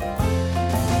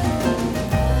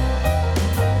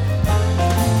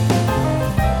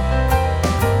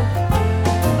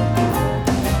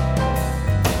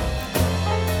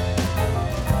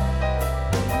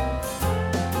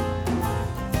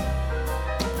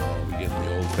 We getting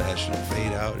the old-fashioned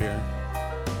fade out here.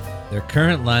 Their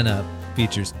current lineup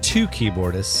features 2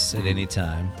 keyboardists at any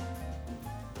time.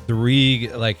 3,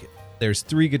 like, there's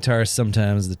 3 guitarists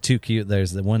sometimes.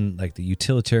 There's the one, like, the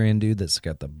utilitarian dude that's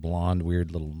got the blonde,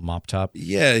 weird little mop top.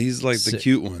 Yeah, he's like the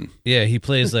cute one. Yeah, he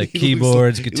plays, like, He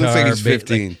keyboards, looks guitar. like he's ba-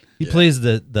 15. like, he plays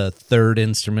the third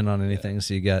instrument on anything.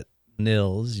 So you got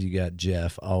Nils, you got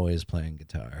Jeff always playing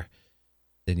guitar.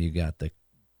 Then you got the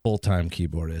full-time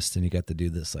keyboardist, and you got the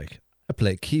dude that's like, I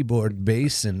play keyboard,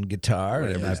 bass, and guitar,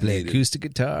 and I Whatever's play needed. acoustic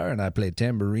guitar, and I play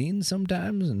tambourine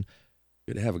sometimes. And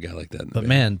Good to have a guy like that in the but band.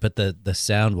 man, but the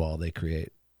sound wall they create.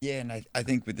 Yeah, and I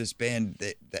think with this band,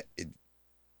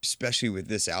 especially with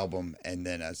this album, and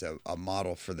then as a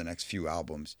model for the next few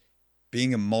albums,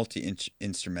 being a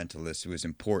multi-instrumentalist was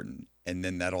important. And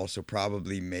then that also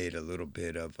probably made a little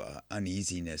bit of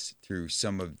uneasiness through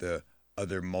some of the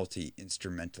other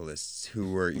multi-instrumentalists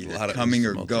who were A lot either of coming or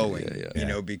instrumental, going, yeah. you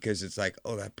know, because it's like,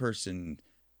 oh, that person,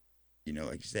 you know,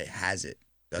 like you say, has it,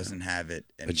 doesn't have it.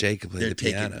 And But Jay can play the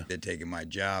piano. They're taking my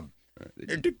job.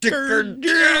 They're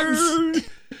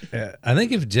Yeah, I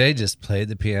think if Jay just played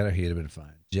the piano, he'd have been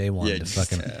fine. Jay wanted to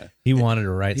fucking. He wanted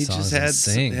to write He songs just and had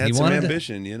sing. had He some wanted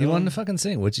ambition, you He know? wanted to fucking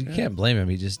sing, which you can't blame him.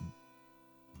 He just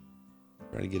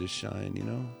Trying to get his shine, you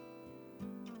know?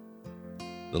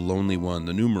 The Lonely One,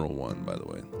 the numeral 1, by the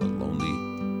way. The Lonely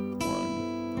One.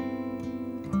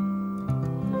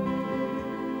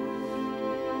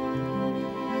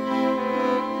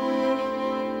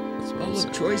 That's what Oh, I'm look,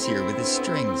 saying. Troy's here with his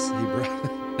strings. He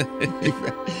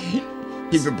brought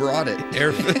He even brought it.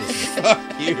 air.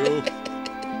 Fuck you.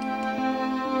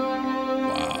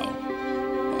 Wow.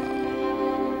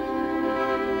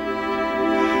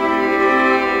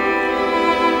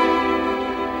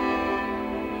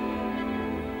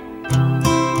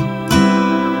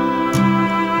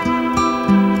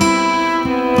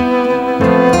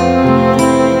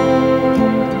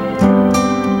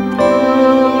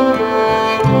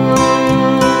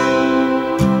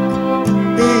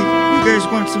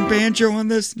 banjo on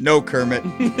this? No, Kermit.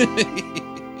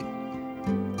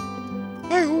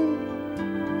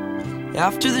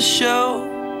 After the show,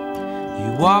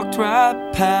 you walked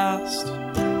right past.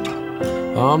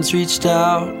 Arms reached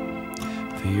out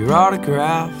for your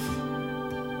autograph.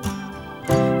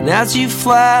 And as you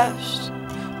flashed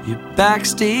your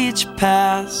backstage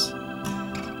pass,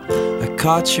 I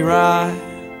caught your eye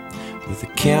with the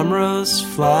camera's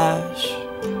flash.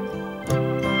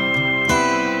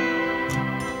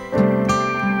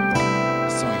 The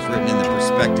song's written in the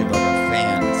perspective of a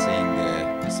fan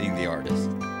seeing the artist.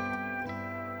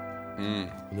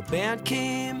 When the band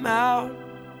came out,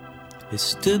 it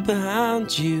stood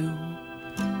behind you.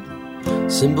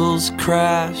 Cymbals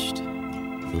crashed,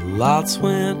 the lights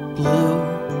went blue.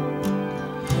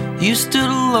 You stood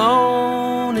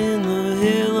alone in the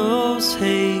halo's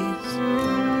haze.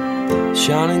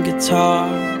 Shining guitar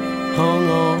hung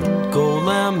on gold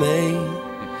lame.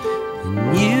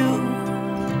 And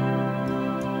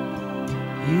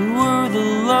you were the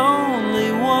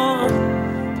lonely one.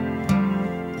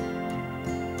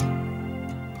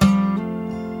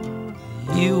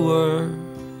 You were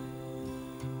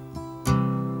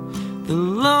the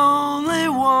lonely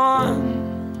one.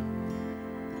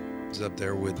 It's up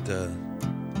there with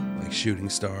like Shooting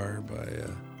Star by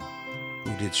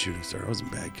who did Shooting Star? It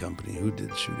wasn't Bad Company. Who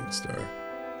did Shooting Star?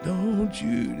 Don't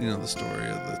you know the story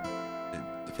of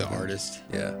The artist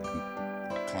yeah.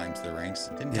 climbs the ranks.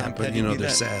 Didn't Yeah, Tom but Petty you know do they're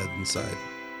that? sad inside.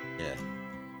 Yeah.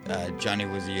 Johnny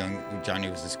was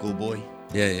a schoolboy.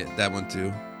 Yeah, that one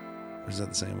too. Or is that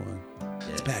the same one? Yeah.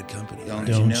 It's Bad Company. Don't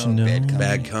right? you know? Bad Company.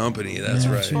 Bad Company, that's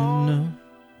Don't right. you know?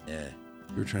 Yeah.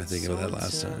 We were trying to think of that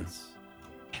last time.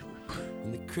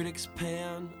 When the critics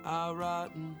pan, I write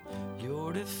in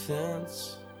your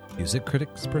defense. Music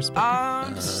critics' perspective. I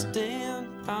understand,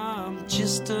 I'm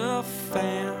just a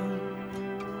fan.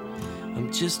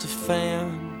 I'm just a fan.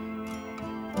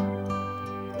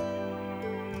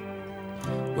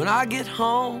 When I get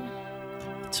home,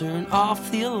 I turn off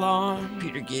the alarm.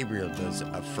 Peter Gabriel does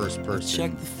a first Check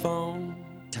person the phone.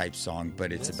 type song,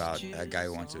 but it's about a guy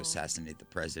who wants to assassinate the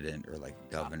president or like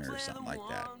a governor or something like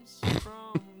that.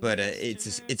 But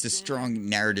it's a strong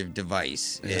narrative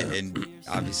device, and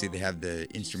obviously they have the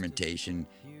instrumentation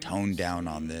toned down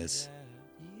on this,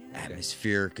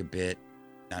 atmospheric a bit,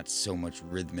 not so much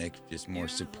rhythmic, just more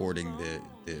supporting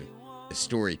the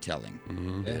storytelling.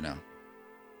 You know,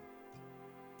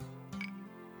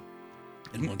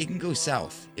 it can go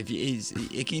south if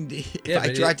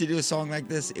I tried to do a song like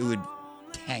this, it would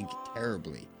tank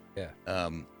terribly. Yeah.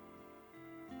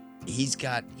 He's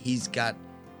got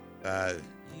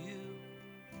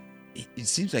it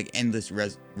seems like endless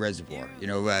reservoir, you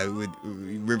know, with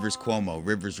Rivers Cuomo,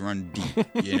 rivers run deep,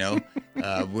 you know,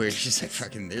 where it's just like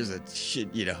fucking, there's a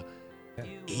shit, you know,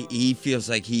 he feels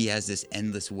like he has this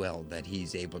endless well that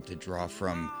he's able to draw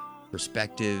from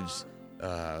perspectives,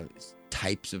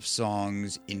 types of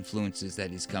songs, influences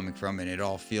that he's coming from, and it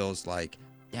all feels like,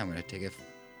 yeah, I'm going to take a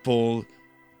full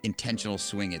intentional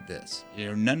swing at this. You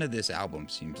know, none of this album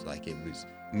seems like it was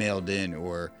mailed in,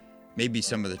 or maybe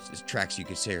some of the tracks you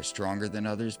could say are stronger than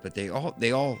others, but they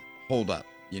all hold up.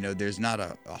 You know, there's not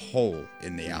a hole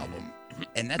in the album,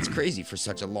 and that's crazy for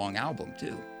such a long album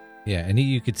too. Yeah, and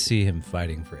you could see him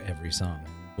fighting for every song,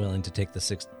 willing to take the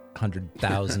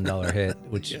 $600,000 hit,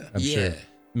 which I'm sure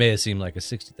may have seemed like a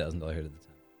 $60,000 hit at the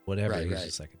time. Whatever, Right, he's right.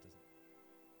 just like, it doesn't.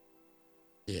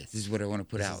 Yeah, this is what I want to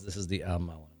put out. This is the album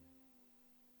I want to make.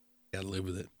 Gotta live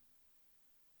with it.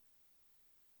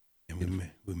 And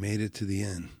we made it to the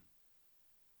end.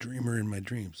 Dreamer in My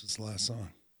Dreams. It's the last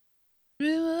song.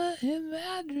 Dreamer in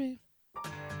my dream.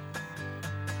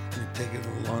 We take it a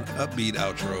long upbeat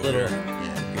outro. Yeah,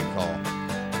 good call.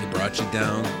 They brought you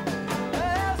down.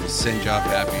 Send you off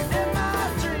happy.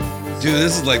 Dude,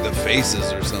 this is like the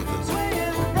Faces or something.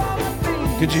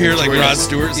 Could you hear like Rod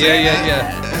Stewart saying that? Yeah.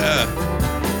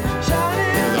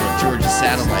 Little Georgia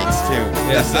satellites too.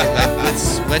 Yeah.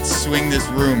 Let's swing this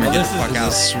room and get the fuck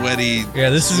out. Sweaty. Yeah,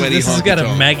 this has got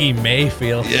a Maggie May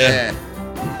feel. Yeah.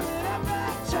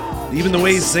 Even the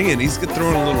way he's singing, he's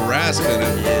throwing a little rasp in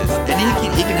it.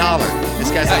 And he can holler.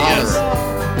 This guy's a hollerer.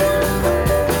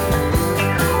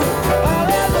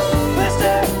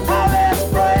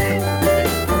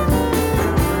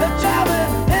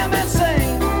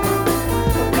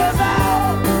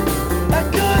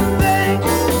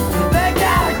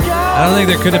 I don't think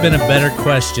there could have been a better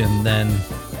question than,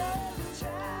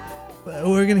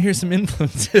 we're gonna hear some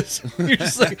influences. You're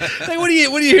just like what are you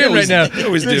hearing right now? They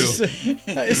always do.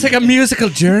 It's like a musical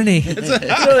journey.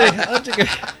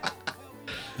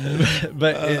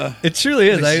 But it truly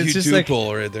is. Nice It's just YouTube like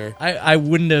poll right there. I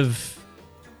wouldn't have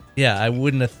Yeah, I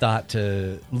wouldn't have thought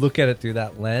to look at it through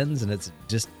that lens, and it's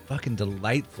just fucking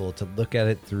delightful to look at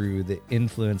it through the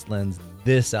influence lens.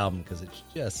 This album, because it's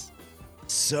just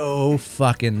so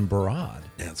fucking broad.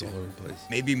 Yeah, it's all over the place.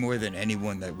 Maybe more than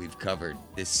anyone that we've covered,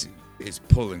 this is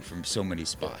pulling from so many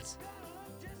spots.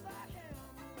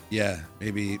 Yeah,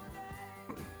 maybe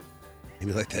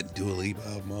like that Dua Lipa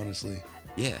album, honestly.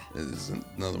 Yeah. This is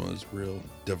another one that's real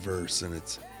diverse, and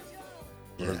it's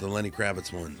or the Lenny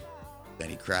Kravitz one.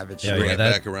 Lenny Kravitz. Yeah, Bring yeah, it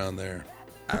that- back around there.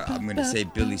 I'm going to say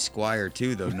Billy Squire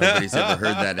too, though nobody's ever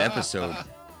heard that episode.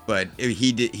 But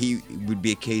he would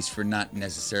be a case for not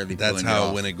necessarily. That's pulling how it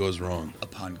off when it goes wrong.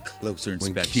 upon closer When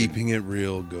inspection. keeping it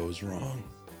real goes wrong.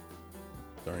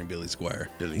 Starring Billy Squire.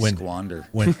 Billy When- Squander.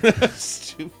 When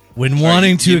Stupid. when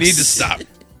wanting to, You need to stop.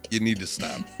 You need to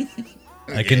stop.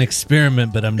 I can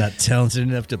experiment, but I'm not talented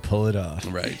enough to pull it off.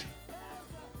 Right.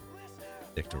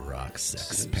 Stick to rock, sex,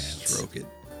 Just pants. stroke it.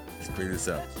 Let's bring this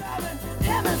up.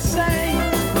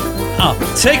 Oh,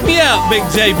 take me out, Big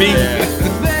JB.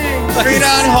 Straight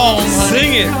on home.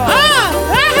 Sing it.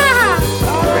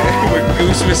 When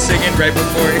Goose was singing right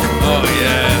before it. Oh,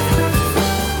 yeah.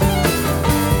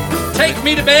 Take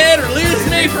me to bed or lose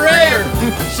me forever.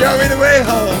 Show me the way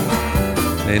home.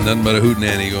 Ain't nothing but a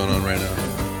hootenanny going on right now.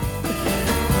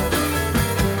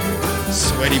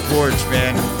 Sweaty porch,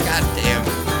 man. God damn.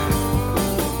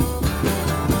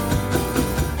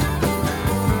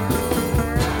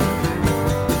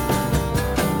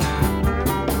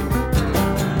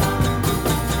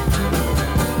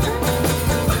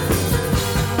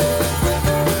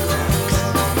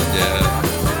 Yeah.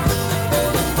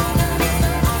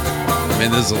 I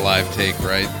mean, this is a live take,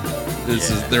 right?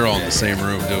 They're all in the same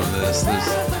room doing this.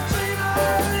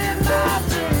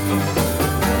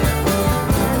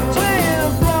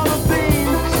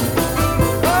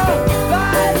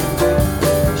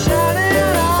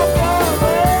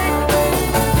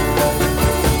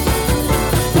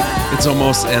 It's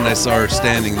almost, and I saw her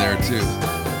standing there too.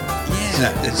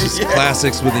 Yeah. It's just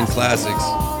classics within classics.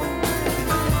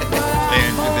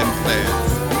 Fans within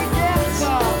fans.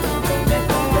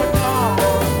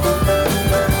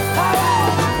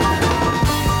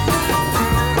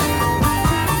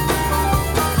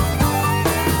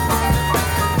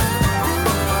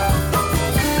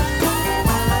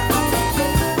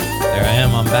 There I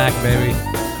am. I'm back, baby.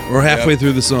 We're halfway Yep.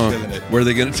 through the song. Killing it. Where are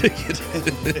they going to take it?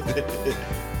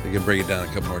 They can break it down a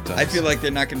couple more times. I feel like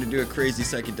they're not going to do a crazy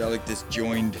psychedelic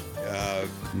disjoined,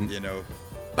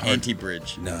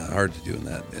 anti-bridge. No, hard to do in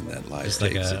that live Just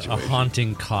like take a situation.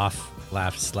 haunting cough,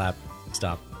 laugh, slap,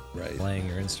 stop Right. playing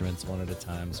your instruments one at a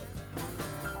time. So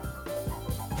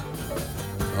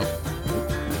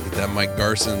Get that Mike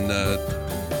Garson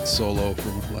solo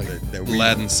from like That we-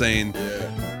 Aladdin Sane.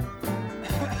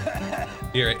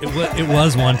 here, it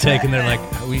was one take, and they're like,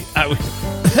 "Are we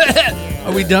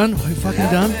are we done? Are we fucking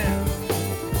done?"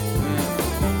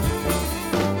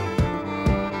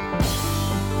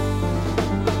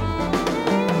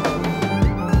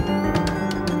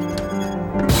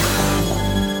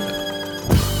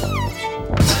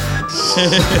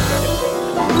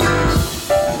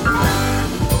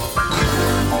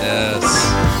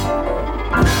 Yes.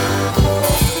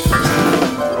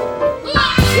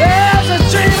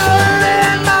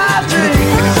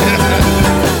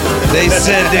 They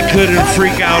said they couldn't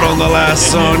freak out on the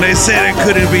last song. They said it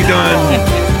couldn't be done.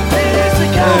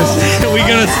 Are we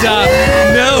gonna stop?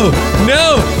 No,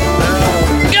 no.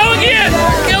 Go again.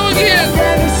 Go again.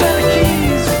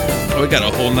 Oh, we got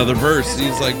a whole nother verse.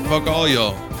 He's like, fuck all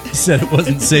y'all. He said it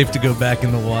wasn't safe to go back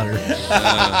in the water.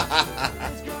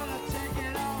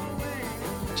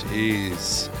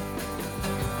 Jeez.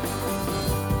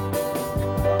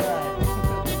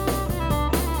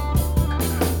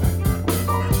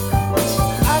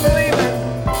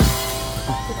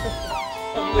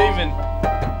 I'm leaving.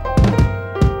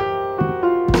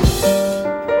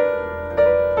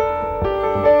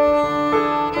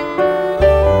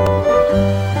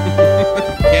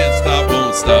 Can't stop,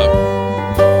 won't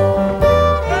stop.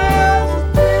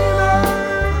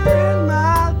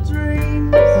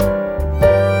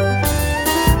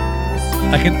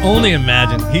 I can only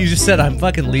imagine. He just said, "I'm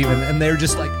fucking leaving," and they're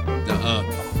just like,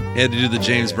 He had to do the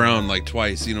James Brown like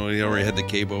twice. You know, he already had the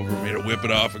cape over him. He had to whip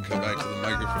it off and come back to the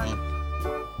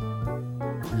microphone.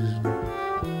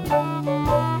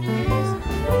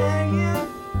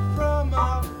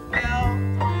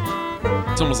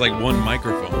 It's almost like one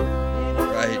microphone,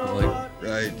 Right, like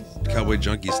right. Cowboy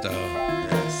Junkie style.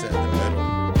 Yeah, set in the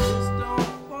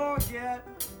middle.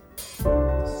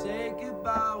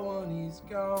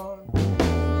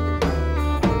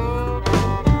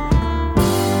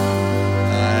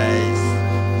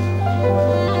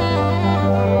 Nice.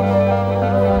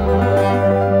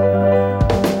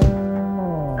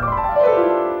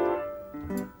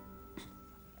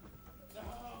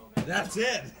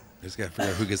 Just got to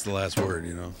figure out who gets the last word,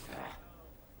 you know?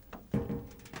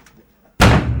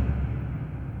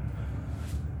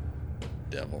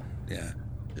 Devil. Yeah.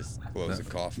 Just close the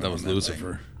coffin. That was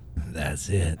Lucifer. That's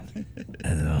it.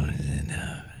 That's all it is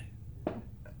now.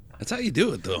 That's how you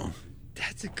do it, though.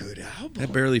 That's a good album.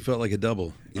 That barely felt like a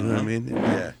double. You know what I mean?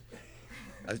 Yeah.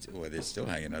 Well, they're still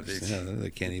hanging out. Yeah, they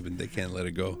can't let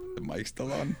it go. The mic's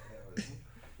still on.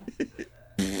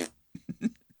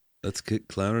 Let's kick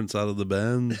Clarence out of the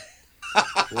band.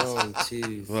 1,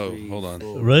 2, 3. Whoa, hold on.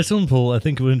 4. Right on, Paul. I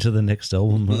think we're into the next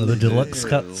album, the deluxe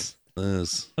cuts.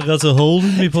 Yes. I got a hole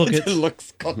in my pocket.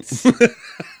 Deluxe cuts. We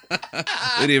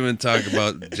didn't even talk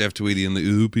about Jeff Tweedy and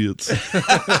the Opiates.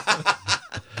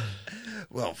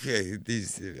 Well, yeah,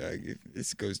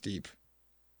 this goes deep.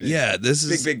 Yeah, this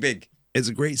is big. It's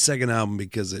a great second album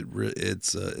because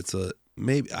it's a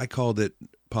maybe I called it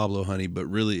Pablo Honey, but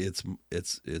really it's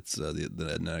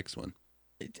the next one.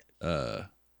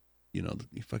 You know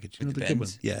the good one.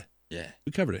 Yeah,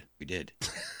 we covered it. We did.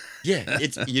 Yeah,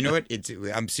 it's you know what?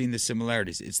 I'm seeing the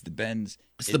similarities. It's the Bends.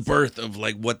 It's the birth of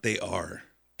like what they are.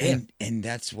 And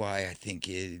that's why I think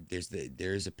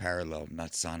there is a parallel,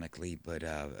 not sonically, but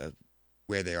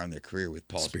where they are in their career with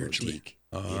Paul's Boutique.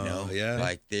 Yeah,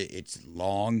 like it's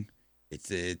long. It's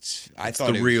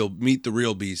Meet the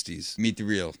Real Beasties. Meet the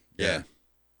Real. Yeah.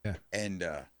 And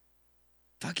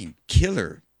fucking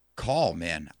killer call,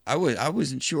 man. I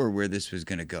wasn't sure where this was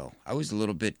gonna go. I was a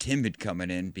little bit timid coming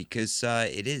in because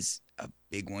it is a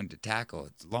big one to tackle.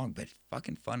 It's long, but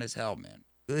fucking fun as hell, man.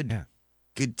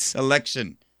 Good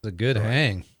selection. It's a good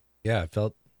hang. Yeah, I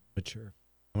felt mature.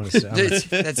 I'm gonna say,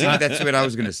 that's what I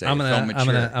was gonna say. I'm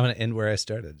gonna end where I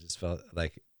started. Just felt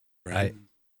like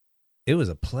it was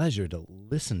a pleasure to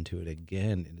listen to it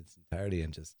again in its entirety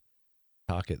and just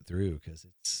talk it through because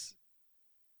it's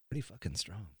pretty fucking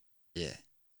strong. Yeah,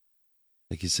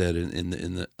 like you said in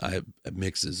the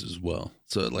mixes as well.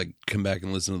 So like come back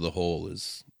and listen to the whole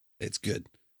it's good.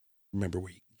 Remember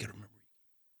where you gotta remember.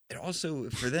 And also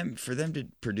for them to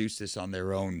produce this on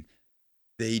their own.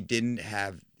 They didn't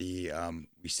have the,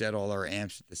 we set all our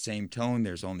amps at the same tone.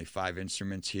 There's only 5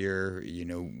 instruments here,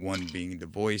 one being the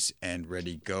voice and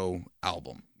Ready Go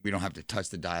album. We don't have to touch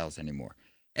the dials anymore.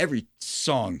 Every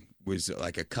song was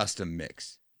like a custom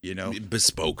mix,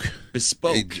 Bespoke.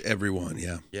 Everyone,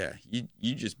 yeah. Yeah,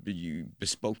 you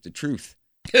bespoke the truth.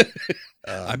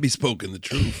 I bespoken the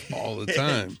truth all the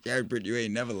time. Gary Britt, you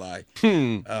ain't never lie.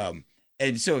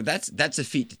 And so that's a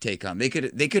feat to take on. They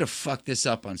could have fucked this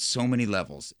up on so many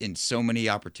levels, in so many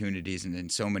opportunities, and in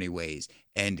so many ways.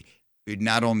 And it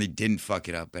not only didn't fuck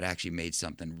it up, but actually made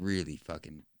something really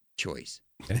fucking choice.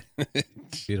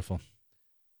 Beautiful.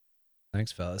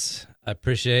 Thanks, fellas. I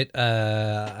appreciate.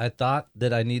 I thought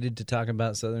that I needed to talk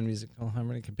about Southern Musical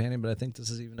Harmony Companion, but I think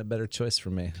this is even a better choice for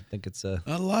me. I think it's a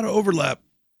lot of overlap.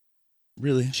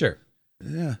 Really? Sure.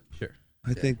 Yeah. Sure.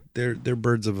 I think they're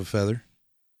birds of a feather.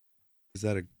 Is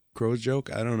that a crow's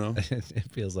joke? I don't know. It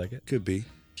feels like it. Could be.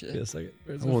 It feels like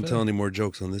it. I won't tell any more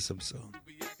jokes on this episode.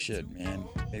 Shit, man.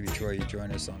 Maybe Troy, you join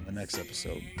us on the next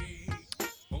episode.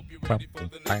 Love you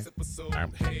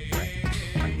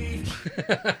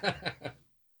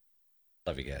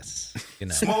guys. Good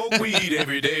night. Smoke weed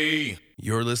every day.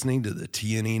 You're listening to the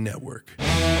TNE Network.